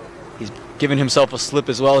 He's given himself a slip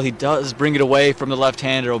as well. He does bring it away from the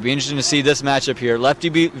left-hander. It'll be interesting to see this matchup here, lefty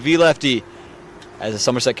v lefty, as the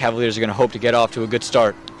Somerset Cavaliers are going to hope to get off to a good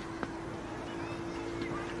start.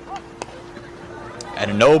 And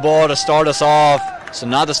a no ball to start us off. So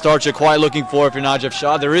not the start you're quite looking for if you're Najaf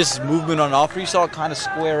Shah. There is movement on offer. You saw it kind of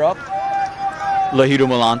square up Lahiru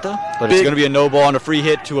Malanta, but it's going to be a no ball and a free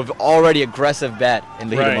hit to an already aggressive bat in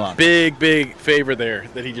Lahiru Malanta. Big favor there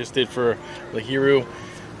that he just did for Lahiru.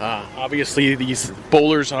 Obviously, these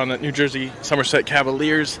bowlers on the New Jersey Somerset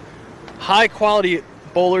Cavaliers, high quality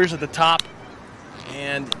bowlers at the top,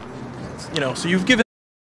 and so you've given.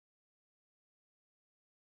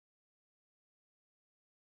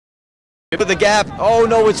 With the gap, oh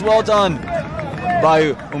no, it's well done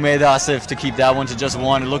by Umaid Asif to keep that one to just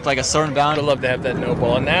one. It looked like a certain bound. I'd love to have that no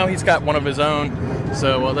ball, and now he's got one of his own.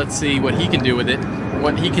 So let's see what he can do with it,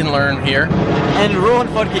 what he can learn here. And Rohan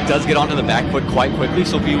Fudke does get onto the back foot quite quickly,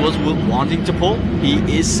 so if he was wanting to pull,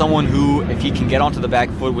 he is someone who, if he can get onto the back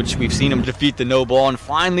foot, which we've seen him defeat the no ball, and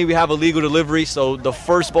finally we have a legal delivery, so the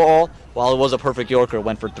first ball, while it was a perfect Yorker,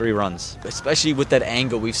 went for 3 runs. Especially with that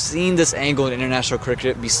angle. We've seen this angle in international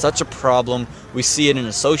cricket be such a problem. We see it in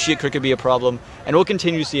associate cricket be a problem, and we'll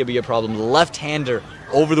continue to see it be a problem. The left-hander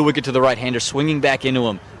over the wicket to the right-hander, swinging back into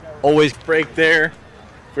him. Always break there.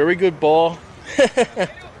 Very good ball.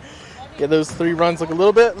 Get those 3 runs look a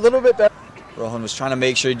little bit better. Rohan was trying to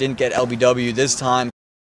make sure he didn't get LBW this time.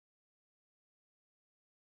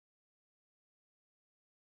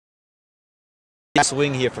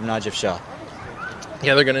 Swing here from Najaf Shah.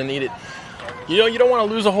 Yeah, they're going to need it. You don't want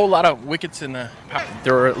to lose a whole lot of wickets in the.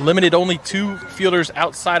 There are limited only 2 fielders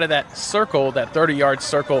outside of that circle, that 30-yard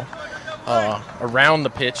circle around the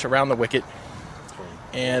pitch, around the wicket,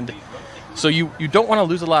 and so you don't want to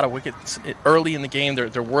lose a lot of wickets early in the game.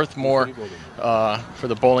 They're worth more for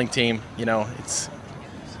the bowling team. You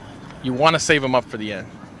want to save them up for the end.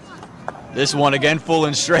 This one again full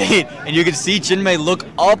and straight, and you can see Chinmay look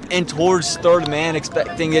up and towards third man,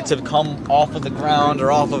 expecting it to come off of the ground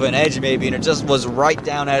or off of an edge maybe, and it just was right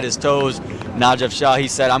down at his toes. Najaf Shah, he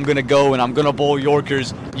said, I'm going to go and I'm going to bowl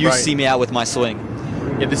Yorkers. You see me out with my swing.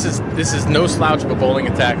 Yeah, this is no slouch of a bowling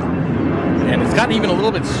attack, and it's gotten even a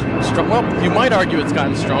little bit strong. Well, you might argue it's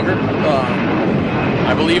gotten stronger.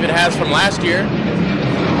 I believe it has from last year.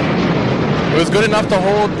 It was good enough to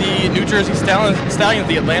hold the New Jersey Stallions,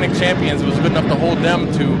 the Atlantic champions. It was good enough to hold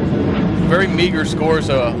them to very meager scores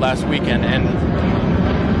last weekend. And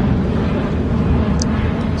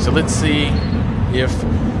so let's see if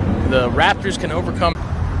the Raptors can overcome.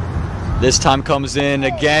 This time comes in,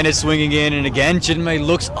 again it's swinging in, and again Chinmay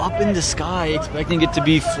looks up in the sky, expecting it to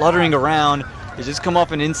be fluttering around. It's just come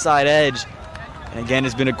off an inside edge. And again,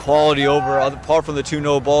 it's been a quality over, apart from the 2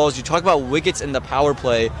 no balls. You talk about wickets in the power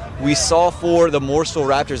play. We saw for the Morrisville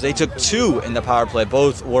Raptors, they took 2 in the power play.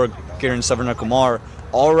 Both were Kiran Savarnakumar.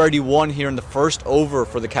 Already 1 here in the first over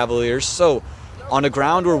for the Cavaliers. So on a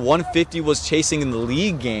ground where 150 was chasing in the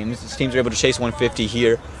league games, these teams are able to chase 150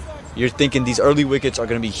 here. You're thinking these early wickets are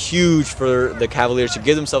going to be huge for the Cavaliers to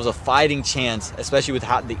give themselves a fighting chance, especially with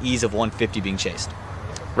the ease of 150 being chased.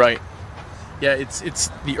 Right. Yeah,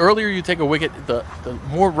 it's the earlier you take a wicket, the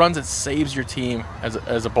more runs it saves your team as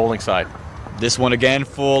a bowling side. This one again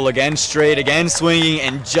full, again straight, again swinging,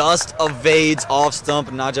 and just evades off stump.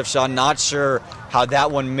 Najaf Shah not sure how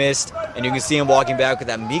that one missed, and you can see him walking back with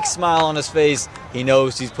that meek smile on his face. He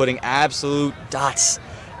knows he's putting absolute dots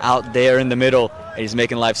out there in the middle, and he's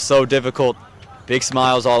making life so difficult. Big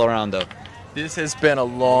smiles all around though. This has been a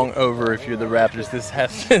long over if you're the Raptors. This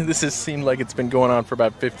has seemed like it's been going on for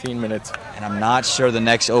about 15 minutes. And I'm not sure the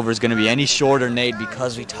next over is going to be any shorter, Nate,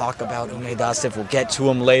 because we talk about Umaid Asif. We'll get to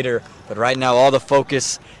him later. But right now, all the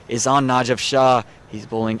focus is on Najaf Shah. He's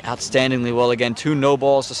bowling outstandingly well again. 2 no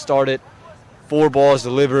balls to start it. 4 balls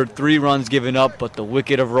delivered, 3 runs given up, but the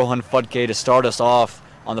wicket of Rohan Fudke to start us off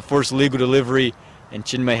on the first legal delivery. And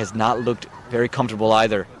Chinmay has not looked very comfortable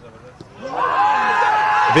either.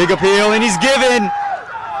 Big appeal, and he's given.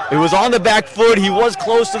 It was on the back foot. He was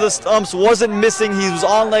close to the stumps, wasn't missing. He was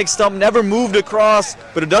on leg stump, never moved across,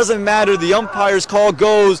 but it doesn't matter. The umpire's call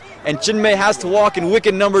goes, and Chinmay has to walk, and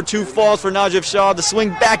wicket number 2 falls for Najaf Shah. The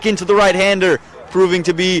swing back into the right-hander. proving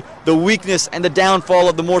to be the weakness and the downfall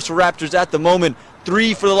of the Morrisville Raptors at the moment.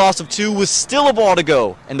 3 for the loss of 2 with still a ball to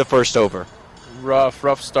go in the first over.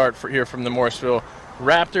 Rough start here from the Morrisville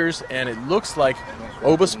Raptors, and it looks like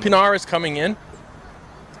Obus Pinar is coming in.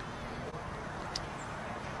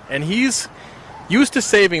 And he's used to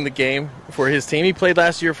saving the game for his team. He played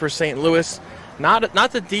last year for St. Louis.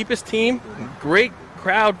 Not the deepest team. Great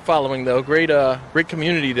crowd following, though. Great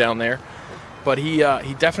community down there. But he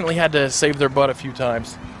definitely had to save their butt a few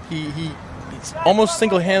times. He almost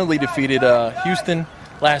single-handedly defeated Houston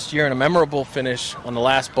last year in a memorable finish on the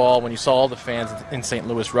last ball when you saw all the fans in St.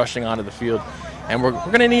 Louis rushing onto the field. And we're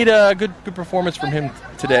going to need a good performance from him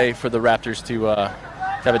today for the Raptors to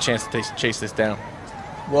have a chance to chase this down.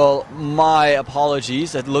 Well, my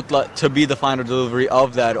apologies. It looked like to be the final delivery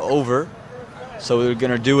of that over. So we were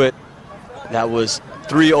going to do it. That was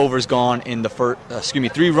 3 runs gone in the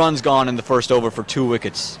first over for 2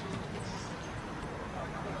 wickets.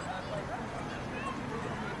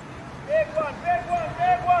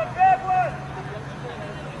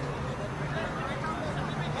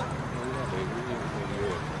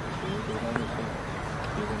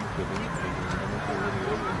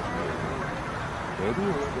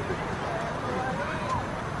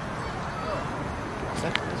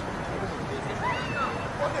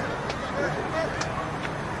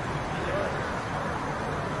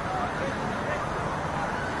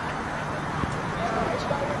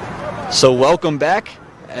 So welcome back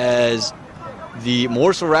as the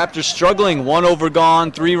Morrisville Raptors struggling. 1 over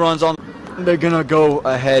gone, 3 runs on. They're going to go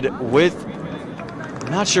ahead with,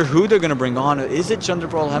 I'm not sure who they're going to bring on. Is it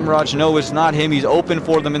Chandrapal Hemraj? No, it's not him. He's opened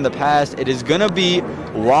for them in the past. It is going to be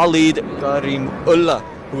Walid Karimullah,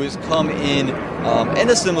 who has come in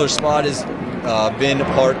a similar spot, has been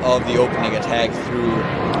part of the opening attack through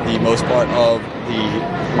the most part of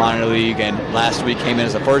the minor league, and last week came in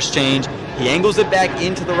as a first change. He angles it back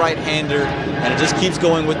into the right-hander, and it just keeps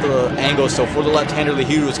going with the angle. So for the left-hander,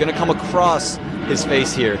 Lahiru is going to come across his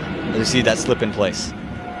face here. You see that slip in place.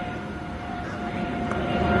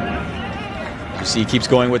 You see he keeps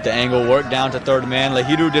going with the angle, work down to third man.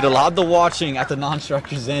 Lahiru did a lot of the watching at the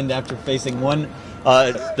non-striker's end after facing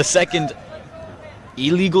the second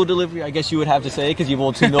illegal delivery, I guess you would have to say, because you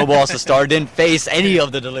bowled 2 no balls to start. Didn't face any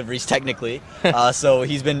of the deliveries technically, so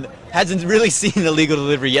hasn't really seen the legal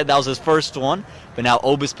delivery yet. That was his first one. But now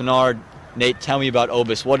Obus Pinar. Nate, tell me about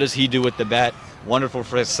Obus. What does he do with the bat? Wonderful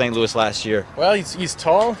for St. Louis last year. Well, he's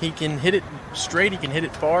tall. He can hit it straight. He can hit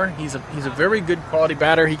it far. He's a very good quality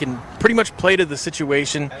batter. He can pretty much play to the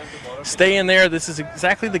situation. Stay in there. This is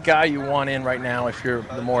exactly the guy you want in right now if you're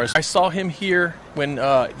the Morris. I saw him here when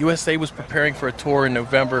USA was preparing for a tour in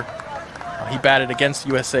November. He batted against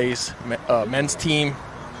USA's men's team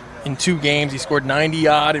in 2 games. He scored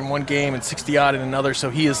 90-odd in 1 game and 60-odd in another, so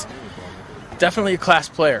he is definitely a class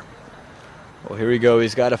player. Well, here we go.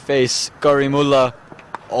 He's got to face Karimullah.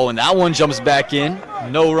 Oh, and that one jumps back in.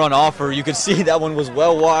 No run offer. You can see that one was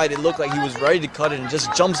well wide. It looked like he was ready to cut it and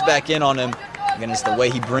just jumps back in on him. Again, it's the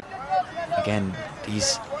way he brings. Again,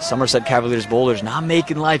 these Somerset Cavaliers bowlers not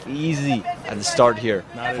making life easy at the start here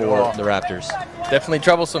for the Raptors. Definitely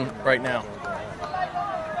troublesome right now.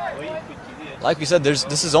 Like we said,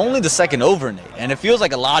 this is only the second over, Nate, and it feels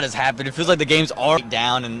like a lot has happened. It feels like the game's already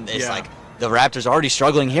down, and it's like the Raptors are already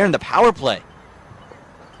struggling here in the power play.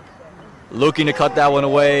 Looking to cut that one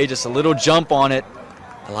away, just a little jump on it.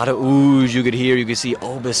 A lot of oohs you could hear. You could see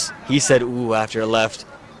Obus, he said ooh after it left.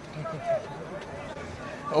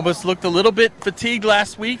 Obus looked a little bit fatigued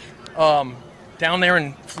last week down there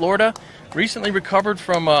in Florida. Recently recovered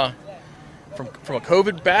from a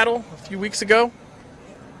COVID battle a few weeks ago.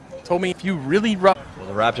 Told me if you really rough. Well,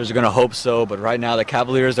 the Raptors are going to hope so, but right now the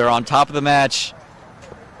Cavaliers are on top of the match.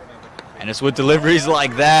 And it's with deliveries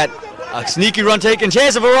like that. A sneaky run taken,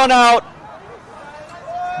 chance of a run out.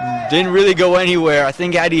 Didn't really go anywhere. I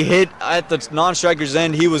think had he hit at the non-striker's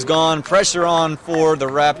end, he was gone. Pressure on for the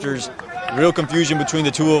Raptors. Real confusion between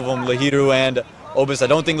the two of them, Lahiru and Obus. I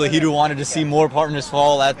don't think Lahiru wanted to see more partners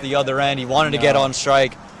fall at the other end. He wanted to get on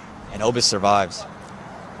strike, and Obus survives.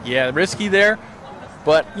 Yeah, risky there,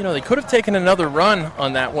 but they could have taken another run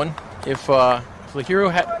on that one if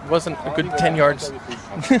Lahiru wasn't a good 10 yards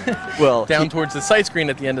well, down towards the sight screen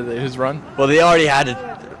at the end of his run. Well, they already had it.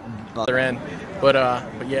 Other end, but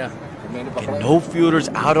yeah. And no fielders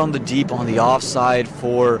out on the deep on the offside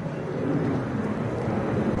for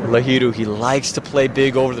Lahiru. He likes to play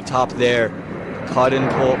big over the top there. Cut and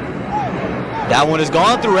pull. That one has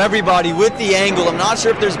gone through everybody with the angle. I'm not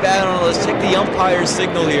sure if there's bad on it. Let's take the umpire's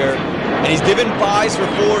signal here. And he's given byes for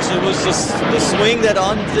 4, so it was just the swing that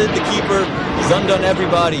undid the keeper. He's undone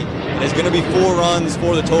everybody. And it's going to be 4 runs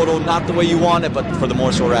for the total. Not the way you want it, but for the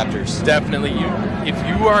Morrisville Raptors. Definitely. If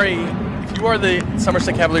you are the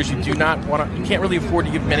Somerset Cavaliers, you can't really afford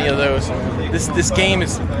to give many of those. This game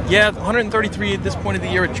is 133 at this point of the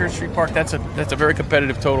year at Church Street Park. That's a very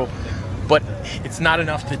competitive total, but it's not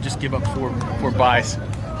enough to just give up 4 buys.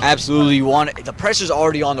 Absolutely, you want it. The pressure's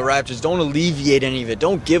already on the Raptors. Don't alleviate any of it.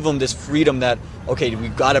 Don't give them this freedom that, okay,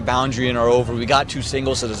 we've got a boundary in our over. We got 2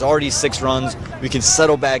 singles, so there's already 6 runs. We can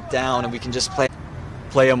settle back down and we can just play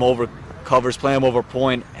them over covers, play them over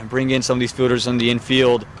point, and bring in some of these fielders in the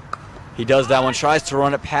infield. He does that one, tries to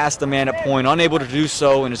run it past the man at point, unable to do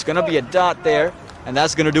so, and it's going to be a dot there, and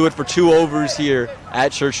that's going to do it for 2 overs here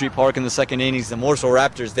at Church Street Park in the 2nd innings. The Morrisville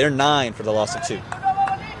Raptors, they're 9 for the loss of 2.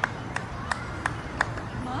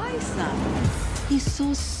 My son, he's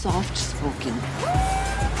so soft-spoken.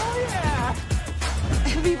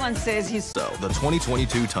 Everyone says he's... So, the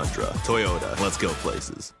 2022 Tundra. Toyota, let's go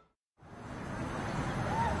places.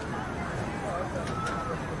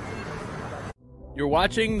 You're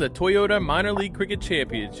watching the Toyota Minor League Cricket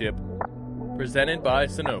Championship, presented by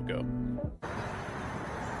Sunoco.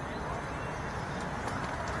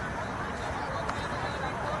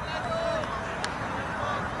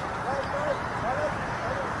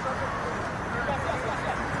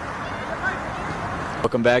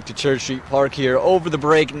 Welcome back to Church Street Park here. Over the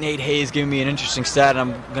break, Nate Hayes giving me an interesting stat,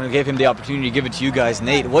 and I'm going to give him the opportunity to give it to you guys.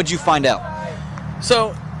 Nate, what'd you find out?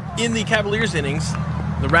 So, in the Cavaliers innings,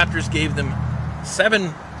 the Raptors gave them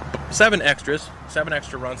 7 extra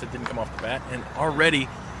runs that didn't come off the bat, and already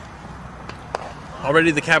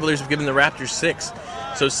the Cavaliers have given the Raptors 6.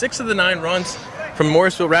 So 6 of the 9 runs from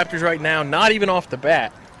Morrisville Raptors right now, not even off the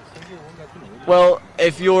bat. Well,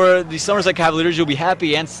 if you're the Somerset Cavaliers, you'll be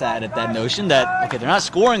happy and sad at that notion that, okay, they're not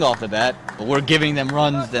scoring off the bat, but we're giving them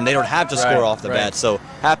runs, then they don't have to score off the bat. So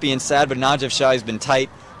happy and sad, but Najib Shah has been tight.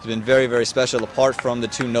 He's been very, very special apart from the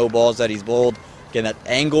 2 no balls that he's bowled. Again, that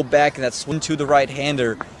angle back and that swing to the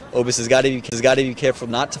right-hander, Obis has got to be careful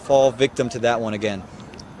not to fall victim to that one again.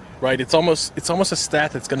 Right, it's almost a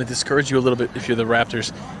stat that's going to discourage you a little bit if you're the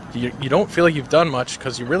Raptors. You don't feel like you've done much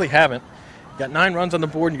because you really haven't. You got 9 runs on the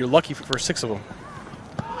board and you're lucky for 6 of them.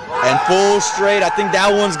 And full straight, I think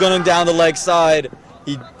that one's going down the leg side.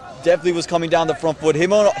 He definitely was coming down the front foot.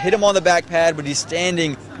 Hit him on the back pad, but he's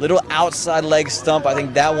standing little outside leg stump. I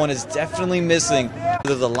think that one is definitely missing.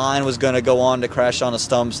 Whether the line was going to go on to crash on the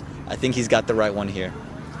stumps, I think he's got the right one here.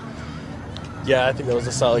 Yeah, I think that was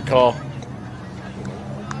a solid call.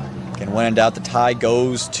 And when in doubt, the tie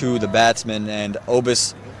goes to the batsman, and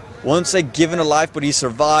Obis won't say given a life, but he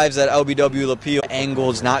survives that LBW Lapio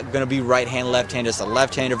angle. It's not going to be right-hand, left-hand. It's a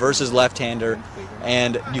left-hander versus left-hander,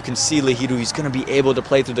 and you can see Lahidu, he's going to be able to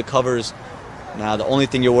play through the covers. Now, the only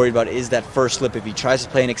thing you're worried about is that first slip. If he tries to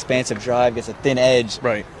play an expansive drive, gets a thin edge,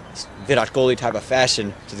 right, Virat Kohli type of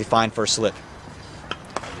fashion, does he find first slip?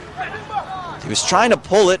 He was trying to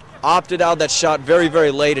pull it, opted out that shot very,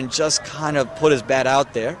 very late, and just kind of put his bat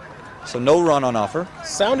out there. So no run on offer.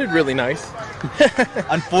 Sounded really nice.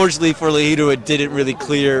 Unfortunately for Lahidu, it didn't really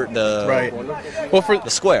clear the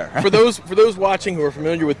square. for those watching who are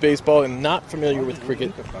familiar with baseball and not familiar with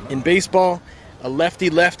cricket, in baseball, a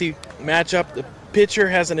lefty-lefty matchup, the pitcher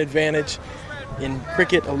has an advantage. In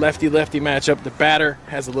cricket, a lefty-lefty matchup, the batter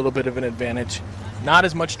has a little bit of an advantage. Not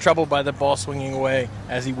as much trouble by the ball swinging away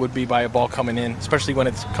as he would be by a ball coming in, especially when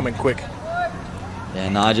it's coming quick. Yeah,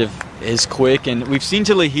 Najib is quick, and we've seen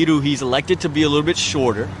to Lahidu, he's elected to be a little bit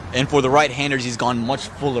shorter, and for the right-handers, he's gone much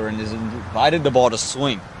fuller and has invited the ball to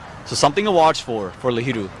swing. So something to watch for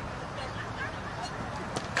Lahidu.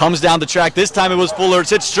 Comes down the track. This time it was Fuller.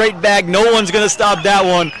 It's hit straight back. No one's going to stop that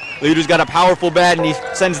one. Lahidu's got a powerful bat, and he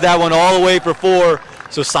sends that one all the way for 4.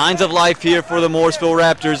 So signs of life here for the Morrisville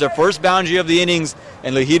Raptors. Their first boundary of the innings,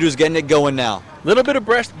 and Lahidu's getting it going now. A little bit of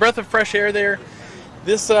breath of fresh air there.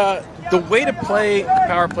 This the way to play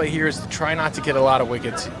power play here is to try not to get a lot of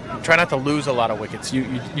wickets. Try not to lose a lot of wickets. You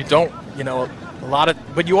don't, a lot of,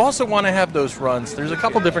 but you also want to have those runs. There's a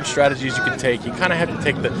couple different strategies you can take. You kind of have to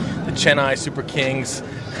take the Chennai Super Kings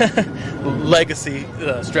legacy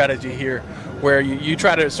strategy here, where you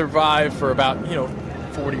try to survive for about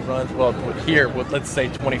 40 runs. Well, here, let's say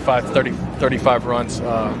 25, 30, 35 runs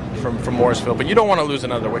from Morrisville, but you don't want to lose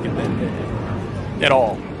another wicket at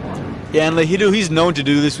all. Yeah, and Lahidu, he's known to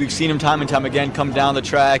do this. We've seen him time and time again come down the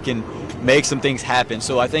track and make some things happen.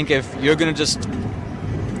 So I think if you're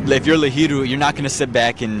Lahidu, you're not going to sit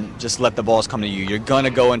back and just let the balls come to you. You're going to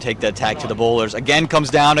go and take the attack to the bowlers. Again comes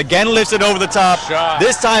down, again lifts it over the top.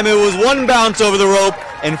 This time it was 1 bounce over the rope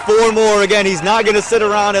and 4 more. Again, he's not going to sit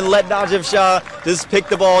around and let Najib Shah just pick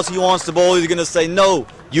the balls he wants to bowl. He's going to say, no,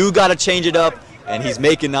 you got to change it up. and he's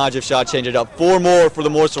making Najib's shot change it up. 4 more for the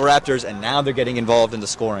Morrisville Raptors, and now they're getting involved in the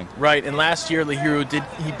scoring. Right, and last year Lahiru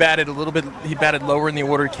he batted a little bit, he batted lower in the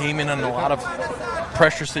order, came in on a lot of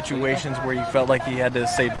pressure situations where you felt like he had to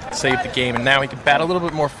save the game, and now he can bat a little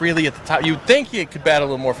bit more freely at the top. You would think he could bat a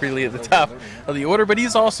little more freely at the top of the order, but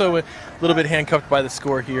he's also a little bit handcuffed by the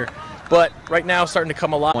score here. But right now starting to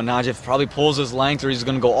come alive. When Najib probably pulls his length or he's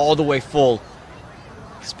going to go all the way full,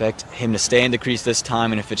 expect him to stay in the crease this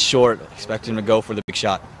time, and if it's short, expect him to go for the big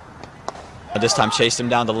shot. This time chased him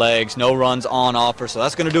down the legs, no runs on offer, so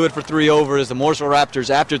that's going to do it for 3 overs. The Morrisville Raptors,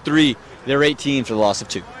 after 3, they're 18 for the loss of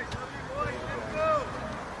 2.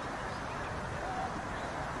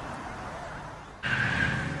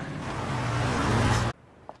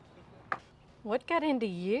 What got into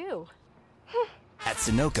you? At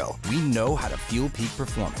Sunoco, we know how to fuel peak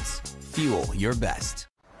performance. Fuel your best.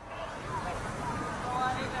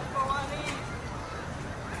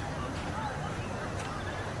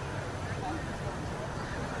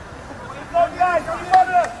 Go guys,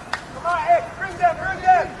 come on, X, bring them, bring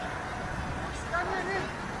them.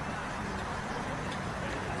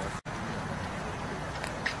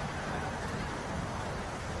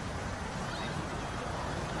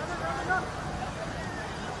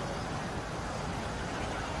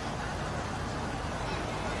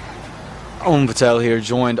 Owen Patel here,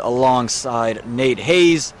 joined alongside Nate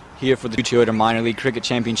Hayes here for the Toyota Minor League Cricket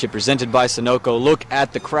Championship presented by Sunoco. Look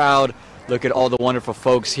at the crowd. Look at all the wonderful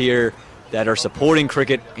folks here that are supporting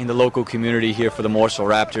cricket in the local community here for the Morrisville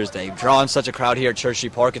Raptors. They've drawn such a crowd here at Church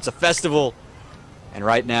Street Park. It's a festival, and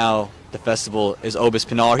right now the festival is Obis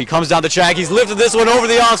Pinar. He comes down the track. He's lifted this one over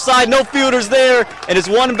the offside. No fielders there, and it's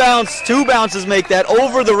 1 bounce. 2 bounces make that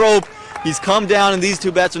over the rope. He's come down, and these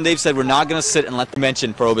 2 batsmen, they've said, we're not going to sit and let them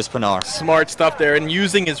mention for Obis Pinar. Smart stuff there, and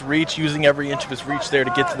using his reach, using every inch of his reach there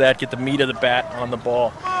to get to that, get the meat of the bat on the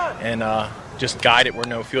ball, and just guide it where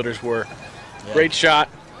no fielders were. Yeah. Great shot.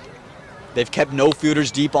 They've kept no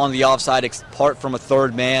fielders deep on the offside apart from a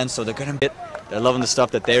 3rd man, so they're loving the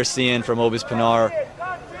stuff that they're seeing from Obis Pinar.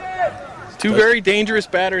 2 very dangerous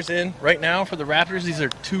batters in right now for the Raptors.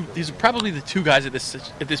 These are probably the 2 guys at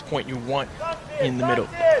this point you want in the middle.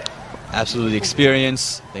 Absolutely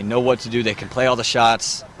experience. They know what to do. They can play all the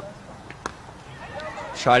shots.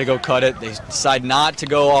 Try to go cut it. They decide not to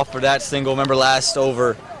go off for that single. Remember last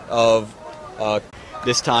over of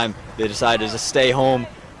this time, they decided to stay home.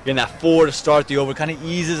 Getting that 4 to start the over kind of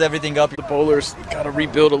eases everything up. The bowler's got to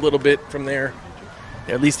rebuild a little bit from there.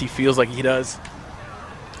 At least he feels like he does.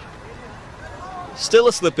 Still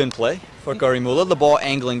a slip-in play for Karimullah. The ball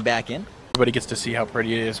angling back in. Everybody gets to see how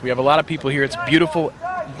pretty it is. We have a lot of people here. It's beautiful,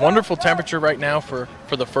 wonderful temperature right now for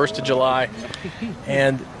the 1st of July.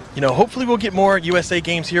 And, you know, hopefully we'll get more USA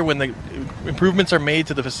games here when the improvements are made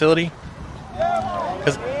to the facility.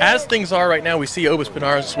 Because as things are right now, we see Obis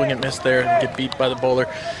Pinar swing and miss there and get beat by the bowler.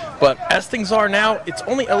 But as things are now, it's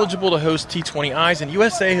only eligible to host T20Is, and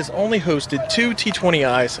USA has only hosted 2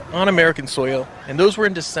 T20Is on American soil, and those were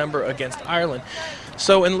in December against Ireland.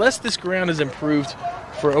 So unless this ground is improved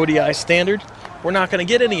for ODI standard, we're not going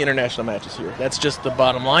to get any international matches here. That's just the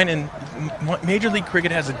bottom line, and Major League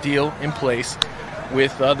Cricket has a deal in place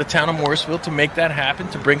with the town of Morrisville to make that happen,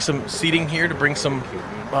 to bring some seating here, to bring some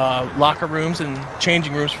locker rooms and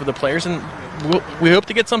changing rooms for the players, and we hope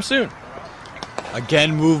to get some soon.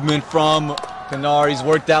 Again, movement from Pinar. He's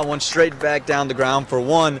worked that one straight back down the ground for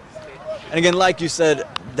 1. And again, like you said,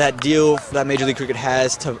 that deal that Major League Cricket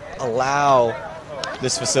has to allow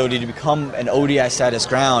this facility to become an ODI status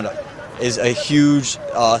ground is a huge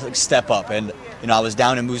step up. And you know, I was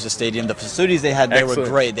down in Musa Stadium. The facilities they had there were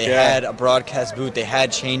great. They had a broadcast booth. They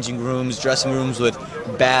had changing rooms, dressing rooms with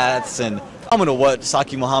baths, and phenomenal what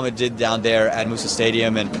Saki Muhammad did down there at Musa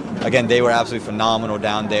Stadium. And again, they were absolutely phenomenal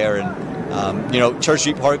down there. And you know, Church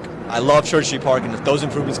Street Park, I love Church Street Park, and if those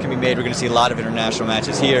improvements can be made, we're going to see a lot of international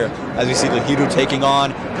matches here. As we see Lahiru taking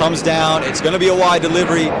on, comes down, it's going to be a wide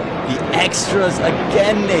delivery. The extras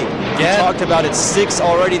again, Nate. We talked about it, 6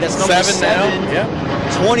 already. That's number 7 now.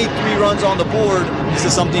 Yeah. 23 runs on the board. This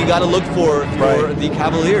is something you got to look for the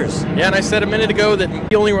Cavaliers. Yeah, and I said a minute ago that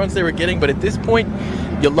the only runs they were getting, but at this point,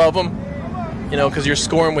 you love them, you know, because you're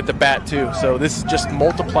scoring with the bat too. So this just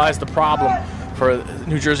multiplies the problem for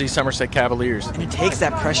New Jersey Somerset Cavaliers. And it takes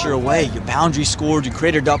that pressure away. Your boundary scored, you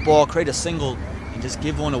create a duck ball, create a single, and just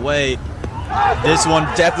give one away. This one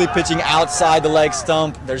definitely pitching outside the leg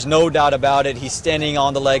stump. There's no doubt about it. He's standing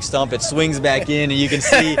on the leg stump. It swings back in, and you can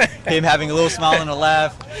see him having a little smile and a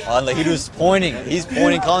laugh. Lahiru's pointing. He's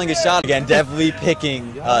pointing, calling a shot. Again, definitely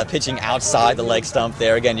pitching outside the leg stump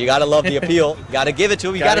there. Again, you got to love the appeal. You got to give it to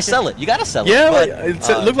him. You got to sell it. You got to sell it. Yeah, but,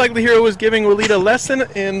 it looked like Lahiru was giving Walid a lesson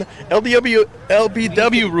in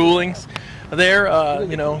LBW rulings. There,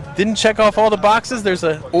 you know, didn't check off all the boxes. There's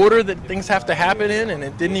an order that things have to happen in, and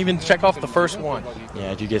it didn't even check off the first one.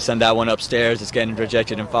 Yeah, you can send that one upstairs. It's getting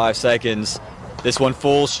rejected in 5 seconds. This one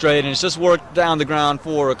full straight, and it's just worked down the ground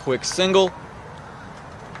for a quick single.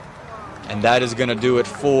 And that is going to do it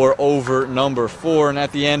for over number 4. And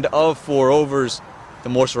at the end of 4 overs, the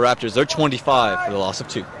Morrisville Raptors, they're 25 for the loss of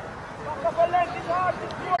 2.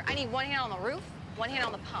 I need one hand on the roof, one hand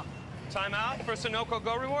on the pump. Timeout for Sunoco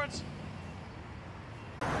Go Rewards.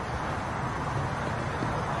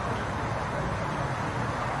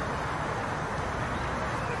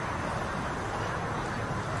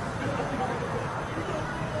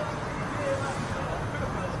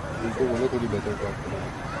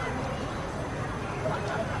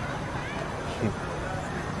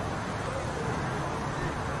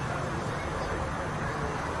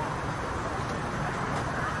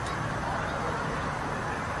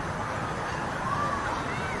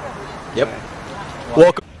 Yep.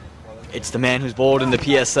 Welcome. It's the man who's bowled in the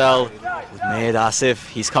PSL with Mahed Asif.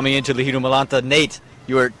 He's coming into Lahiru Malanta. Nate,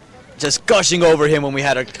 you were just gushing over him when we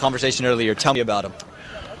had a conversation earlier. Tell me about him.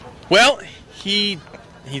 Well, he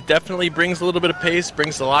definitely brings a little bit of pace,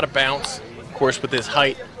 brings a lot of bounce. Of course, with his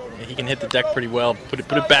height, he can hit the deck pretty well. Put it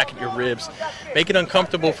back at your ribs, make it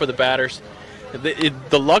uncomfortable for the batters.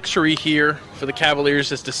 The luxury here for the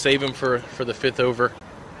Cavaliers is to save him for the 5th over.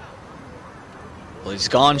 Well, he's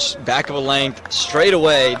gone back of a length straight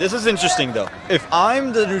away. This is interesting, though. If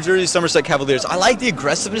I'm the New Jersey Somerset Cavaliers, I like the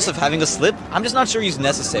aggressiveness of having a slip. I'm just not sure he's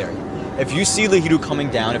necessary. If you see Lahiru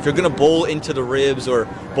coming down, if you're going to bowl into the ribs or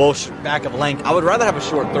bowl back of a length, I would rather have a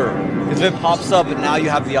short third. Because if it pops up and now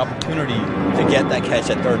you have the opportunity to get that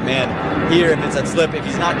catch at third man. Here, if it's that slip, if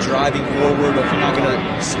he's not driving forward or if you're not going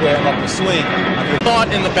to square him up the swing.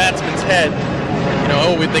 Thought in the batsman's head, you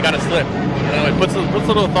know, oh, they got a slip. You know, it puts a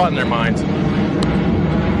little thought in their minds.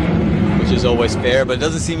 Which is always fair, but it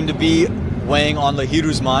doesn't seem to be weighing on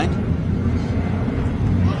Lahiru's mind.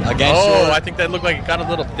 Again, I think that looked like it got a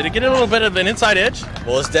little. Did it get a little bit of an inside edge?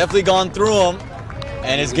 Well, it's definitely gone through him,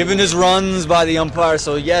 and it's given his runs by the umpire.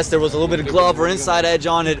 So yes, there was a little bit of glove or inside edge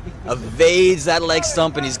on it. Evades that leg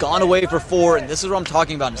stump, and he's gone away for 4. And this is what I'm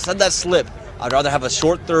talking about. Instead of that slip, I'd rather have a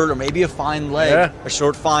short third or maybe a fine leg, a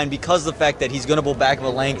short fine, because of the fact that he's going to bowl back of a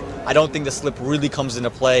length. I don't think the slip really comes into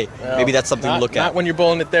play. Well, maybe that's something to look at. Not when you're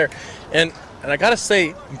bowling it there. And I got to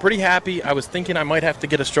say, I'm pretty happy. I was thinking I might have to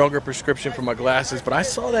get a stronger prescription for my glasses, but I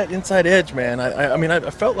saw that inside edge, man. I mean,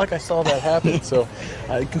 I felt like I saw that happen, so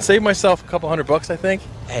I can save myself a couple $100, I think.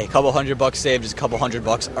 Hey, a couple $100 saved is a couple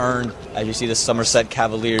 $100 earned. As you see the Somerset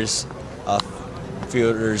Cavaliers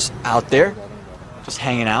fielders out there, just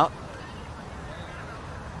hanging out.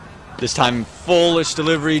 This time, fullish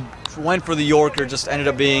delivery, went for the Yorker, just ended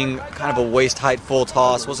up being kind of a waist-height full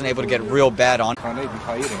toss. Wasn't able to get real bad on.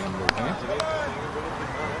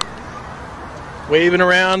 Waving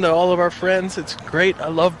around to all of our friends. It's great. I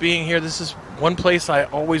love being here. This is one place I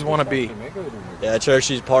always want to be. Yeah, Church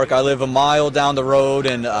Street Park. I live a mile down the road,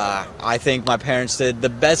 and I think my parents did the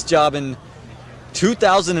best job in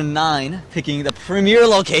 2009 picking the premier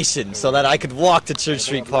location so that I could walk to Church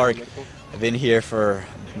Street Park. I've been here for,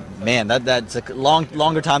 man, that's a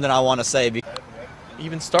longer time than I want to say.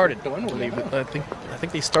 Even started, I believe. I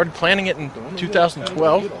think they started planning it in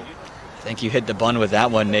 2012. I think you hit the bun with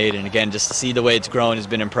that one, Nate, and again, just to see the way it's grown has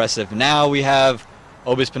been impressive. Now we have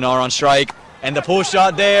Obis Pinar on strike, and the pull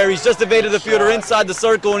shot there. He's just evaded the fielder inside the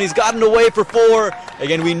circle, and he's gotten away for 4.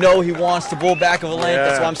 Again, we know he wants to bowl back of a length.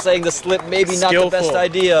 That's why I'm saying the slip maybe not the best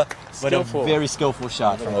idea, but a very skillful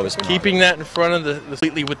shot from Obis Pinar. Keeping that in front of the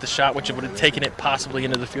completely with the shot, which would have taken it possibly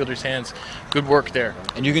into the fielder's hands. Good work there.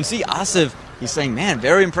 And you can see Asif, he's saying, man,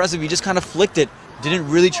 very impressive. He just kind of flicked it. Didn't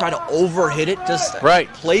really try to overhit it, just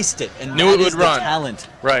placed it. And knew it would run. Talent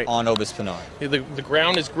on Obis Pinar. The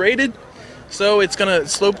ground is graded, so it's going to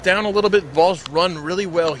slope down a little bit. Balls run really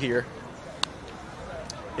well here.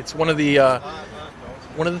 It's one of the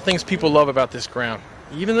things people love about this ground.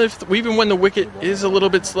 Even when the wicket is a little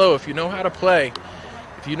bit slow, if you know how to play,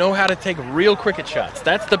 if you know how to take real cricket shots,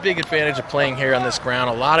 that's the big advantage of playing here on this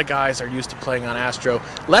ground. A lot of guys are used to playing on Astro,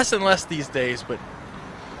 less and less these days, but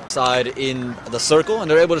side in the circle,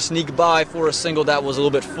 and they're able to sneak by for a single that was a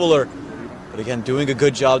little bit fuller. But again, doing a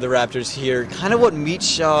good job, the Raptors here. Kind of what Meet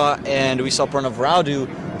Shah and we saw Pranav Rao do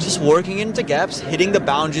just working into gaps, hitting the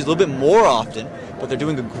boundaries a little bit more often, but they're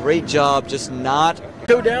doing a great job just not...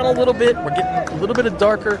 Go down a little bit. We're getting a little bit of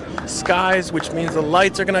darker skies, which means the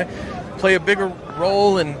lights are going to play a bigger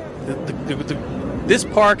role, and this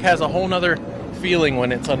park has a whole nother feeling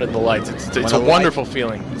when it's under the lights. It's a wonderful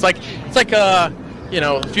feeling. It's like you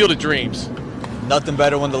know, Field of Dreams. Nothing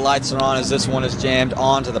better when the lights are on as this one is jammed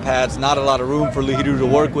onto the pads. Not a lot of room for Lahiru to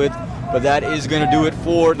work with, but that is going to do it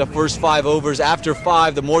for the first 5 overs. After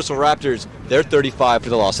 5, the Morrisville Raptors, they're 35 for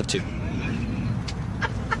the loss of 2.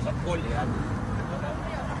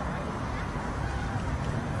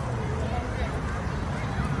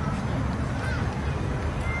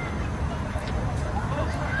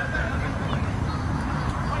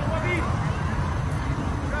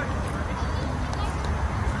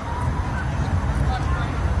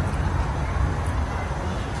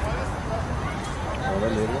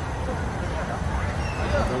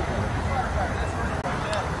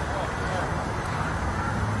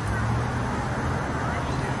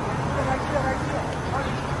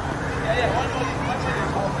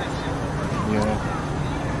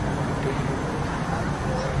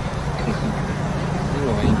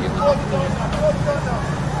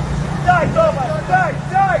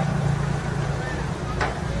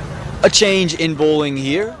 A change in bowling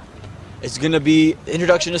here. It's going to be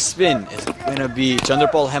introduction of spin. It's going to be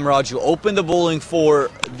Chandrapal Hemraj, who opened the bowling for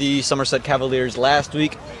the Somerset Cavaliers last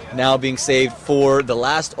week, now being saved for the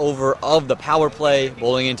last over of the power play,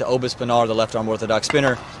 bowling into Obis Pinar, the left-arm orthodox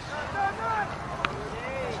spinner.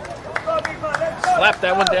 Slap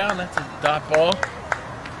that one down. That's a dot ball.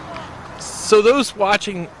 So those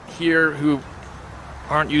watching here who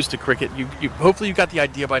aren't used to cricket, hopefully you got the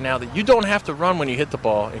idea by now that you don't have to run when you hit the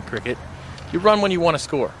ball in cricket. You run when you want to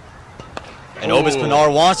score. And Obis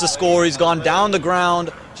Pinar wants to score. He's gone down the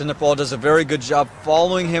ground. Chandrapal does a very good job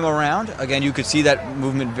following him around. Again, you could see that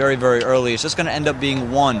movement very, very early. It's just going to end up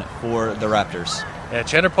being 1 for the Raptors. Yeah,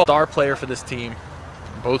 Chandrapal, star player for this team,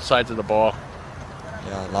 both sides of the ball.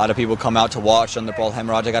 Yeah, a lot of people come out to watch Chandrapal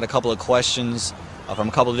Hemraj. I got a couple of questions from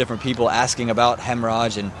a couple of different people asking about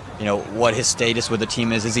Hemraj and, you know, what his status with the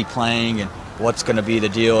team is he playing, and what's going to be the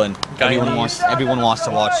deal. And everyone wants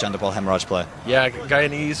to watch Chandrapal Hemraj play. Yeah,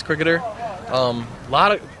 Guyanese cricketer. A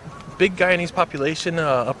lot of big Guyanese population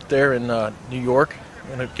up there in New York.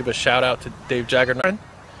 I'm going to give a shout out to Dave Jagger,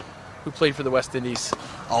 who played for the West Indies.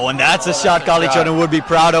 Oh, and that's a shot Kalichana would be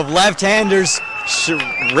proud of. Left-handers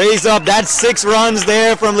raise up. That's 6 runs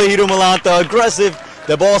there from Lahiru Malanta. Aggressive.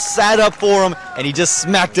 The ball sat up for him, and he just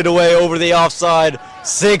smacked it away over the offside.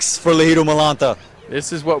 6 for Lahiru Malanta.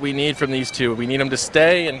 This is what we need from these two. We need them to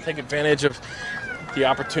stay and take advantage of the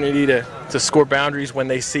opportunity to score boundaries when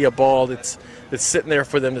they see a ball that's sitting there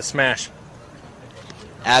for them to smash.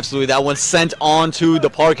 Absolutely. That one sent onto the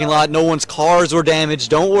parking lot. No one's cars were damaged.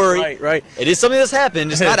 Don't worry. Right. It is something that's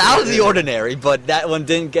happened. It's not out of the ordinary, but that one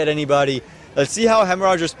didn't get anybody. Let's see how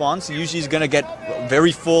Hemraj responds. Usually he's going to get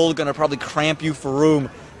very full, going to probably cramp you for room.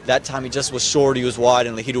 That time he just was short, he was wide,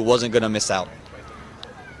 and Lahiru wasn't going to miss out.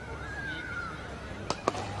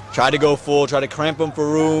 Try to go full, try to cramp him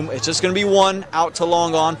for room. It's just going to be 1 out to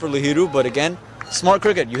long on for Lahiru, but again, smart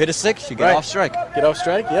cricket. You hit a 6, you get off strike. Get off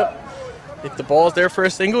strike, yep. If the ball's there for a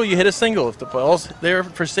single, you hit a single. If the ball's there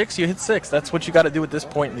for 6, you hit 6. That's what you got to do at this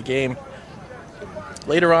point in the game.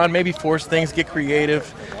 Later on, maybe force things, get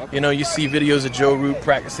creative. You know, you see videos of Joe Root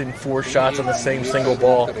practicing 4 shots on the same single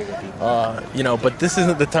ball. You know, but this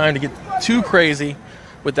isn't the time to get too crazy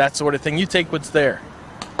with that sort of thing. You take what's there,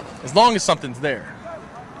 as long as something's there.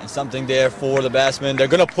 And something there for the batsmen. They're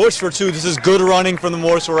going to push for 2. This is good running from the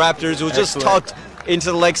Morrisville Raptors. It was just tucked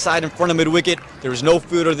into the leg side in front of mid-wicket. There was no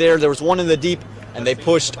fielder there. There was one in the deep, and they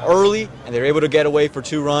pushed early, and they were able to get away for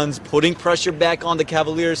 2 runs, putting pressure back on the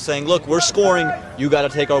Cavaliers, saying, look, we're scoring. You got to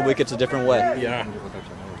take our wickets a different way. Yeah.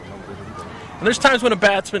 And there's times when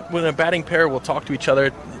a batting pair will talk to each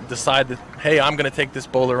other, decide that, hey, I'm going to take this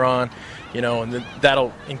bowler on, you know, and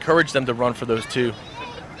that'll encourage them to run for those 2.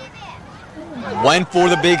 Went for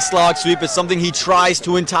the big slog sweep. It's something he tries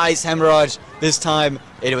to entice Hemraj. This time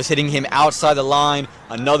it was hitting him outside the line.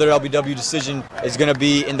 Another LBW decision is going to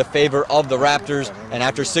be in the favor of the Raptors. And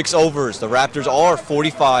after 6 overs, the Raptors are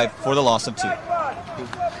 45 for the loss of 2.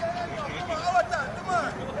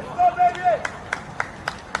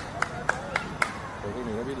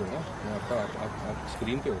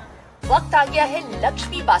 वक्त आ गया है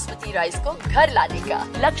Lakshmi basmati rice को घर लाने का।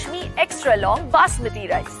 Lakshmi extra long basmati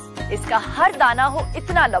rice, इसका हर दाना हो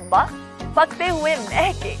इतना लंबा, पकते हुए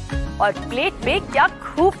महके और प्लेट पे क्या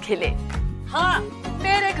खूब खिले। हाँ,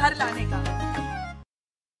 मेरे घर लाने का।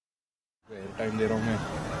 टाइम दे रहा हूँ मैं।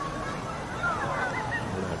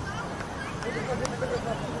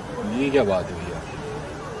 ये क्या बात है भैया?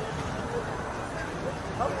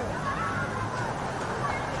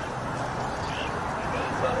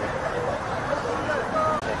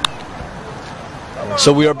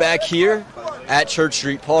 So we are back here at Church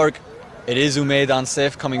Street Park. It is Umaid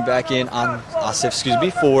Ansif coming back in on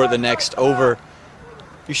Asif, for the next over.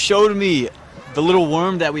 You showed me the little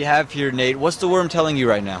worm that we have here, Nate. What's the worm telling you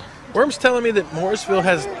right now? Worm's telling me that Morrisville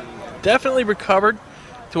has definitely recovered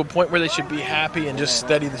to a point where they should be happy and just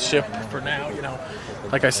steady the ship for now. You know,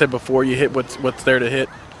 like I said before, you hit what's there to hit.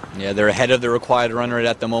 Yeah, they're ahead of the required run rate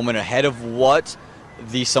at the moment, ahead of what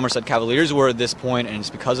the Somerset Cavaliers were at this point, and it's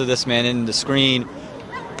because of this man in the screen.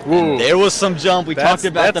 There was some jump. We talked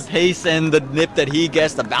about the pace and the nip that he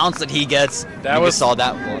gets, the bounce that he gets. That was saw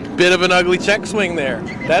that one. Bit of an ugly check swing there.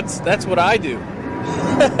 That's what I do.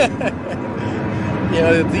 You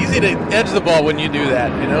know, it's easy to edge the ball when you do that.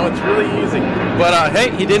 You know, it's really easy. But hey,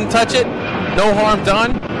 he didn't touch it. No harm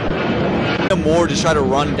done. More to try to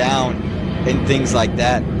run down and things like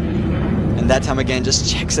that. And that time again,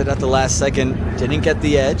 just checks it at the last second. Didn't get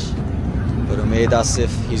the edge. But Umaid Asif,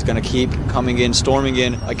 he's going to keep coming in, storming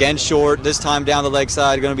in. Again short, this time down the leg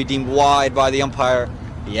side, going to be deemed wide by the umpire.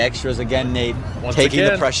 The extras again, Nate, taking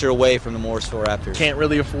the pressure away from the Morrisville Raptors. Can't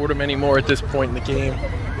really afford them anymore at this point in the game.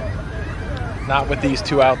 Not with these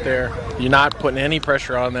two out there. You're not putting any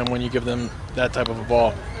pressure on them when you give them that type of a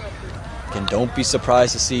ball. And don't be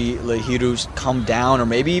surprised to see Lahiru come down or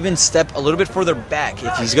maybe even step a little bit further back.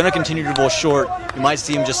 If he's going to continue to bowl short, you might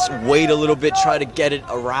see him just wait a little bit, try to get it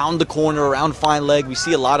around the corner, around fine leg. We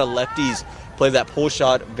see a lot of lefties play that pull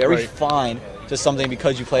shot very fine. Just something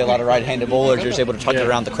because you play a lot of right-handed bowlers, you're just able to tuck it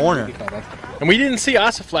around the corner. And we didn't see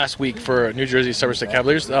Asif last week for New Jersey Somerset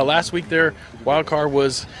Cavaliers. Last week their wild card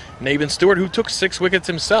was Nathan Stewart, who took 6 wickets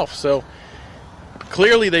himself. So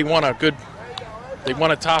clearly they want a good, they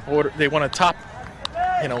want a top order, they want a top,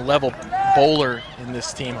 level bowler in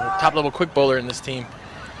this team, top level quick bowler in this team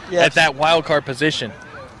at that wild card position.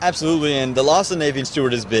 Absolutely, and the loss of Nathan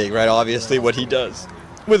Stewart is big, right? Obviously, what he does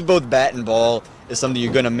with both bat and ball is something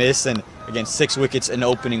you're going to miss. And again, 6 wickets in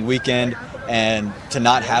opening weekend, and to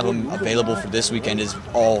not have him available for this weekend is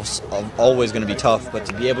always going to be tough. But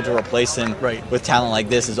to be able to replace him with talent like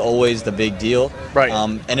this is always the big deal. Right.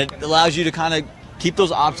 And it allows you to kind of keep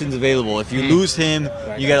those options available. If you lose him,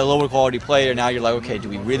 you get a lower quality player. Now you're like, okay, do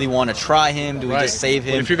we really want to try him? Do we just save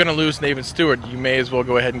him? But if you're going to lose Nathan Stewart, you may as well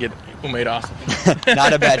go ahead and get Umaid Asif.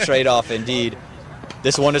 Not a bad trade-off indeed.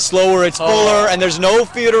 This one is slower, it's fuller, and there's no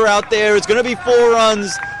fielder out there. It's going to be 4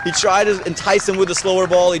 runs. He tried to entice him with a slower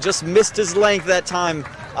ball. He just missed his length that time,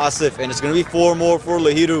 Asif, and it's going to be 4 more for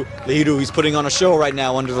Lahiru. Lahiru, he's putting on a show right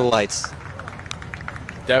now under the lights.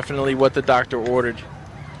 Definitely what the doctor ordered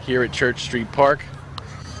here at Church Street Park.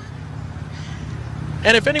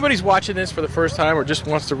 And if anybody's watching this for the first time or just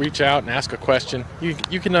wants to reach out and ask a question, you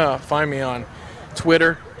can find me on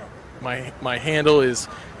Twitter. My handle is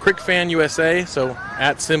CrickFanUSA, so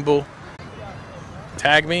 @symbol,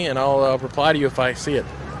 tag me, and I'll reply to you if I see it.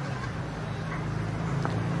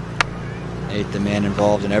 Nate, the man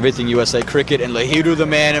involved in everything USA Cricket, and Lahiru, the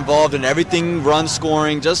man involved in everything run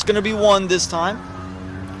scoring. Just going to be 1 this time.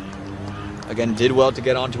 Again, did well to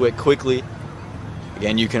get onto it quickly.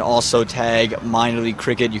 Again, you can also tag Minor League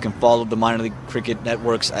Cricket. You can follow the Minor League Cricket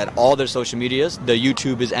networks at all their social medias. The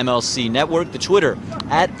YouTube is MLC Network. The Twitter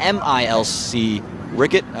at MiLC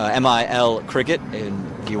Cricket, MIL Cricket,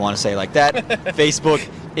 if you want to say it like that. Facebook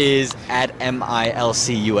is at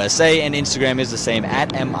MiLC USA, and Instagram is the same at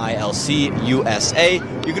MiLC USA.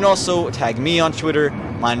 You can also tag me on Twitter.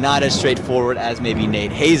 Mine not as straightforward as maybe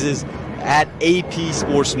Nate Hayes's. At AP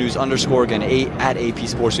Sports News _ again, at AP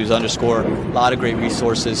Sports News _ A lot of great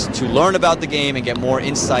resources to learn about the game and get more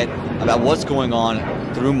insight about what's going on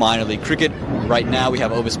through minor league cricket. Right now we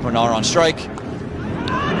have Ovis Pernar on strike.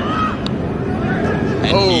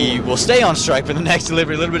 And he will stay on strike for the next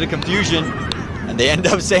delivery. A little bit of confusion. And they end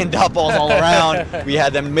up saying dot balls all around. We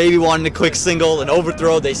had them maybe wanting a quick single, an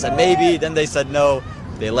overthrow. They said maybe, then they said no.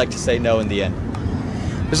 They elect to say no in the end.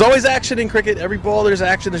 There's always action in cricket. Every ball there's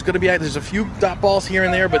action. There's going to be there's a few dot balls here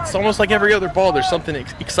and there, but it's almost like every other ball. There's something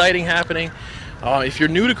exciting happening. If you're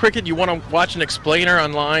new to cricket, you want to watch an explainer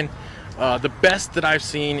online. The best that I've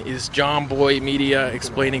seen is John Boy Media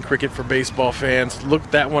explaining cricket for baseball fans. Look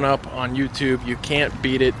that one up on YouTube. You can't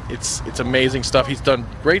beat it. It's amazing stuff. He's done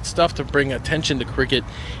great stuff to bring attention to cricket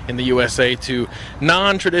in the USA to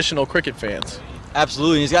non-traditional cricket fans.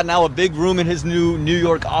 Absolutely. He's got now a big room in his new New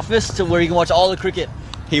York office to where he can watch all the cricket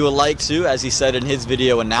he would like to, as he said in his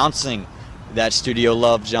video announcing that Studio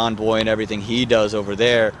Love John Boy and everything he does over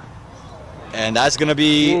there. And that's going to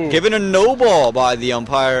be given a no ball by the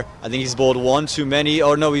umpire. I think he's bowled one too many.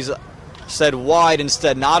 Or no, he's said wide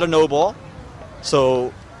instead, not a no ball.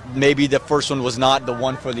 So maybe the first one was not the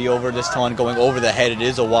one for the over. This one going over the head, it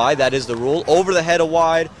is a wide. That is the rule. Over the head, a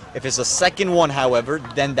wide. If it's a second one, however,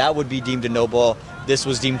 then that would be deemed a no ball. This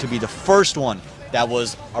was deemed to be the first one that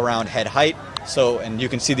was around head height. So, and you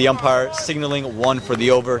can see the umpire signaling one for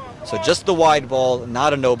the over. So just the wide ball,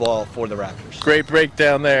 not a no ball for the Raptors. Great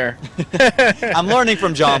breakdown there. I'm learning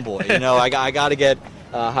from John Boy. You know, I got to get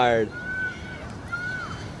hired.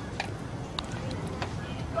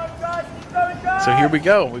 So here we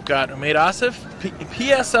go. We've got Umaid Asif,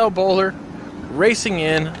 PSL bowler, racing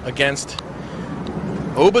in against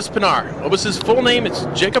Obus Pinar. Obus's full name is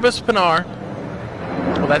Jacobus Pinar.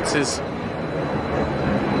 Well, that's his.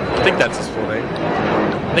 I think that's his full name.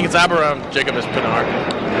 I think it's Abraham Jacobus Pinar.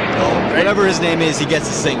 Well, whatever his name is, he gets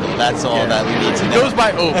a single. That's all that we need to know. He goes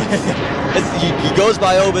by Obus. He goes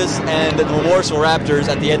by Obus, and the Morrisville Raptors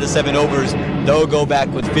at the end of 7 overs, they'll go back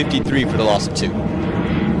with 53 for the loss of 2.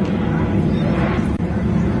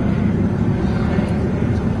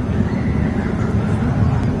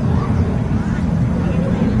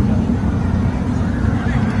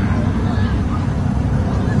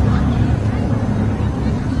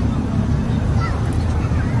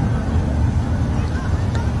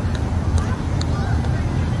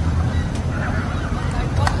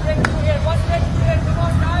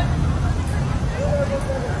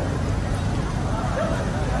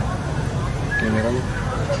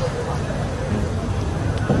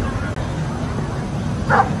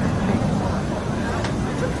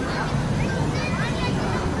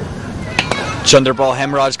 Chandrapal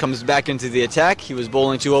Hemraj comes back into the attack. He was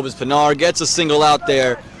bowling to Obus Pinar, gets a single out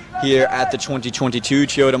there here at the 2022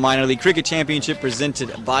 Toyota Minor League Cricket Championship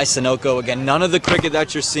presented by Sunoco. Again, none of the cricket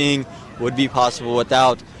that you're seeing would be possible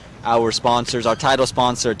without our sponsors, our title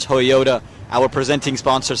sponsor, Toyota, our presenting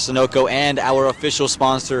sponsor, Sunoco, and our official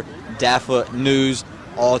sponsor, DAFA News.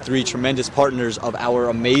 All three tremendous partners of our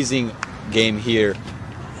amazing game here.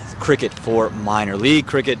 Cricket for minor league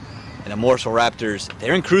cricket. And the Morrisville Raptors,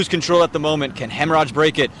 they're in cruise control at the moment. Can Hemraj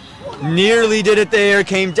break it? Nearly did it there.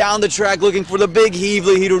 Came down the track looking for the big heave.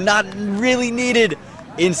 Lahiru not really needed.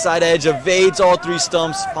 Inside edge, evades all 3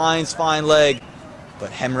 stumps, finds fine leg. But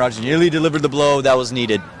Hemraj nearly delivered the blow that was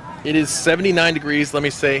needed. It is 79 degrees, let me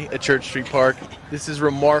say, at Church Street Park. This is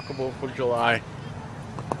remarkable for July.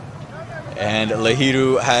 And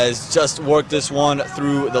Lahiru has just worked this one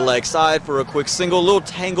through the leg side for a quick single. A little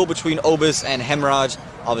tangle between Obus and Hemraj.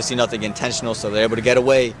 Obviously nothing intentional, so they're able to get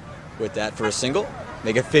away with that for a single.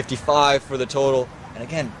 Make it 55 for the total. And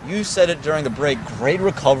again, you said it during the break, great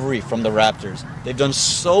recovery from the Raptors. They've done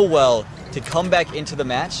so well to come back into the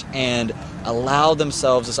match and allow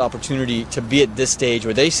themselves this opportunity to be at this stage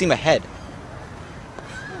where they seem ahead.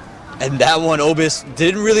 And that one, Obus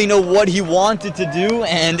didn't really know what he wanted to do,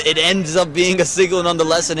 and it ends up being a single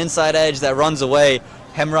nonetheless, an inside edge that runs away.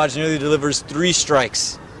 Hemraj nearly delivers 3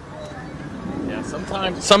 strikes. Yeah,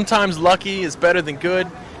 sometimes lucky is better than good.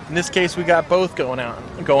 In this case, we got both going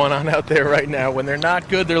on out there right now. When they're not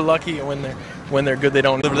good, they're lucky, and when they're good, they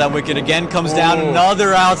don't. That wicket again comes down,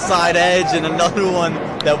 another outside edge, and another one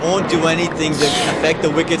that won't do anything to affect the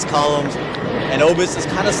wicket's columns. And Obus is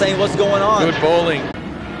kind of saying, what's going on? Good bowling.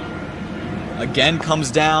 Again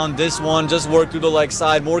comes down. This one just worked through the leg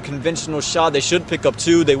side. More conventional shot. They should pick up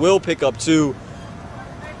 2. They will pick up 2.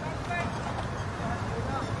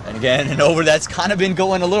 And again, an over that's kind of been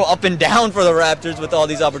going a little up and down for the Raptors with all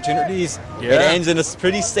these opportunities. Yeah. It ends in a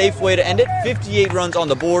pretty safe way to end it. 58 runs on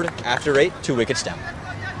the board after 8, 2 wickets down.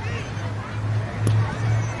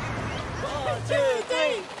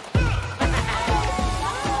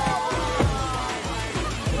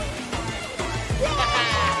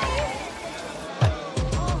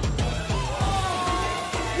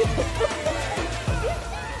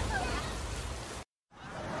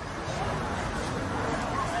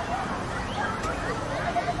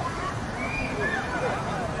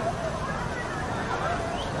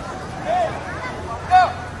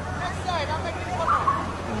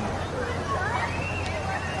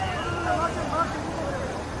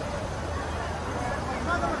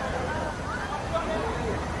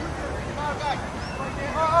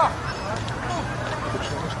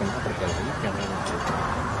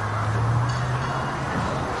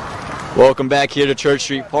 Welcome back here to Church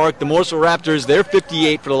Street Park. The Morrisville Raptors, they're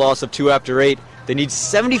 58 for the loss of 2 after 8. They need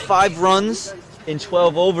 75 runs in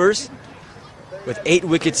 12 overs with 8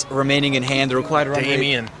 wickets remaining in hand. The required run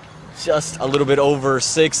rate just a little bit over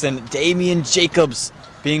 6. And Damian Jacobs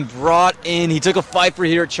being brought in. He took a fifer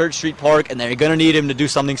here at Church Street Park, and they're going to need him to do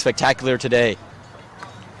something spectacular today.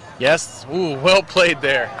 Yes, ooh, well played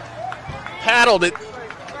there. Paddled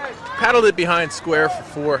it behind square for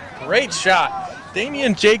 4. Great shot.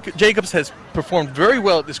 Damian Jacobs has performed very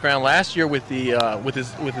well at this ground last year with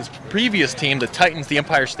his previous team, the Titans, the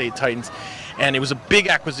Empire State Titans, and it was a big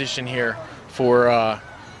acquisition here for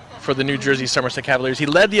the New Jersey Somerset Cavaliers. He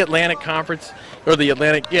led the Atlantic Conference, he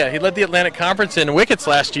led the Atlantic Conference in wickets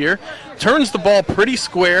last year. Turns the ball pretty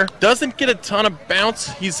square, doesn't get a ton of bounce.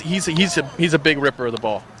 He's a big ripper of the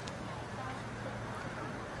ball.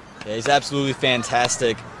 Yeah, he's absolutely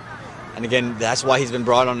fantastic. And again, that's why he's been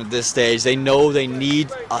brought on at this stage. They know they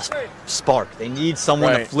need a spark. They need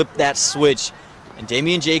someone to flip that switch. And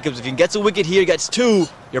Damian Jacobs, if he gets a wicket here, gets 2,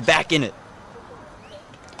 you're back in it.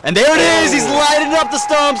 And there it is. He's lighting up the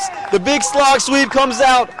stumps. The big slog sweep comes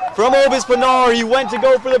out from Obis Pinar. He went to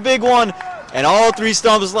go for the big one. And all 3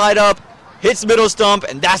 stumps light up. Hits the middle stump,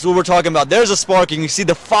 and that's what we're talking about. There's a spark. You can see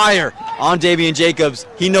the fire on Damian Jacobs.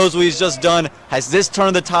 He knows what he's just done. Has this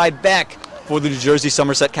turned the tide back for the New Jersey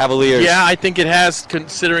Somerset Cavaliers? Yeah, I think it has,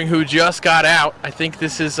 considering who just got out. I think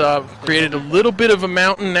this has created a little bit of a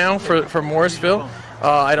mountain now for Morrisville.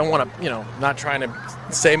 I don't want to, not trying to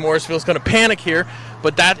say Morrisville's going to panic here,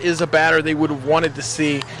 but that is a batter they would have wanted to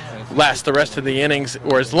see last the rest of the innings,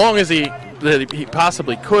 or as long as he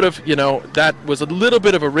possibly could have. That was a little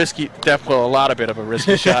bit of a risky, a lot of bit of a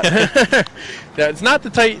risky shot. That's not the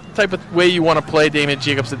type of way you want to play Damian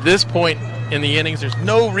Jacobs at this point in the innings. There's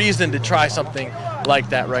no reason to try something like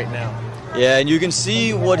that right now. Yeah, and you can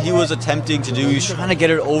see what he was attempting to do. He was trying to get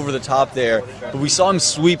it over the top there. But we saw him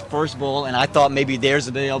sweep first ball, and I thought maybe there's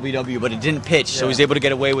the LBW, but it didn't pitch, so he's able to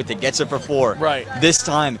get away with it. Gets it for 4. Right. This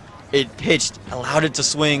time, it pitched, allowed it to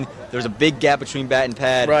swing. There's a big gap between bat and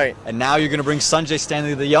pad. Right. And now you're going to bring Sanjay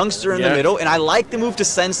Stanley, the youngster, in the middle. And I like the move to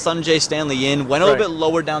send Sanjay Stanley in. Went a little bit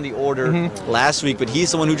lower down the order last week, but he's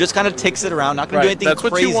someone who just kind of takes it around, not going to do anything That's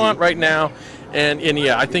crazy. What you want right now. And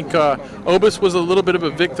yeah, I think Obis was a little bit of a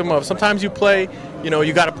victim of, sometimes you play,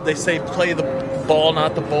 they say play the ball,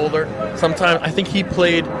 not the bowler. Sometimes I think he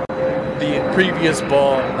played the previous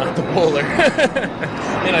ball, not the bowler.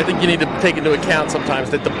 And I think you need to take into account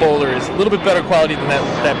sometimes that the bowler is a little bit better quality than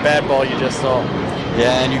that bad ball you just saw.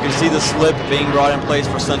 Yeah, and you can see the slip being brought in place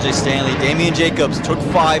for Sanjay Stanley. Damian Jacobs took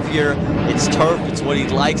 5 here. It's turf. It's what he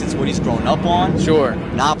likes. It's what he's grown up on. Sure.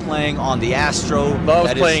 Not playing on the Astro.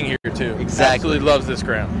 Loves playing here, too. Exactly. Absolutely loves this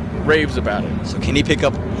ground. Raves about it. So can he pick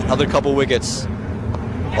up another couple wickets?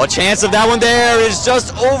 A chance of that one there is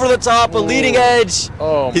just over the top, a leading edge.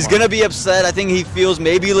 He's going to be upset. I think he feels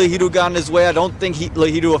maybe Lahidu got in his way. I don't think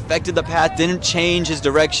Lahidu affected the path, didn't change his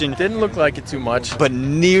direction. Didn't look like it too much. But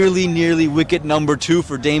nearly wicket number 2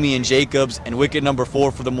 for Damian Jacobs and wicket number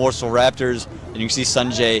 4 for the Morrisville Raptors. And you can see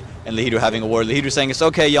Sanjay and Lahidu having a word. Lahidu saying, it's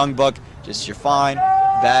okay, young buck, just you're fine.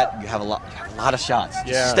 You have a lot of shots.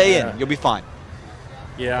 Just stay in, you'll be fine.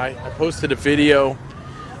 Yeah, I posted a video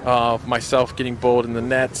of myself getting bowled in the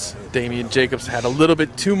nets. Damian Jacobs had a little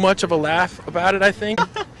bit too much of a laugh about it, I think.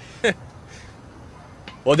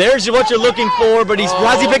 Well, there's what you're looking for, but he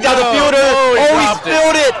picked out the fielder. He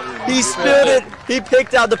spilled it. He spilled it. He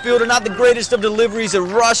picked out the fielder. Not the greatest of deliveries. It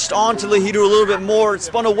rushed onto Lahidu a little bit more. It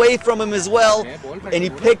spun away from him as well, and he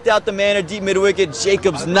picked out the man at deep mid-wicket.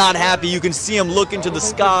 Jacobs not happy. You can see him look into the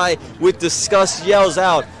sky with disgust, yells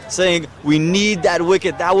out, saying, we need that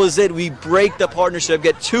wicket. That was it. We break the partnership,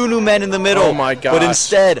 get 2 new men in the middle. Oh my gosh. But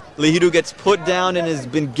instead, Lahidu gets put down and has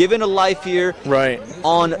been given a life here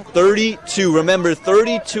on 32. Remember,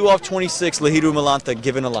 32 off 26, Lahidu Malanta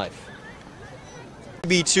given a life.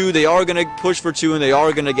 B2, they are going to push for 2, and they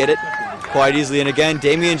are going to get it quite easily. And again,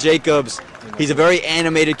 Damian Jacobs, he's a very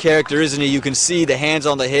animated character, isn't he? You can see the hands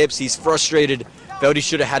on the hips. He's frustrated. Felt he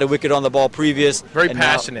should have had a wicket on the ball previous. Very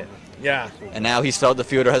passionate. Yeah. And now he's felt the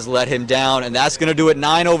fielder has let him down, and that's going to do it.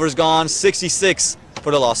 9 overs gone, 66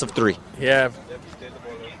 for the loss of 3. Yeah.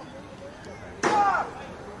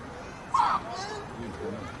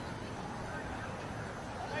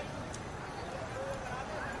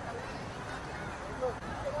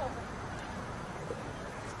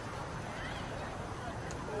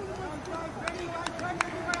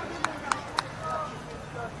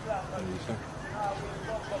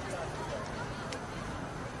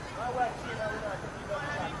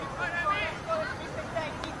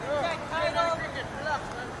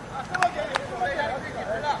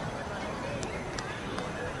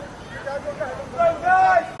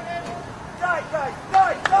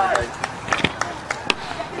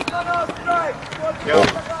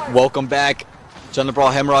 Welcome back.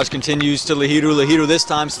 Chandrapal Hemraj continues to Lahidu. Lahidu this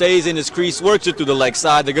time stays in his crease, works it through the leg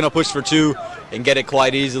side. They're going to push for 2 and get it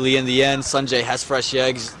quite easily in the end. Sanjay has fresh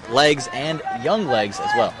legs and young legs as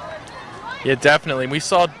well. Yeah, definitely. We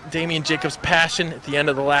saw Damian Jacobs' passion at the end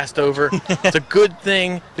of the last over. It's a good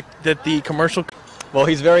thing that the commercial... Well,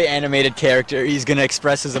 he's a very animated character. He's going to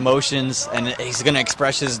express his emotions, and he's going to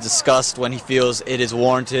express his disgust when he feels it is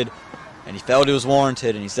warranted. And he felt it was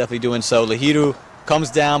warranted, and he's definitely doing so. Lahiru comes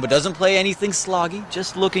down, but doesn't play anything sloggy,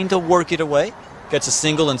 just looking to work it away. Gets a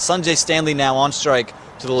single, and Sanjay Stanley now on strike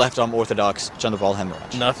to the left arm orthodox Chandrabal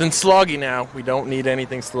Hemraj. Nothing sloggy now. We don't need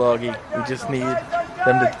anything sloggy. We just need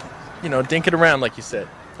them to, you know, dink it around like you said.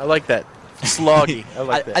 I like that. Sloggy. I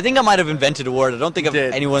like that. I think I might have invented a word. I don't think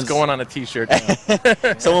anyone's... It's going on a t-shirt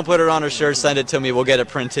now. Someone put it on her shirt, send it to me, we'll get it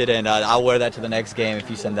printed, and I'll wear that to the next game if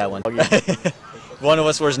you send that one. One of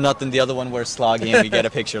us wears nothing, the other one wears sloggy, and we get a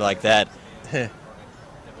picture like that.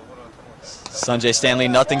 Sanjay Stanley,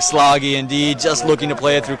 nothing sloggy indeed, just looking to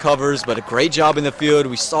play it through covers, but a great job in the field.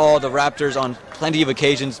 We saw the Raptors on plenty of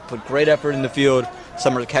occasions put great effort in the field.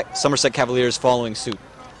 Somerset Cavaliers following suit.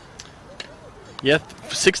 Yeah,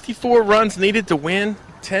 64 runs needed to win,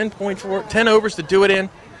 10 overs to do it in,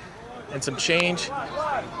 and some change.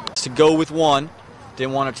 To go with one,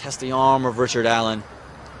 didn't want to test the arm of Richard Allen.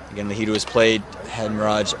 Again, Lahiru has played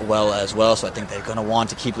Hemraj well as well, so I think they're going to want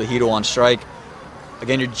to keep Lahiru on strike.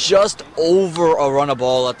 Again, you're just over a run of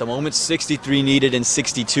ball at the moment, 63 needed in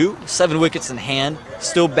 62, 7 wickets in hand,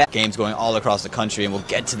 still bad. Games going all across the country, and we'll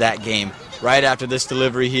get to that game right after this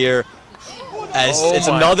delivery here. As it's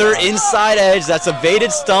another inside edge that's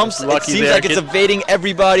evaded stumps. It seems like it's evading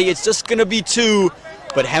everybody. It's just going to be 2,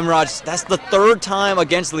 but Hemraj, that's the 3rd time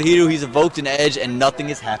against Lahiru he's evoked an edge, and nothing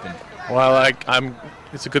has happened. Well,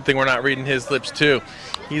 it's a good thing we're not reading his lips too.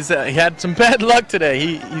 He had some bad luck today.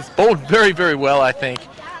 He's bowled very, very well, I think,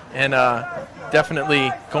 and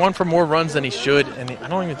definitely going for more runs than he should, and I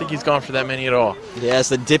don't even think he's gone for that many at all. Yeah, it's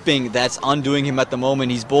the dipping that's undoing him at the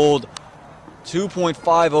moment. He's bowled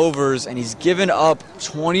 2.5 overs, and he's given up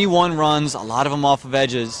 21 runs, a lot of them off of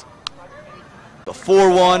edges. The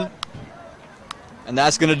 4-1, and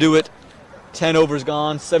that's going to do it. 10 overs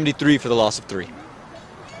gone, 73 for the loss of 3.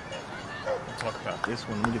 We'll talk about this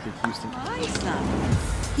one. Let me get the Houston. Hi, son.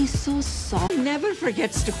 He's so soft. Never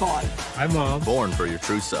forgets to call. Hi, Mom. Born for your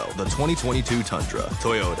true self. The 2022 Tundra.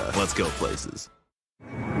 Toyota. Let's go places.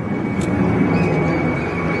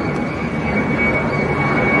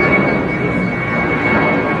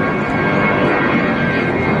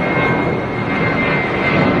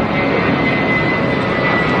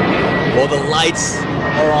 Well, the lights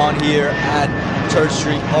are on here at Church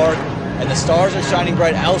Street Park, and the stars are shining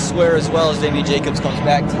bright elsewhere as well as Damian Jacobs comes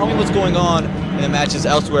back. Tell me what's going on in the matches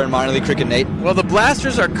elsewhere in minor league cricket, Nate. Well, the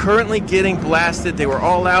Blasters are currently getting blasted. They were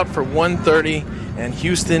all out for 130, and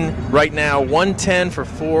Houston right now 110 for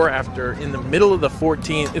 4 after in the middle of the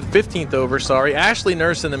 15th over. Ashley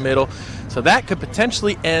Nurse in the middle, so that could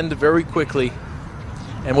potentially end very quickly.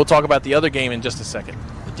 And we'll talk about the other game in just a second.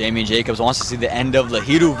 Damian Jacobs wants to see the end of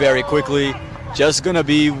Lahiru very quickly. Just going to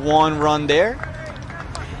be 1 run there.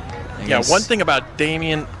 Yeah, one thing about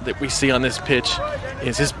Damian that we see on this pitch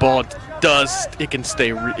is his ball it can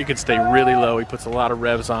stay really low. He puts a lot of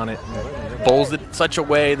revs on it, bowls it such a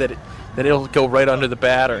way that it'll go right under the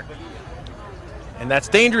batter. And that's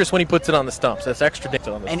dangerous when he puts it on the stumps. That's extra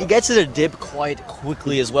dangerous. And he gets it a dip quite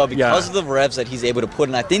quickly as well because of the revs that he's able to put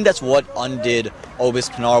in. I think that's what undid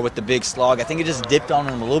Obis Pinar with the big slog. I think it just dipped on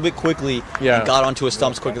him a little bit quickly and got onto his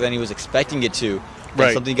stumps quicker than he was expecting it to.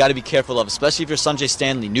 That's something you got to be careful of, especially if you're Sanjay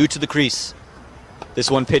Stanley, new to the crease.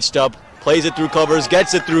 This one pitched up, plays it through covers,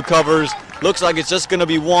 gets it through covers. Looks like it's just going to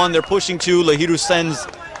be 1. They're pushing 2. Lahiru sends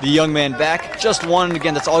the young man back. Just 1.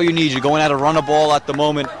 Again, that's all you need. You're going at a run a ball at the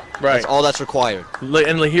moment. That's all that's required.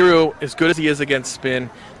 And Lahiru, as good as he is against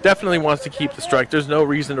spin, definitely wants to keep the strike. There's no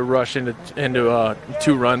reason to rush into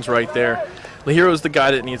 2 runs right there. Lahiru is the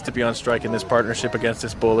guy that needs to be on strike in this partnership against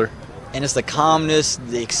this bowler. And it's the calmness,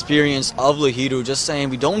 the experience of Lahiru, just saying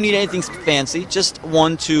we don't need anything fancy, just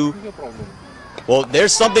 1, 2. Well,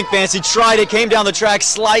 there's something fancy. Tried it, came down the track,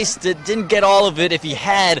 sliced it, didn't get all of it. If he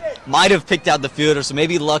had, might have picked out the fielder, so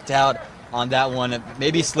maybe lucked out on that one.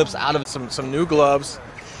 Maybe he slips out of some new gloves.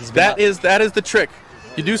 That is the trick.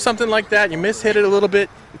 You do something like that, you mishit it a little bit,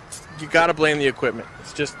 you got to blame the equipment.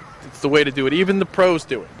 It's the way to do it. Even the pros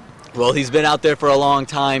do it. Well, he's been out there for a long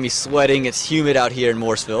time. He's sweating. It's humid out here in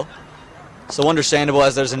Morrisville. So understandable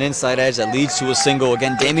as there's an inside edge that leads to a single.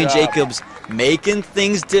 Again, Damian Jacobs making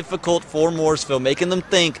things difficult for Morrisville, making them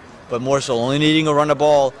think, but Morrisville only needing a run of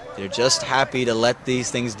ball. They're just happy to let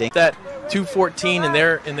these things ding. That 214 in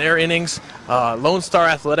their innings. Lone Star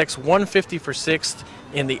Athletics 150 for 6th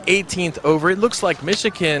in the 18th over. It looks like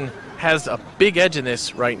Michigan has a big edge in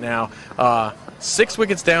this right now. 6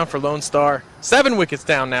 wickets down for Lone Star. 7 wickets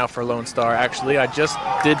down now for Lone Star, actually. I just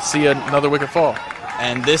did see another wicket fall.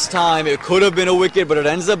 And this time it could have been a wicket, but it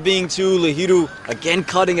ends up being 2. Lahiru again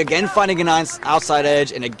cutting, again finding an outside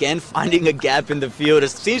edge, and again finding a gap in the field. It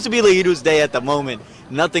seems to be Lahiru's day at the moment.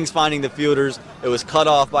 Nothing's finding the fielders. It was cut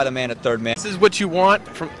off by the man at third man. This is what you want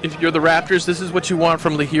from, if you're the Raptors, this is what you want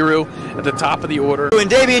from Lahiru at the top of the order. And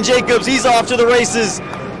Damian Jacobs, he's off to the races.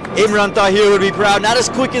 Imran Tahir would be proud. Not as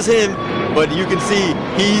quick as him, but you can see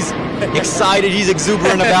he's excited, he's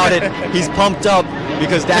exuberant about it. He's pumped up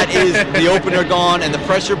because that is the opener gone and the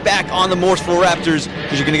pressure back on the Morrisville Raptors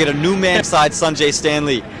because you're going to get a new man side, Sanjay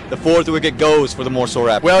Stanley. The 4th wicket goes for the Morrisville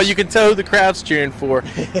Raptors. Well, you can tell who the crowd's cheering for.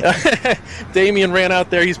 Damian ran out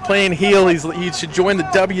there. He's playing heel. He should join the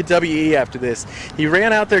WWE after this. He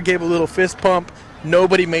ran out there, gave a little fist pump.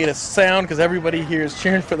 Nobody made a sound because everybody here is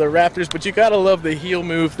cheering for the Raptors, but you got to love the heel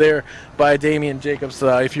move there by Damian Jacobs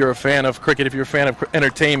if you're a fan of cricket, if you're a fan of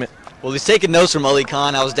entertainment. Well, he's taking notes from Ali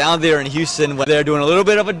Khan. I was down there in Houston when they're doing a little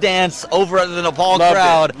bit of a dance over at the Nepal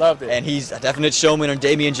crowd. Loved it. And he's a definite showman, and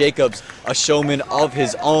Damian Jacobs, a showman of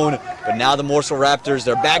his own. But now the Morrisville Raptors,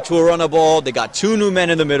 they're back to a run of ball. They got 2 new men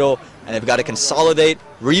in the middle, and they've got to consolidate,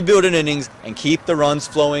 rebuild an innings, and keep the runs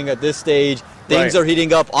flowing at this stage. Things are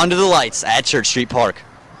heating up under the lights at Church Street Park.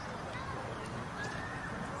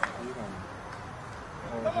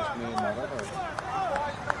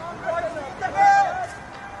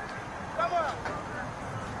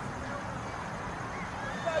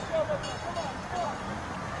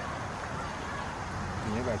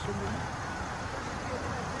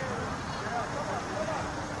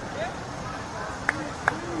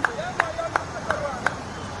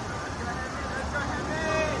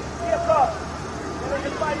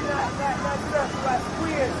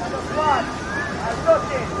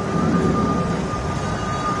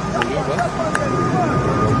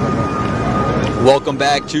 Welcome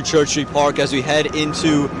back to Church Street Park as we head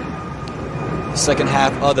into the second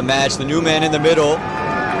half of the match. The new man in the middle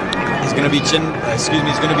is going to be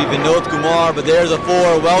Vinod Kumar, but there's a 4.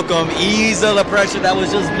 Welcome. Ease of the pressure that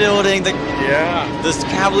was just building. The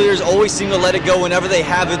Cavaliers always seem to let it go whenever they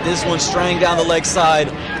have it. This one straying down the leg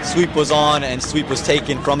side. Sweep was on, and sweep was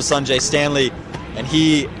taken from Sanjay Stanley, and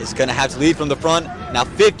he is going to have to lead from the front. Now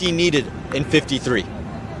 50 needed in 53.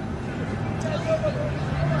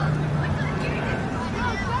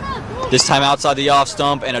 This time outside the off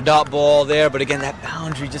stump and a dot ball there, but again, that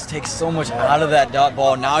boundary just takes so much out of that dot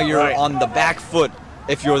ball. Now you're on the back foot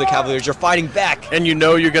if you're the Cavaliers. You're fighting back. And you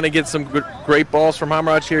know you're going to get some great balls from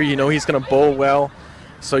Hamraj here. You know he's going to bowl well,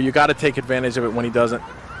 so you got to take advantage of it when he doesn't.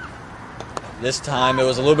 This time it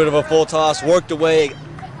was a little bit of a full toss, worked away.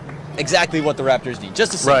 Exactly what the Raptors need,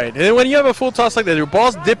 just to see. Right, and then when you have a full toss like that, your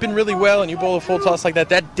ball's dipping really well, and you bowl a full toss like that,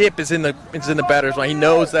 that dip is in the batter's mind. He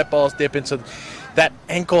knows that ball's dipping, so that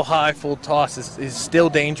ankle-high full toss is still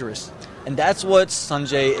dangerous. And that's what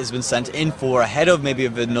Sanjay has been sent in for, ahead of maybe a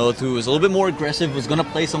Vinod, who was a little bit more aggressive, was going to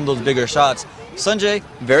play some of those bigger shots. Sanjay,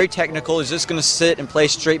 very technical, is just going to sit and play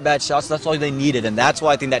straight bat shots. That's all they needed, and that's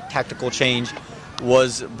why I think that tactical change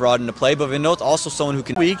was brought into play. But Vinod, also someone who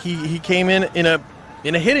can... He came in a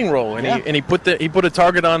hitting role, and he put a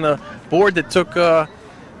target on the board that took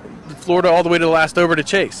Florida all the way to the last over to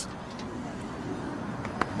chase.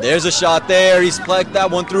 There's a shot there. He's plucked that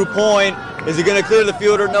one through point. Is he going to clear the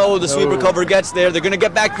fielder? No, the sweeper cover gets there. They're going to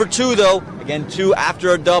get back for 2, though. Again, 2 after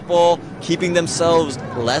a dot ball, keeping themselves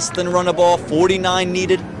less than run a ball. 49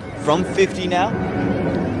 needed from 50 now.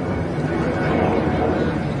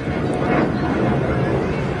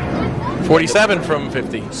 .47 from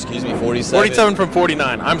 50. Excuse me, 47. 47 from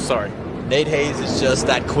 49. I'm sorry. Nate Hayes is just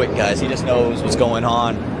that quick, guys. He just knows what's going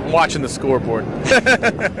on. I'm watching the scoreboard.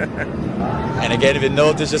 And again, if you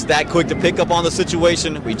note, it's just that quick to pick up on the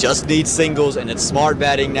situation. We just need singles, and it's smart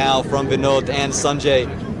batting now from Vinod and Sanjay.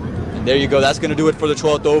 And there you go. That's going to do it for the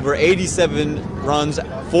 12th over. 87 runs,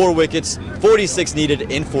 4 wickets, 46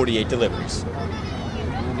 needed in 48 deliveries.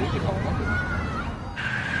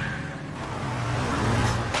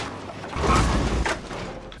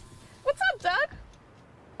 What's up, Doug?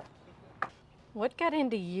 What got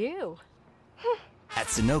into you? At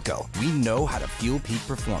Sunoco, we know how to fuel peak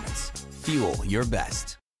performance. Fuel your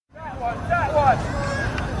best. That one.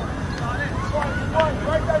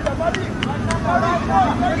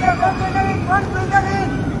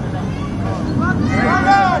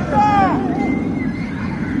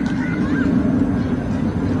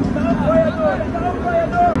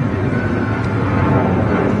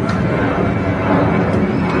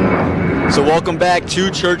 So welcome back to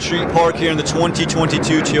Church Street Park here in the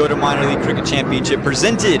 2022 Toyota Minor League Cricket Championship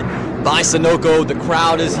presented by Sunoco. The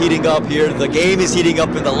crowd is heating up here, the game is heating up,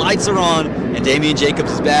 and the lights are on, and Damian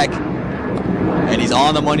Jacobs is back. He's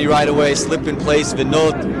on the money right away. Slip in place.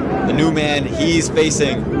 Vinod, the new man, he's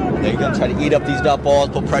facing. They're going to try to eat up these dot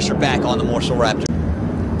balls, put pressure back on the Morrisville Raptors.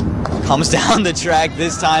 Comes down the track,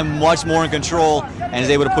 this time much more in control, and is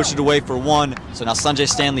able to push it away for one. So now Sanjay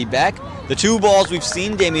Stanley back. The two balls we've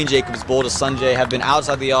seen Damian Jacobs bowl to Sanjay have been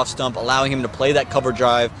outside the off stump, allowing him to play that cover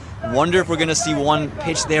drive. Wonder if we're going to see one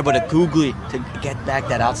pitch there, but a googly to get back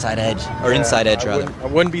that outside edge, or inside edge rather. I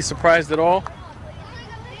wouldn't be surprised at all.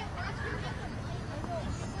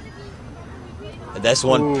 This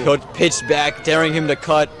one pitched back, daring him to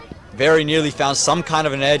cut. Very nearly found some kind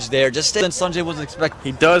of an edge there. Just than Sanjay wasn't expecting.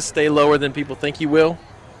 He does stay lower than people think he will.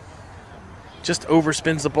 Just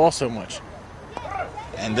overspins the ball so much.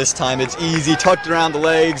 And this time it's easy, tucked around the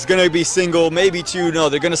legs. Gonna be single, maybe two. No,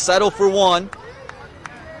 they're gonna settle for one.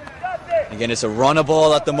 Again, it's a run-a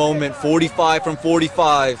ball at the moment. 45 from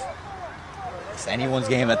 45. It's anyone's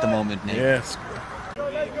game at the moment, Nate. Yes.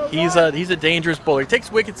 He's a dangerous bowler. He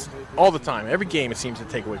takes wickets all the time. Every game it seems to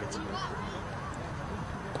take wickets.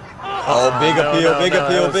 Oh,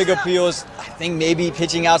 big appeals. I think maybe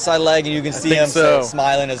pitching outside leg, and you can see him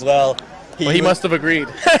smiling as well. He must have agreed.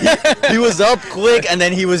 He was up quick, and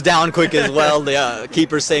then he was down quick as well. The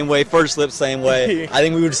keeper same way, first slip same way. I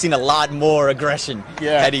think we would have seen a lot more aggression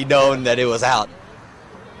had he known that it was out.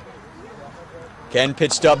 Ken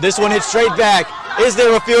pitched up. This one hit straight back. Is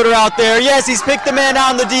there a fielder out there? Yes, he's picked the man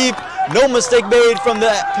out in the deep. No mistake made from the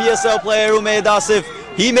PSL player, Umayyad Asif.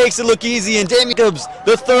 He makes it look easy, and Damian Jacobs,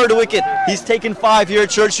 the third wicket. He's taken 5 here at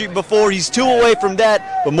Church Street before. He's 2 away from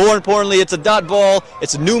that, but more importantly, it's a dot ball.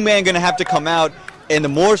 It's a new man going to have to come out, and the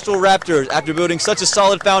Morrisville Raptors, after building such a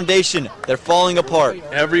solid foundation, they're falling apart.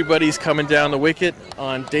 Everybody's coming down the wicket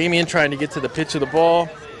on Damian, trying to get to the pitch of the ball,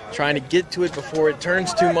 trying to get to it before it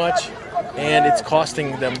turns too much, and it's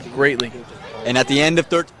costing them greatly. And at the end of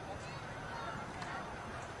 13.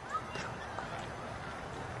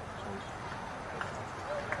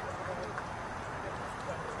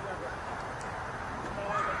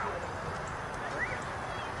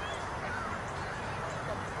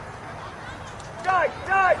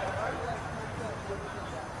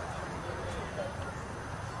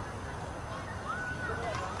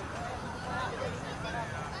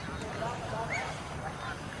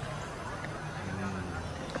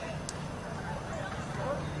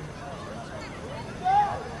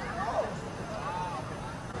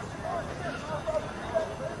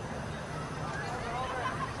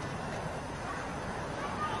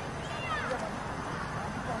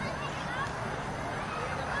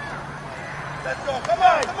 Let's go, come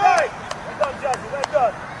on! Let's go, Jesse, let's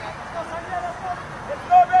go! Let's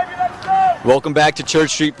go, baby, let's go! Welcome back to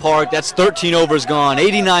Church Street Park. That's 13 overs gone,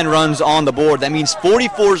 89 runs on the board. That means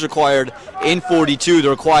 44 is required in 42. The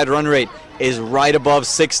required run rate is right above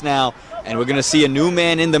 6 now, and we're going to see a new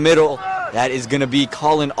man in the middle. That is going to be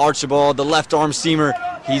Colin Archibald, the left-arm seamer.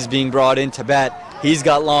 He's being brought in to bat. He's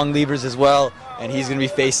got long levers as well, and he's going to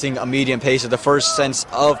be facing a medium pacer. The first sense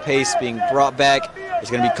of pace being brought back is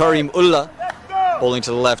going to be Karim Ullah, bowling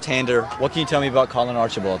to the left-hander. What can you tell me about Colin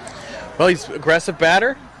Archibald? Well, he's an aggressive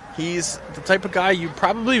batter. He's the type of guy you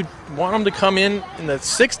probably want him to come in the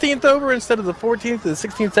 16th over instead of the 14th, the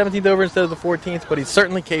 16th, 17th over instead of the 14th, but he's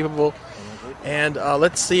certainly capable. And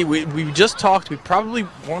let's see, we just talked, we probably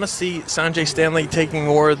want to see Sanjay Stanley taking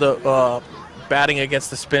more of the batting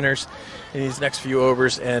against the spinners in these next few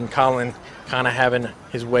overs, and Colin kind of having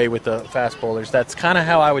his way with the fast bowlers. That's kind of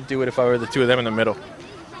how I would do it if I were the two of them in the middle.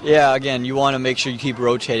 Yeah, again, you want to make sure you keep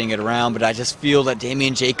rotating it around, but I just feel that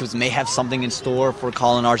Damian Jacobs may have something in store for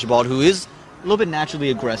Colin Archibald, who is a little bit naturally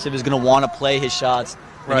aggressive, is going to want to play his shots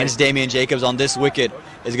against Damian Jacobs on this wicket.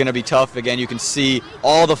 Is going to be tough. Again, you can see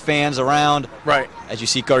all the fans around. Right. As you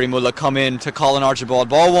see Karimullah come in to Colin Archibald.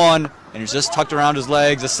 Ball one, and it's just tucked around his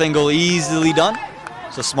legs. A single, easily done.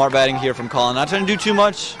 So smart batting here from Colin. Not trying to do too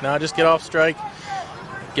much. No, just get off strike.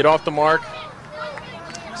 Get off the mark.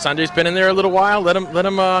 Sanjay's been in there a little while. Let him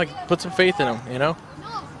put some faith in him, you know?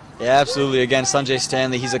 Yeah, absolutely. Again, Sanjay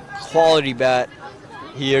Stanley, he's a quality bat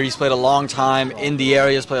here. He's played a long time in the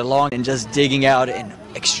area. He's played a long and just digging out and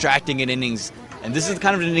extracting in innings. And this is the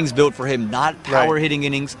kind of innings built for him, not power-hitting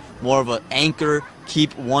innings, more of an anchor,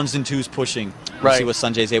 keep ones and twos pushing. We'll see what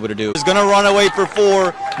Sanjay's able to do. He's going to run away for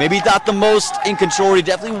 4. Maybe not the most in control. He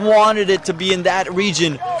definitely wanted it to be in that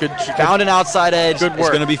region. Found an outside edge. Good work. It's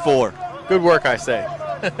going to be 4. Good work, I say.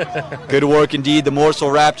 Good work indeed. The Morrisville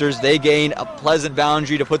Raptors, they gain a pleasant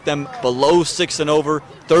boundary to put them below 6 and over.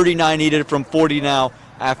 39 needed from 40 now.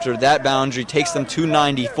 After that boundary takes them to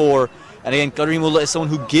 94. And again, Karimullah is someone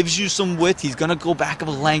who gives you some width. He's going to go back of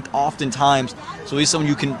a length oftentimes. So he's someone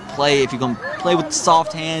you can play. If you can play with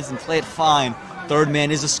soft hands and play it fine, third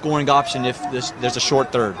man is a scoring option if there's a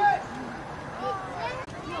short third.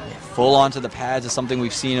 Full onto the pads is something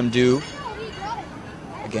we've seen him do.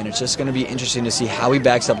 Again, it's just going to be interesting to see how he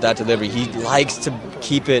backs up that delivery. He likes to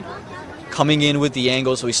keep it coming in with the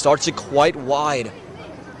angle, so he starts it quite wide.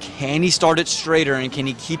 Can he start it straighter, and can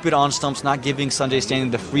he keep it on stumps, not giving Sanjay Stanley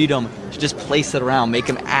the freedom to just place it around, make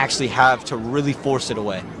him actually have to really force it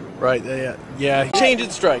away? Right, yeah. He changed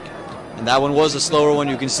his strike. And that one was a slower one.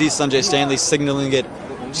 You can see Sanjay Stanley signaling it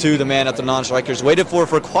to the man at the non-strikers. Waited for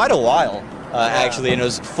quite a while, actually, and it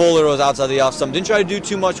was fuller, it was outside the off stump. Didn't try to do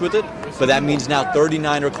too much with it, but that means now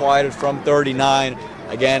 39 required from 39.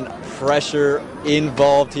 Again, pressure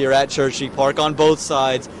involved here at Church Street Park on both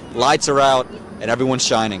sides. Lights are out, and everyone's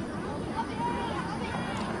shining.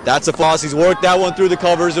 That's a floss. He's worked that one through the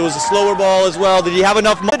covers. It was a slower ball as well. Did he have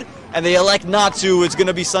enough mud? And they elect not to. It's going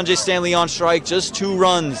to be Sanjay Stanley on strike. Just 2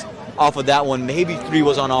 runs off of that one. Maybe 3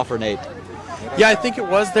 was on offer, Nate. Yeah, I think it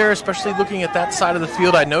was there, especially looking at that side of the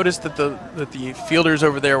field. I noticed that the fielders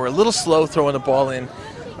over there were a little slow throwing the ball in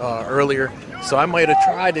earlier. So I might have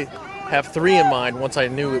tried to have 3 in mind once I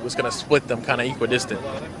knew it was going to split them kind of equidistant.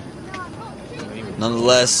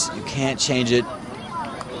 Nonetheless, you can't change it.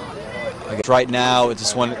 Right now, it's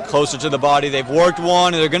this one closer to the body. They've worked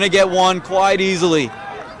one, and they're going to get one quite easily.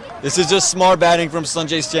 This is just smart batting from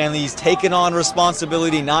Sanjay Stanley. He's taking on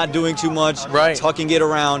responsibility, not doing too much, tucking it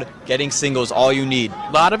around, getting singles, all you need.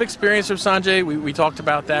 A lot of experience from Sanjay. We talked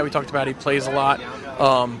about that. We talked about he plays a lot.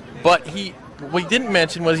 But what we didn't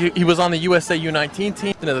mention was he was on the USA U19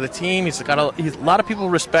 team. The team. He's got a lot of people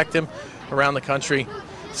respect him around the country.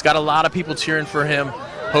 He's got a lot of people cheering for him,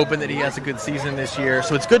 hoping that he has a good season this year.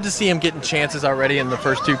 So it's good to see him getting chances already in the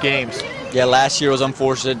first 2 games. Yeah, last year was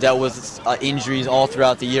unfortunate. Dealt with injuries all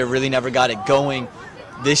throughout the year. Really never got it going.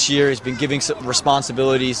 This year he's been giving some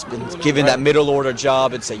responsibilities, been given that middle order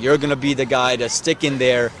job and say, you're going to be the guy to stick in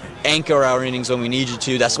there, anchor our innings when we need you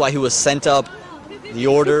to. That's why he was sent up the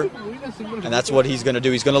order, and that's what he's going to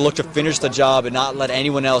do. He's going to look to finish the job and not let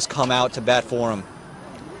anyone else come out to bat for him.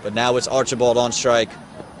 But now it's Archibald on strike.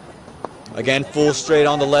 Again, full straight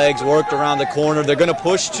on the legs, worked around the corner. They're going to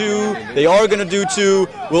push 2. They are going to do 2.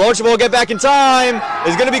 Will Archibald get back in time?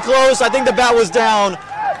 It's going to be close. I think the bat was down.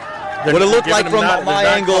 What it looked like from my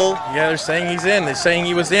angle. Yeah, they're saying he's in. They're saying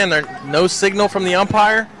he was in. No signal from the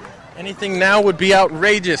umpire. Anything now would be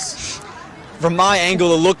outrageous. From my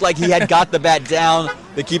angle, it looked like he had got the bat down.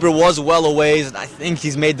 The keeper was well away, and I think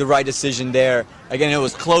he's made the right decision there. Again, it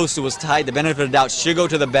was close, it was tight. The benefit of the doubt should go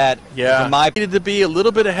to the bat. Yeah, needed to be a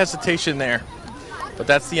little bit of hesitation there, but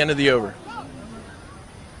that's the end of the over.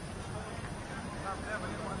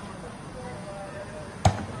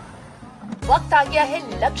 वक्त आ गया है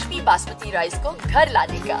Lakshmi basmati rice को घर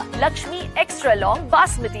लाने का। Lakshmi extra long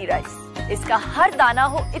basmati rice. इसका हर दाना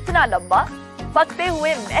हो इतना लंबा, पकते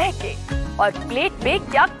हुए महके और प्लेट पे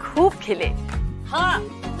क्या खूब खिले। हाँ,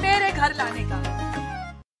 मेरे घर लाने का।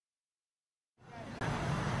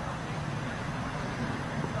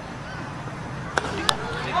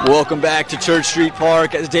 Welcome back to Church Street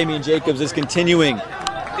Park as Damian Jacobs is continuing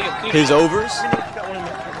his overs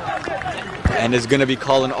and is going to be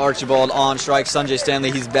calling Archibald on strike. Sanjay Stanley,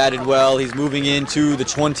 he's batted well. He's moving into the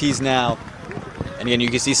 20s now. And again, you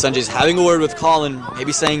can see Sanjay's having a word with Colin,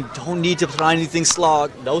 maybe saying, don't need to try anything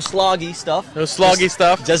no sloggy stuff. No sloggy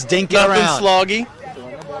stuff. Just dink it around. Nothing sloggy.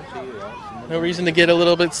 No reason to get a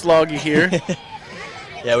little bit sloggy here.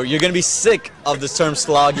 Yeah, well, you're going to be sick of this term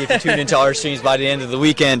sloggy if you tune into our streams by the end of the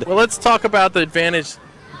weekend. Well, let's talk about the advantage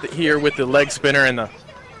here with the leg spinner and the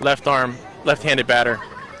left-handed batter.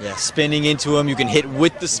 Yeah, spinning into him, you can hit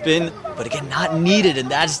with the spin, but again, not needed, and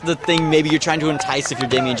that's the thing maybe you're trying to entice if you're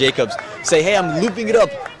Damian Jacobs. Say, hey, I'm looping it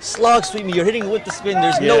up, slog sweep me, you're hitting with the spin,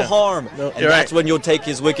 there's no harm. And that's when you'll take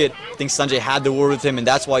his wicket. I think Sanjay had the word with him, and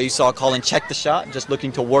that's why you saw Colin check the shot, just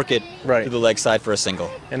looking to work it to the leg side for a single.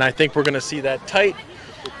 And I think we're going to see that tight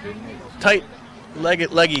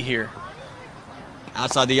leggy here.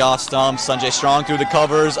 Outside the off stump, Sanjay strong through the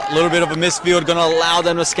covers, a little bit of a misfield, going to allow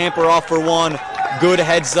them to scamper off for 1. Good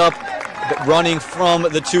heads up, running from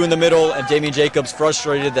the 2 in the middle, and Damian Jacobs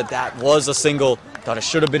frustrated that was a single. Thought it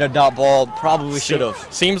should have been a dot ball, probably should have.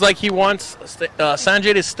 Seems like he wants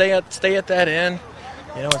Sanjay to stay at that end.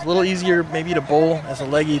 You know, it's a little easier maybe to bowl as a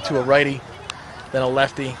leggy to a righty than a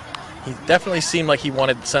lefty. He definitely seemed like he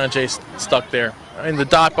wanted Sanjay stuck there. I mean, the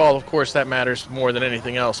dot ball, of course, that matters more than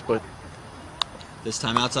anything else, but this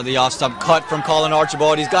time outside the off stump, cut from Colin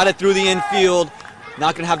Archibald. He's got it through the infield.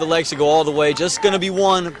 Not going to have the legs to go all the way. Just going to be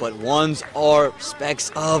one, but ones are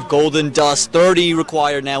specks of golden dust. 30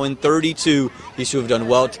 required now in 32. He should have done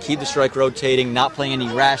well to keep the strike rotating, not playing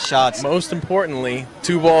any rash shots. Most importantly,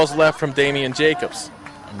 2 balls left from Damian Jacobs.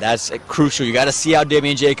 And that's crucial. You got to see out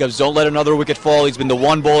Damian Jacobs. Don't let another wicket fall. He's been the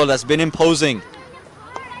one bowler that's been imposing.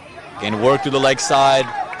 Again, work through the leg side.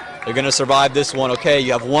 They're going to survive this one. Okay,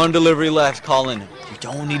 you have 1 delivery left, Colin. You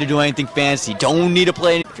don't need to do anything fancy. Don't need to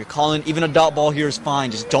play. If you're calling, even a dot ball here is fine.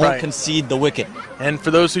 Just don't concede the wicket. And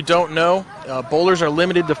for those who don't know, bowlers are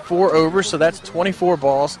limited to 4 overs, so that's 24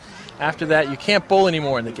 balls. After that, you can't bowl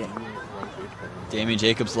anymore in the game. Damian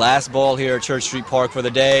Jacobs' last ball here at Church Street Park for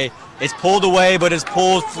the day. It's pulled away, but it's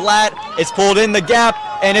pulled flat. It's pulled in the gap,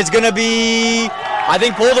 and it's going to be, I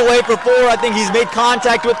think, pulled away for 4. I think he's made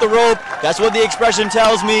contact with the rope. That's what the expression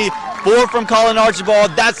tells me. 4 from Colin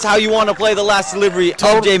Archibald. That's how you want to play the last delivery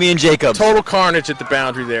of Damian Jacobs. Total carnage at the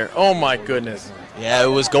boundary there. Oh, my goodness. Yeah, it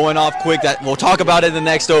was going off quick. We'll talk about it in the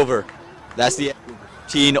next over. That's the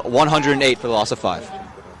 108 for the loss of 5.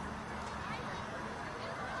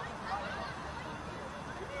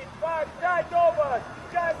 5 tight overs.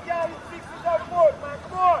 Guys, yelling 6 is our fourth, man.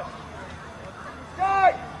 Come on.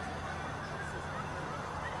 Tight.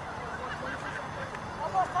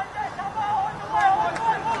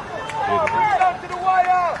 Down to the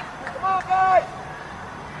wire. Come on, guys.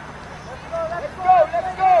 Let's go.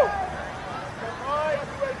 Let's go.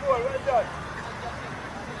 Well done.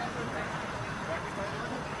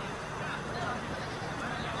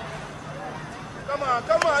 Come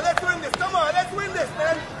on, let's win this. Come on, let's win this,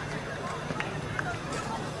 man.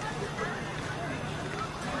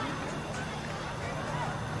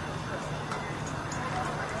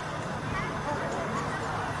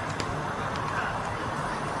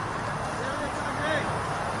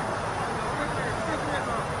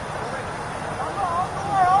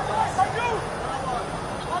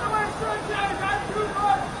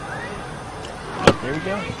 Here we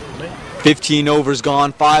go. 15 overs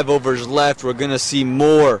gone, 5 overs left. We're going to see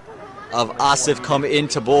more of Asif come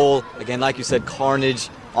into bowl. Again, like you said, carnage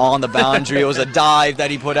on the boundary. It was a dive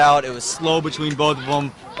that he put out. It was slow between both of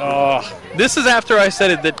them. This is after I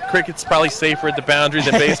said it that cricket's probably safer at the boundary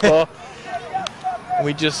than baseball.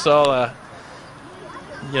 We just saw,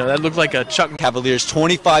 that looked like a Chuck. Cavaliers,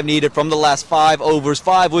 25 needed from the last 5 overs,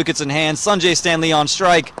 5 wickets in hand. Sanjay Stanley on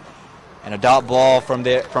strike. And a dot ball from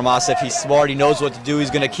Asif. He's smart. He knows what to do.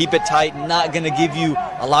 He's going to keep it tight, not going to give you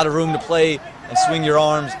a lot of room to play and swing your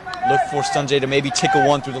arms. Look for Sanjay to maybe tickle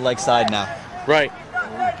one through the leg side now. Right.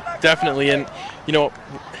 Definitely. And,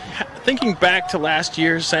 thinking back to last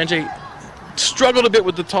year, Sanjay struggled a bit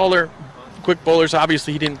with the taller, quick bowlers.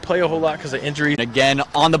 Obviously, he didn't play a whole lot because of injury. Again,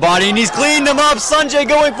 on the body, and he's cleaned them up. Sanjay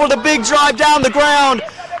going for the big drive down the ground.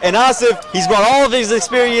 And Asif, he's brought all of his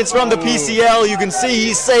experience from the PCL. You can see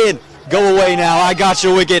he's saying, go away now, I got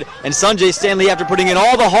your wicket. And Sanjay Stanley, after putting in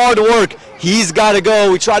all the hard work, he's got to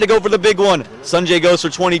go. We try to go for the big one. Sanjay goes for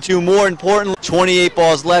 22. More importantly, 28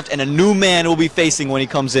 balls left, and a new man will be facing when he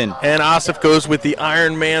comes in. And Asif goes with the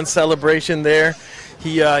Iron Man celebration there.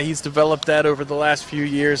 He's developed that over the last few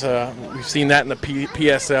years. We've seen that in the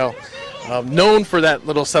PSL. Known for that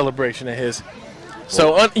little celebration of his.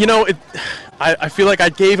 So, I feel like I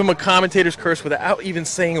gave him a commentator's curse without even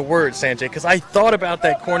saying a word, Sanjay, because I thought about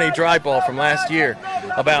that Cornet dry ball from last year.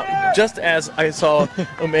 Just as I saw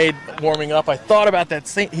Umaid warming up, I thought about that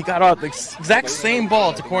he got out the exact same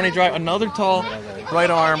ball to Cornet dry, another tall right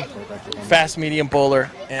arm, fast medium bowler,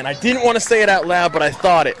 and I didn't want to say it out loud, but I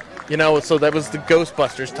thought it. So that was the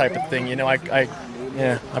Ghostbusters type of thing. I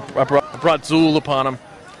brought Zool upon him.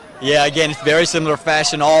 Yeah, again, it's very similar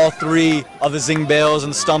fashion. All 3 of the Zing Bales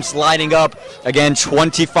and stumps lining up. Again,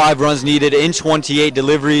 25 runs needed in 28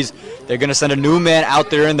 deliveries. They're going to send a new man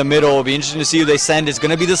out there in the middle. It'll be interesting to see who they send. It's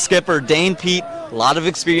going to be the skipper, Dane Pete. A lot of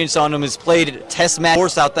experience on him. Has played test match for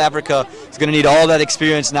South Africa. He's going to need all that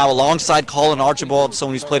experience now alongside Colin Archibald,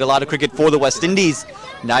 someone who's played a lot of cricket for the West Indies.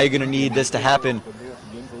 Now you're going to need this to happen.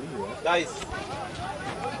 Nice.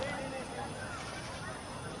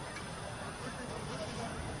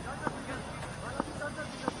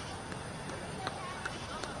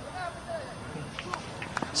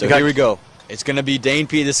 So here we go. It's going to be Dane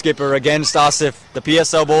P, the skipper, against Asif. The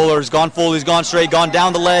PSL bowler has gone full, he's gone straight, gone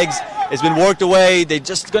down the legs. It's been worked away. They're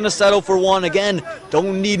just going to settle for one. Again,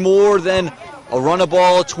 don't need more than a run of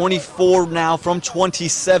ball. 24 now from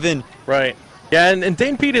 27. Right. Yeah, and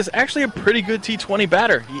Dane Pete is actually a pretty good T20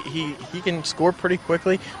 batter. He can score pretty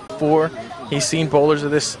quickly. He's seen bowlers of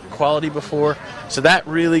this quality before. So that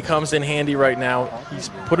really comes in handy right now. He's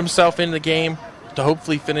put himself in the game to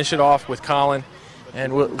hopefully finish it off with Colin.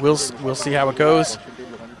 And we'll see how it goes.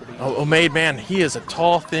 Oh, Umaid, man, he is a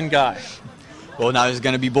tall, thin guy. Well, now he's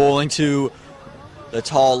going to be bowling to the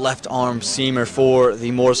tall left arm seamer for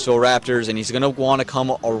the Morrisville Raptors, and he's going to want to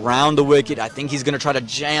come around the wicket. I think he's going to try to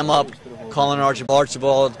jam up Colin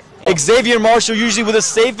Archibald. Xavier Marshall, usually with the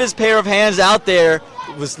safest pair of hands out there,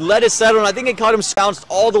 was let it settle, and I think it caught him bounced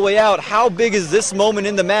all the way out. How big is this moment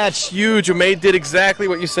in the match? Huge. Umaid did exactly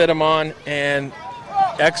what you said him on, and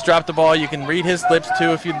X dropped the ball. You can read his lips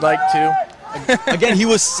too if you'd like to. Again, he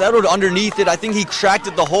was settled underneath it. I think he tracked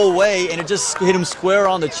it the whole way, and it just hit him square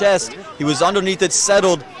on the chest. He was underneath it,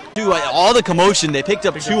 settled. All the commotion, they picked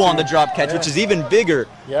up two on the drop catch, which is even bigger.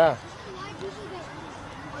 Yeah.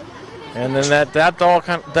 And then that dot ball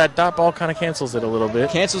kind of cancels it a little bit.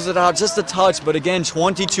 Cancels it out just a touch, but again,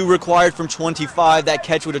 22 required from 25. That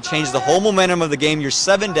catch would have changed the whole momentum of the game. You're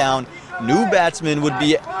 7 down. New batsman would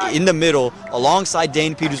be in the middle alongside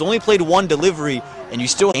Dane Peet, who's only played 1 delivery, and you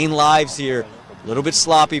still gain lives here. A little bit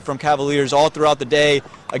sloppy from Cavaliers all throughout the day.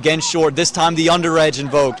 Again, short. This time the under edge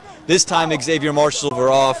invoked. This time Xavier Marshall over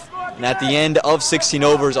off. And at the end of 16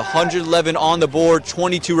 overs, 111 on the board,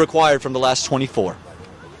 22 required from the last 24.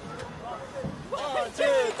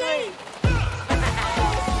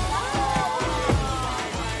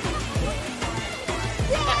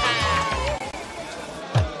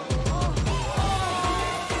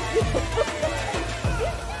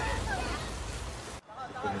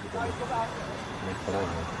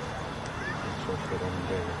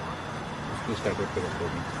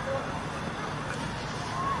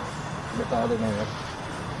 बता देना यार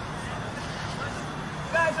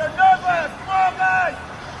Guys are nervous! Come on, guys!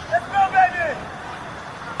 Let's go, baby!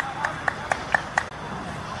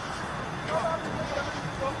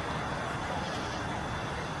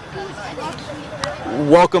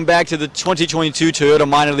 Welcome back to the 2022 Toyota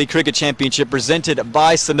Minor League Cricket Championship presented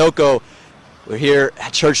by Sunoco. We're here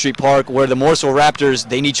at Church Street Park where the Morrisville Raptors,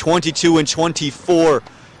 they need 22 and 24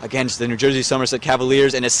 against the New Jersey Somerset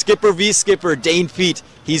Cavaliers, and a skipper v skipper, Dane Peet,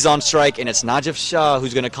 he's on strike, and it's Najib Shah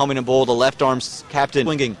who's going to come in and bowl, the left arm captain.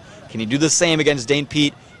 Swinging. Can he do the same against Dane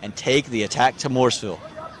Peet and take the attack to Morrisville?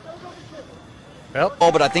 Well,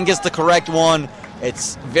 oh, but I think it's the correct one.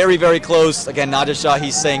 It's very, very close. Again, Najib Shah,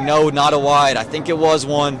 he's saying no, not a wide. I think it was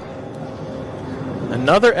one.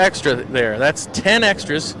 Another extra there. That's 10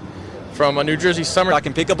 extras from a New Jersey Somerset. I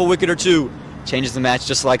can pick up a wicket or two. Changes the match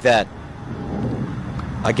just like that.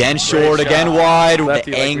 Again short, again wide.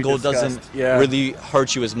 The angle doesn't really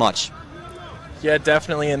hurt you as much. Yeah,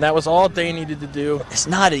 definitely, and that was all they needed to do. It's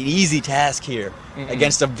not an easy task here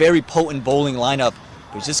against a very potent bowling lineup.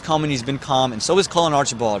 But he's just coming, he's been calm, and so is Colin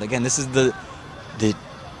Archibald. Again, this is the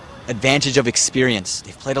advantage of experience.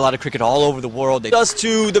 They've played a lot of cricket all over the world. Just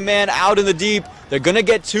to the man out in the deep. They're going to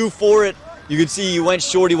get 2 for it. You can see he went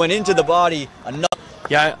short, he went into the body.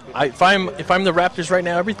 Yeah, if I'm the Raptors right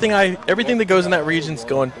now, everything that goes in that region's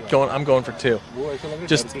going. I'm going for 2.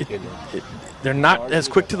 Just they're not as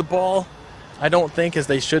quick to the ball, I don't think, as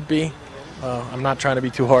they should be. I'm not trying to be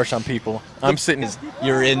too harsh on people. I'm sitting.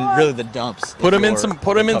 You're in really the dumps. Put him in some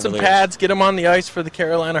pads. Get him on the ice for the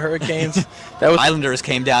Carolina Hurricanes. Islanders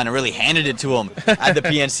came down and really handed it to him at the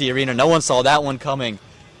PNC Arena. No one saw that one coming.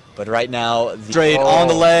 But right now, straight on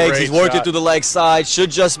the legs. He's worked it through the leg side.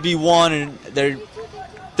 Should just be 1, and they're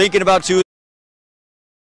thinking about 2.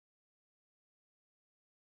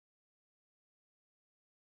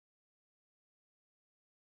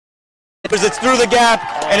 It's through the gap,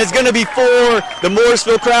 and it's going to be 4. The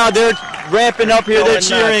Morrisville crowd, they're ramping up here. They're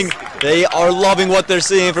cheering. They are loving what they're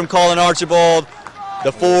seeing from Colin Archibald.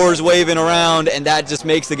 The 4's waving around, and that just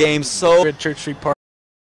makes the game so. At Church Street Park.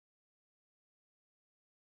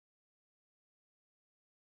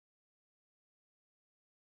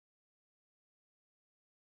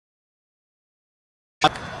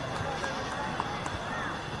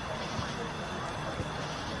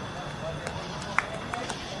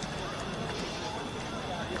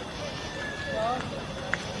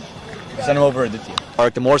 Send him over to the team.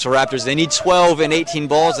 The Morrisville Raptors, they need 12 and 18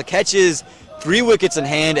 balls. The catch is 3 wickets in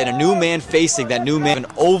hand and a new man facing. That new man, an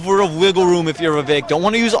over of wiggle room if you're Vivek. Don't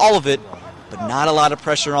want to use all of it, but not a lot of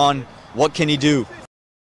pressure on. What can he do?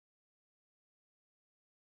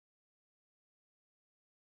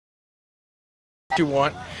 You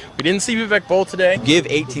want. We didn't see Vivek bowl today. Give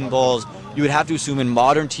 18 balls. You would have to assume in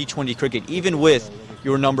modern T20 cricket, even with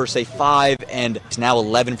your number, say 5 and it's now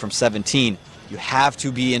 11 from 17, you have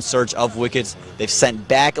to be in search of wickets. They've sent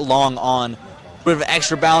back long on. A bit of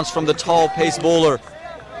extra bounce from the tall pace bowler.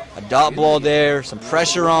 A dot ball there, some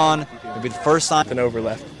pressure on. Maybe the first time. An over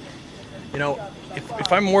left. You know,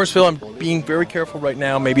 if I'm Morrisville, I'm being very careful right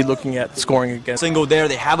now, maybe looking at scoring again. Single there.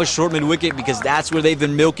 They have a short mid-wicket because that's where they've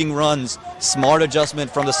been milking runs. Smart adjustment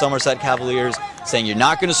from the Somerset Cavaliers, saying you're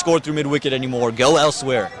not going to score through mid-wicket anymore. Go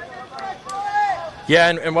elsewhere. Yeah,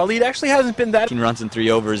 and Waleed actually hasn't been that. 15 runs in 3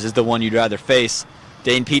 overs is the one you'd rather face.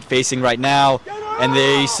 Dane Pete facing right now, and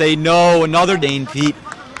they say no, another Dane Pete,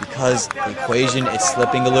 because the equation is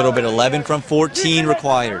slipping a little bit. 11 from 14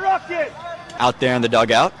 required. Out there in the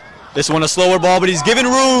dugout. This one a slower ball, but he's given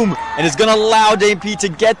room, and it's going to allow Dane Pete to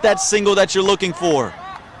get that single that you're looking for.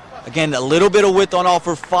 Again, a little bit of width on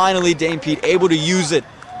offer. Finally, Dane Pete able to use it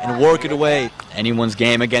and work it away. Anyone's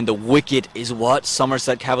game. Again, the wicket is what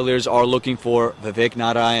Somerset Cavaliers are looking for. Vivek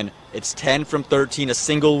Narayan. It's 10 from 13. A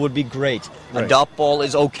single would be great. A dot ball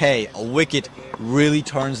is okay. A wicket really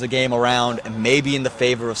turns the game around and maybe in the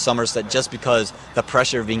favor of Somerset just because the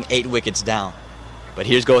pressure of being 8 wickets down. But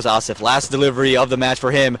here goes Asif. Last delivery of the match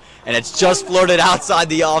for him, and it's just flirted outside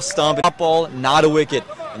the off stump. Dot ball, not a wicket.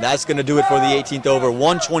 And that's going to do it for the 18th over.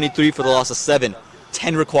 123 for the loss of 7.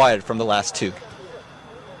 10 required from the last 2.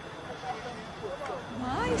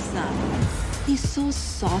 My son, he's so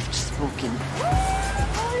soft-spoken.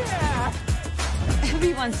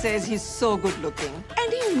 Everyone says he's so good-looking,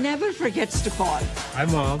 and he never forgets to call. Hi,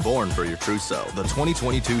 Mom. Born for your true self. The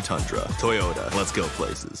 2022 Tundra. Toyota. Let's go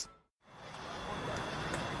places.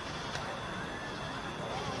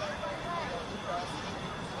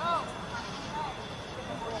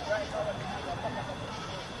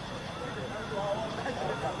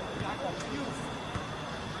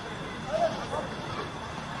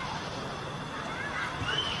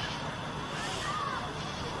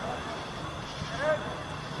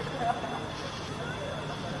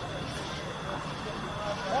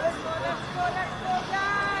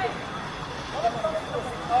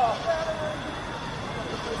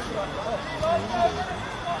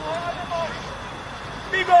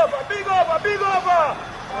 Big over!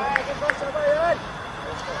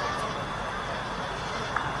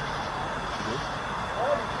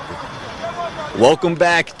 Welcome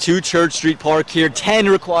back to Church Street Park here. 10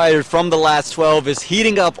 required from the last 12 is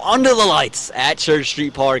heating up under the lights at Church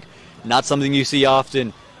Street Park. Not something you see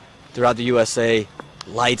often throughout the USA.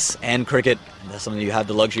 Lights and cricket. That's something you have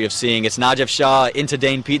the luxury of seeing. It's Najaf Shah into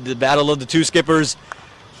Dane Pete, the battle of the 2 skippers.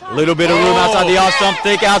 A little bit of room outside the off stump,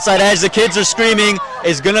 thick outside edge. The kids are screaming.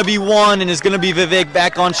 It's going to be 1, and it's going to be Vivek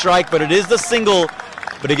back on strike, but it is the single.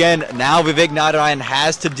 But again, now Vivek Narayan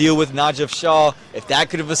has to deal with Najaf Shah. If that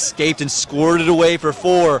could have escaped and scored it away for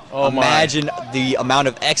 4, imagine the amount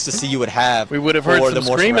of ecstasy you would have. We would have heard some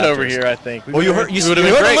screaming over here, I think. Well, you heard a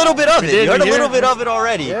little bit of it. You heard a little bit of it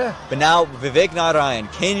already. Yeah. But now, Vivek Narayan,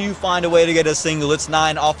 can you find a way to get a single? It's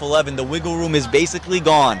 9 off 11. The wiggle room is basically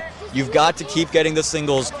gone. You've got to keep getting the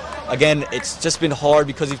singles. Again, it's just been hard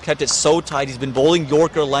because you've kept it so tight. He's been bowling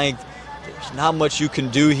Yorker length. There's not much you can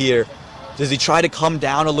do here. Does he try to come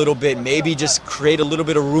down a little bit? Maybe just create a little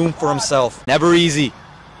bit of room for himself. Never easy.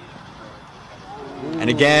 And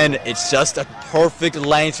again, it's just a perfect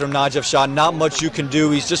length from Najaf Shah. Not much you can do.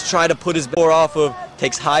 He's just trying to put his ball off of.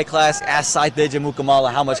 Takes high class. Ask Saite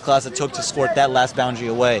Jamukamala how much class it took to squirt that last boundary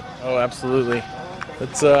away. Oh, absolutely.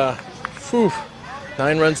 It's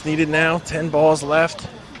 9 runs needed now. 10 balls left.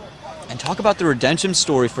 And talk about the redemption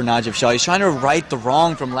story for Najaf Shah. He's trying to right the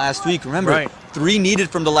wrong from last week. Remember, 3 needed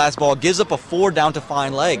from the last ball. Gives up a 4 down to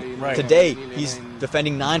fine leg. Today, he's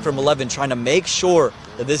defending 9 from 11, trying to make sure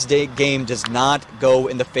that this game does not go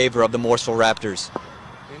in the favor of the Morrisville Raptors.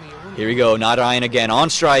 Here we go. Narayan again on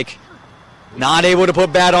strike. Not able to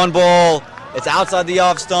put bat on ball. It's outside the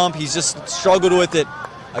off stump. He's just struggled with it.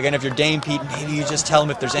 Again, if you're Dane Pete, maybe you just tell him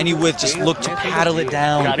if there's any width, just look to paddle it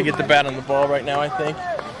down. Got to get the bat on the ball right now, I think.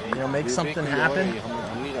 You know, make something happen.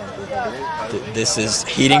 This is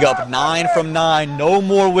heating up. 9 from 9. No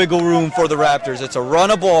more wiggle room for the Raptors. It's a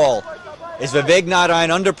run a ball. Is Vivek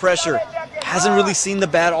Narayan under pressure? Hasn't really seen the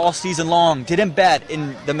bat all season long. Didn't bat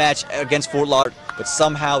in the match against Fort Lauderdale, but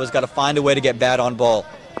somehow has got to find a way to get bat on ball.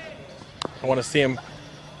 I want to see him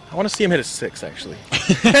hit a 6, actually.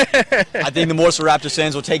 I think the Morrisville Raptors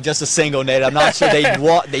fans will take just a single, Nate. I'm not sure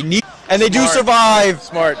they need, and they do survive.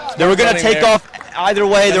 Smart. They were going to take off either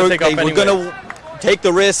way. They were going to take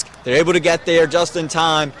the risk. They're able to get there just in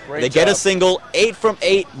time. They get a single. 8 from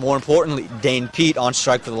 8. More importantly, Dane Pete on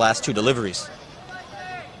strike for the last 2 deliveries.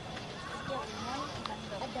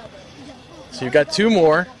 So you've got 2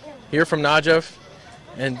 more here from Najaf,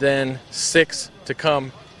 and then 6 to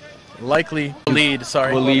come. Likely lead,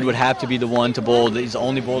 sorry. Waleed would have to be the one to bowl. He's the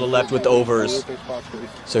only bowler left with overs.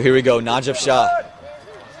 So here we go, Najaf Shah.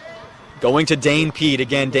 Going to Dane Pete.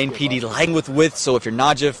 Again, Dane Pete, he's lagging with width, so if you're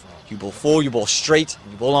Najaf, You bowl full, you bowl straight,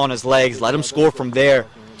 you bowl on his legs, let him score from there.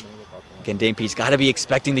 Again, Dane Pete's got to be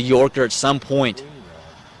expecting the Yorker at some point.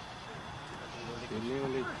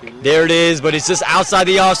 There it is, but it's just outside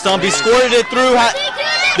the off stump. He squirted it through.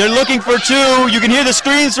 They're looking for two. You can hear the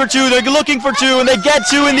screams for two. They're looking for two, and they get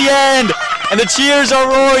two in the end. And the cheers are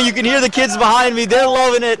roaring. You can hear the kids behind me. They're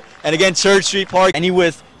loving it. And again, Church Street Park, any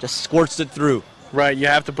width, just squirts it through. Right, you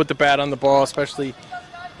have to put the bat on the ball, especially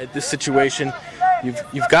at this situation.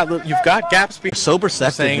 You've got gaps. They're so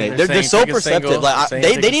perceptive. They're so perceptive. Like,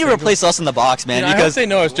 they need to replace us in the box, man. Because I hope they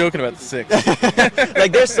know I was joking about the 6.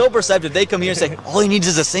 Like, they're so perceptive. They come here and say, all he needs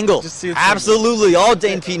is a single. Absolutely. All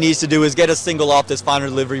Dane Pete needs to do is get a single off this final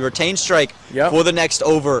delivery, retain strike for the next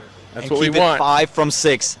over, That's and what keep we want. it 5 from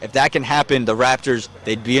 6. If that can happen, the Raptors,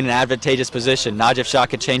 they'd be in an advantageous position. Najib Shah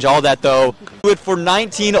could change all that, though. Do it for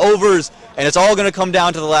 19 overs, and it's all going to come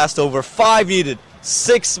down to the last over. 5 needed.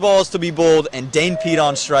 6 balls to be bowled, and Dane Pete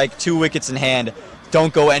on strike, 2 wickets in hand.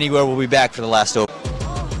 Don't go anywhere. We'll be back for the last over. Let's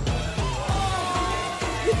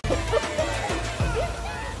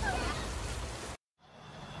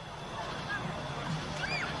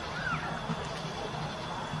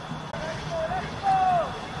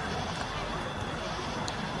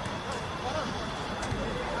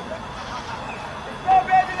go,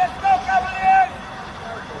 baby, let's go, Cavaliers!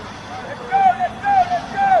 Let's go, let's go,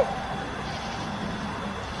 let's go!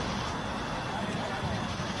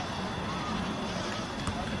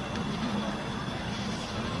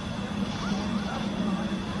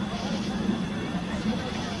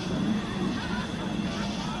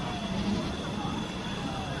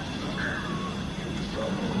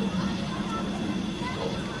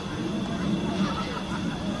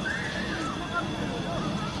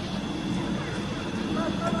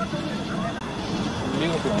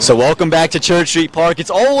 So welcome back to Church Street Park. It's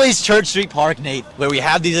always Church Street Park, Nate, where we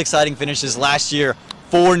have these exciting finishes. Last year,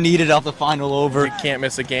 4 needed off the final over. You can't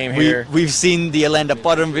miss a game here. We've seen the Atlanta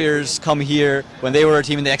Butterbeers come here when they were a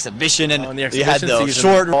team in the exhibition, and they had the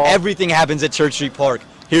short. Everything happens at Church Street Park.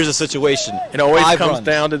 Here's the situation. It always 5 comes runs.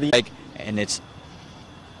 down to the... And it's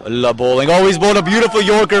La Bowling. Always bowled a beautiful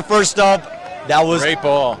Yorker first up. That was great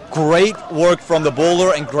ball. Great work from the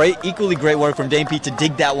bowler, and equally great work from Dane Pete to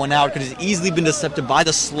dig that one out, because it's easily been decepted by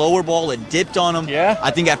the slower ball. It dipped on him. Yeah.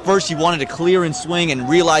 I think at first he wanted to clear and swing and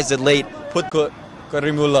realized it late. Put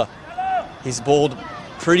Karimullah. He's bowled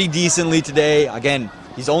pretty decently today. Again,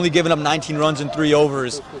 he's only given up 19 runs in 3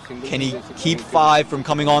 overs. Can he keep 5 from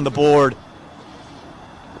coming on the board?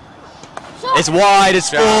 It's wide, it's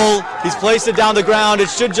full. He's placed it down the ground. It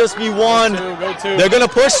should just be 1. They're going to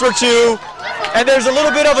push for 2. And there's a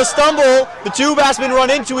little bit of a stumble. The 2 batsmen run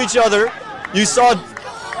into each other. You saw,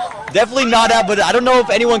 definitely not out, but I don't know if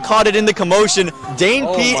anyone caught it in the commotion. Dane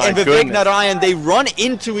Pete and Vivek Narayan, they run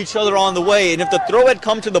into each other on the way. And if the throw had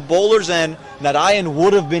come to the bowler's end, Narayan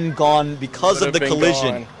would have been gone because of the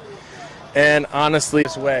collision. Gone. And honestly,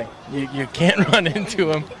 this way, you can't run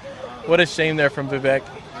into him. What a shame there from Vivek.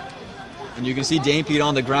 And you can see Dane Pete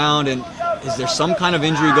on the ground, and is there some kind of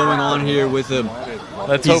injury going on here with him?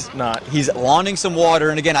 Let's hope not. He's wanting some water,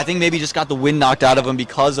 and again, I think maybe just got the wind knocked out of him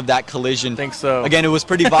because of that collision. I think so. Again, it was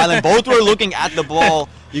pretty violent. Both were looking at the ball.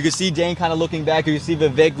 You can see Dane kind of looking back. You can see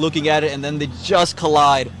Vivek looking at it, and then they just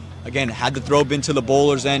collide. Again, had the throw been to the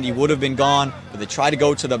bowler's end, he would have been gone, but they try to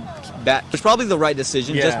go to the bat. It's probably the right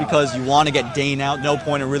decision, just because you want to get Dane out. No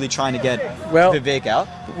point in really trying to get Vivek out.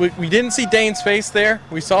 We didn't see Dane's face there.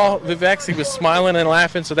 We saw Vivek's. He was smiling and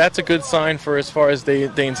laughing, so that's a good sign for as far as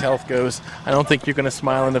Dane's health goes. I don't think you're going to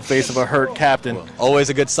smile in the face of a hurt captain.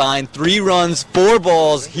 Always a good sign. 3 runs, 4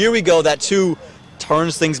 balls. Here we go. That 2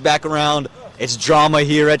 turns things back around. It's drama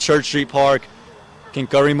here at Church Street Park. Can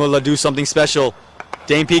Karimullah do something special?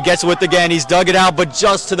 Dane Pete gets with again. He's dug it out, but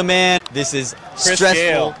just to the man. This is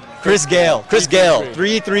stressful. Chris Gale.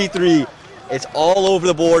 3-3-3. It's all over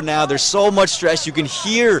the board now. There's so much stress. You can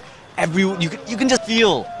hear you can just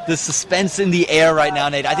feel the suspense in the air right now,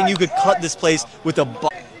 Nate. I think you could cut this place with a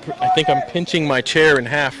I think I'm pinching my chair in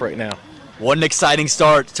half right now. What an exciting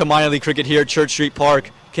start to minor league cricket here at Church Street Park.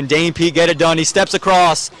 Can Dane Pete get it done? He steps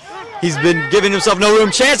across. He's been giving himself no room.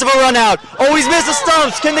 Chance of a run out. Oh, he's missed the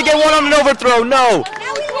stumps. Can they get one on an overthrow? No.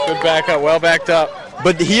 Good backup. Well backed up.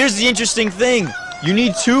 But here's the interesting thing. You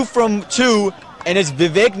need 2 from 2, and it's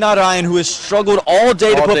Vivek Narayan who has struggled all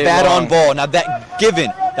day to put bat on ball. Now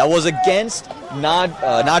that was against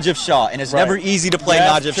Najib Shah, and it's never easy to play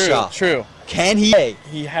Najib Shah. True. Can he?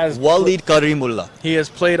 He has Walid Karimullah. He has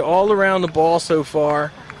played all around the ball so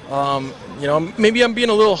far. You know, maybe I'm being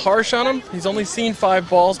a little harsh on him. He's only seen 5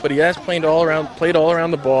 balls, but he has played all around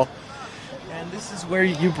the ball. And this is where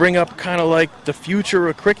you bring up kind of like the future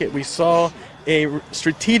of cricket. We saw a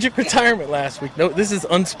strategic retirement last week. No, this is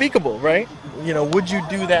unspeakable, right? You know, would you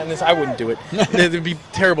do that in this? I wouldn't do it. It would be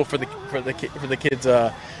terrible for the kids'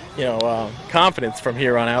 confidence from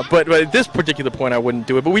here on out. But at this particular point, I wouldn't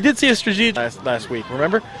do it. But we did see a strategic last week.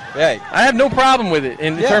 Remember? Right. I have no problem with it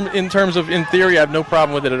in terms of in theory. I have no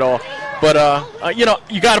problem with it at all. But you know,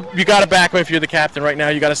 you gotta back him if you're the captain right now.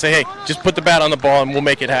 You gotta say, hey, just put the bat on the ball and we'll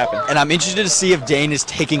make it happen. And I'm interested to see if Dane is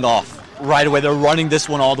taking off right away. They're running this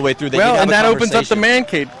one all the way through. Well, and that opens up the man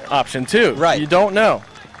cave option too. Right. You don't know.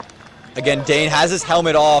 Again, Dane has his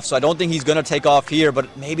helmet off, so I don't think he's going to take off here,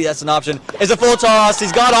 but maybe that's an option. It's a full toss.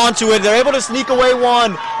 He's got onto it. They're able to sneak away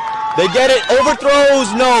one. They get it.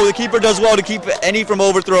 Overthrows. No, the keeper does well to keep any from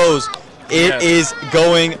overthrows. It is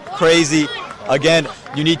going crazy. Again,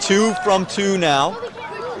 you need 2 from 2 now.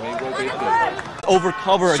 Over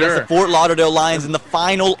cover against the Fort Lauderdale Lions in the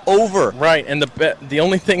final over. Right, and the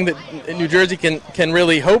only thing that New Jersey can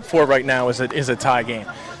really hope for right now is a tie game.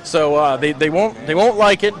 So they won't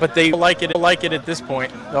like it, but they like it at this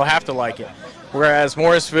point. They'll have to like it. Whereas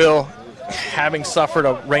Morrisville, having suffered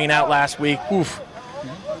a rain out last week, oof,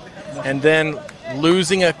 and then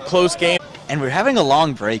losing a close game. And we're having a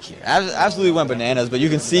long break here. Absolutely went bananas, but you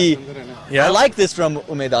can see. I like this from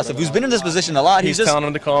Umedasov, who's been in this position a lot. He's just telling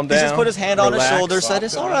him to calm down. He just put his hand on his shoulder, said,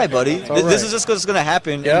 "It's all right, buddy. This is just what's going to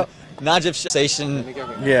happen." Yep. Najib station.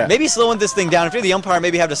 Maybe slowing this thing down. If you're the umpire,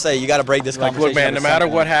 maybe have to say, you got to break this conversation. Look, man, no matter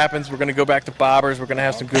what happens, we're going to go back to Bobbers. We're going to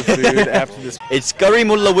have some good food after this. It's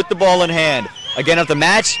Karimullah with the ball in hand. Again, if the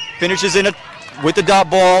match finishes with the dot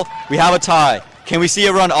ball, we have a tie. Can we see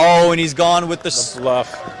a run? Oh, and he's gone with the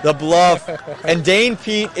bluff. The bluff. And Dane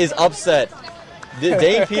Pete is upset.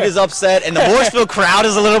 Dane Pete is upset, and the Morrisville crowd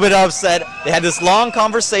is a little bit upset. They had this long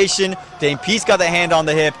conversation. Dane Pete's got the hand on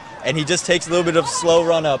the hip, and he just takes a little bit of slow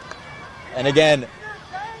run up. And again,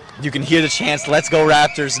 you can hear the chants, "Let's go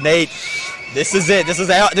Raptors." Nate, this is it. This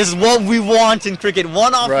is what we want in cricket.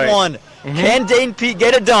 One off one. Can Dane Pete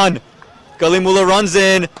get it done? Kalimullah runs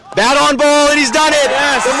in, bat on ball, and he's done it.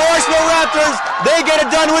 Yes. The Morrisville Raptors, they get it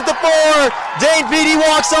done with the 4. Dane Pete, he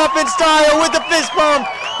walks off in style with the fist pump.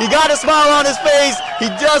 He got a smile on his face. He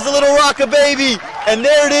does a little rock-a-baby. And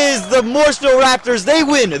there it is, the Morrisville Raptors, they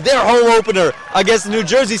win their home opener against the New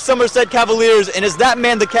Jersey Somerset Cavaliers. And it's that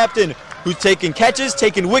man, the captain, who's taking catches,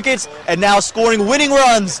 taking wickets, and now scoring winning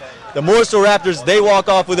runs. The Morrisville Raptors, they walk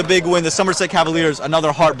off with a big win. The Somerset Cavaliers,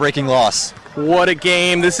 another heartbreaking loss. What a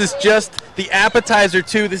game. This is just the appetizer,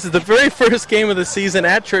 too. This is the very first game of the season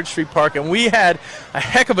at Church Street Park, and we had a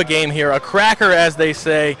heck of a game here. A cracker, as they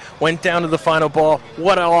say, went down to the final ball.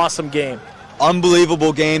 What an awesome game.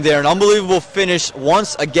 Unbelievable game there. An unbelievable finish.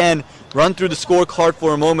 Once again, run through the scorecard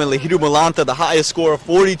for a moment. Lehiru Malanta, the highest score of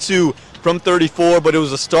 42 from 34, but it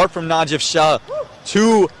was a start from Najib Shah.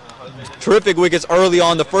 2 terrific wickets early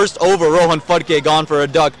on. The first over, Rohan Fudke gone for a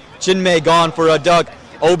duck. Chinmay gone for a duck.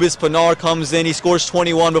 Obis Panar comes in. He scores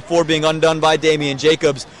 21 before being undone by Damian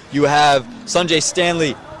Jacobs. You have Sanjay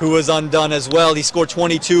Stanley, who was undone as well. He scored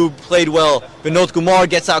 22, played well. Vinod Kumar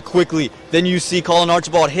gets out quickly. Then you see Colin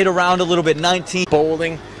Archibald hit around a little bit, 19.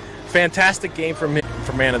 Bowling. Fantastic game for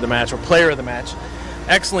man of the match, or player of the match.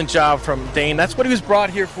 Excellent job from Dane. That's what he was brought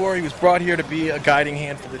here for. He was brought here to be a guiding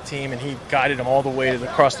hand for the team, and he guided them all the way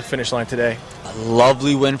across the finish line today. A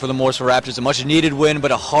lovely win for the Morrisville Raptors, a much-needed win,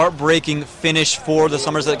 but a heartbreaking finish for the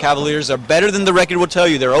Somerset Cavaliers. They're better than the record will tell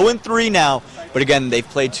you. They're 0-3 now, but again, they've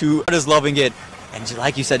played 2. Is loving it, and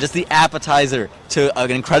like you said, just the appetizer to an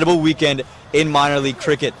incredible weekend in minor league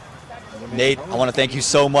cricket. Nate, I want to thank you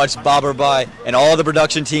so much, Babar Bhai, and all the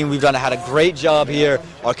production team. We've had a great job here.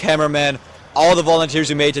 Our cameraman, all the volunteers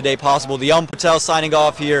who made today possible. The Patel signing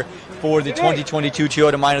off here for the 2022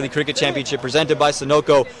 Toyota Minor League Cricket Championship presented by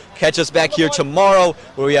Sunoco. Catch us back here tomorrow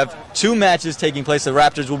where we have 2 matches taking place. The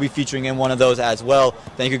Raptors will be featuring in one of those as well.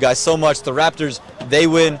 Thank you guys so much. The Raptors, they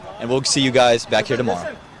win, and we'll see you guys back here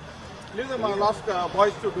tomorrow. Listen, I'll ask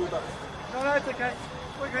boys to do that. No, it's okay.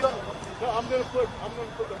 I'm going to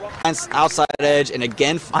put the rock. Outside edge, and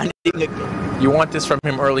again finding You want this from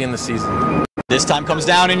him early in the season. This time comes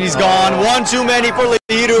down and he's gone. 1 too many for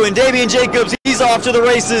Lehiru, and Damian Jacobs, he's off to the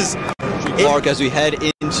races. Mark, as we head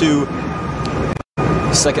into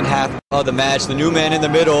the second half of the match, the new man in the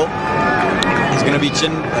middle is going to be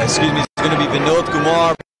Vinod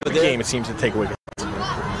Kumar. The game, it seems to take wickets.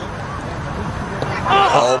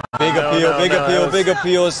 Oh, big appeal, big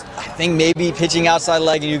appeals. I think maybe pitching outside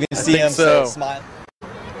leg, and you can see him smile.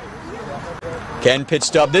 Ken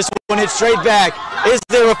pitched up. This one hit straight back. Is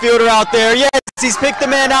there a fielder out there? Yes, he's picked the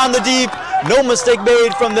man out in the deep. No mistake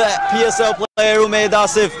made from the PSL player, Umayyad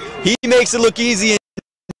Asif. He makes it look easy.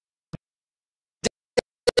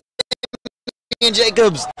 And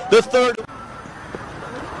Jacobs, the third.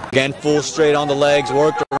 Again, full straight on the legs,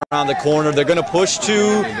 worked around the corner. They're going to push 2.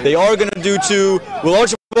 They are going to do 2. Will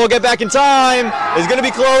Archibald get back in time? It's going to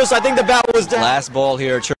be close. I think the bat was down. Last ball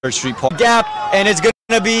here at Church Street Park. Gap, and it's going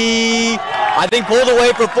to be, I think, pulled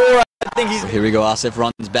away for 4. I think he's. Here we go. Asif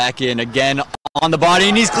runs back in again on the body,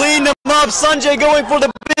 and he's cleaned them up. Sanjay going for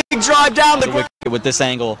the big drive down the wicket with this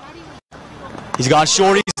angle. He's gone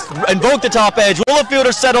short. He's invoked the top edge. Will the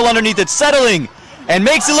fielder settle underneath it? Settling. And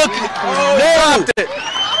makes it look. No!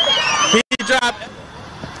 He dropped.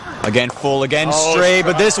 Again, full, again, straight,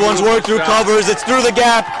 but this one's worked through covers. It's through the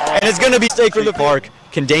gap, and it's going to be safe from the park.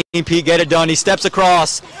 Can Dane Pete get it done? He steps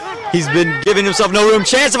across. He's been giving himself no room.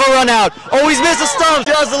 Chance of a run out. Oh, he's missed a stump.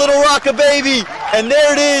 Does a little rock-a-baby. And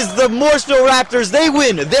there it is. The Morrisville Raptors, they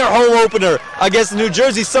win their home opener against the New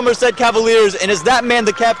Jersey Somerset Cavaliers. And it's that man,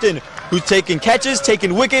 the captain, who's taking catches,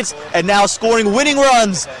 taking wickets, and now scoring winning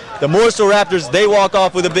runs. The Morrisville Raptors, they walk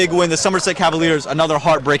off with a big win. The Somerset Cavaliers, another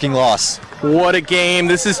heartbreaking loss. What a game.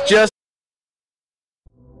 This is just...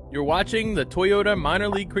 You're watching the Toyota Minor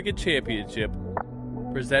League Cricket Championship,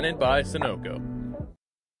 presented by Sunoco.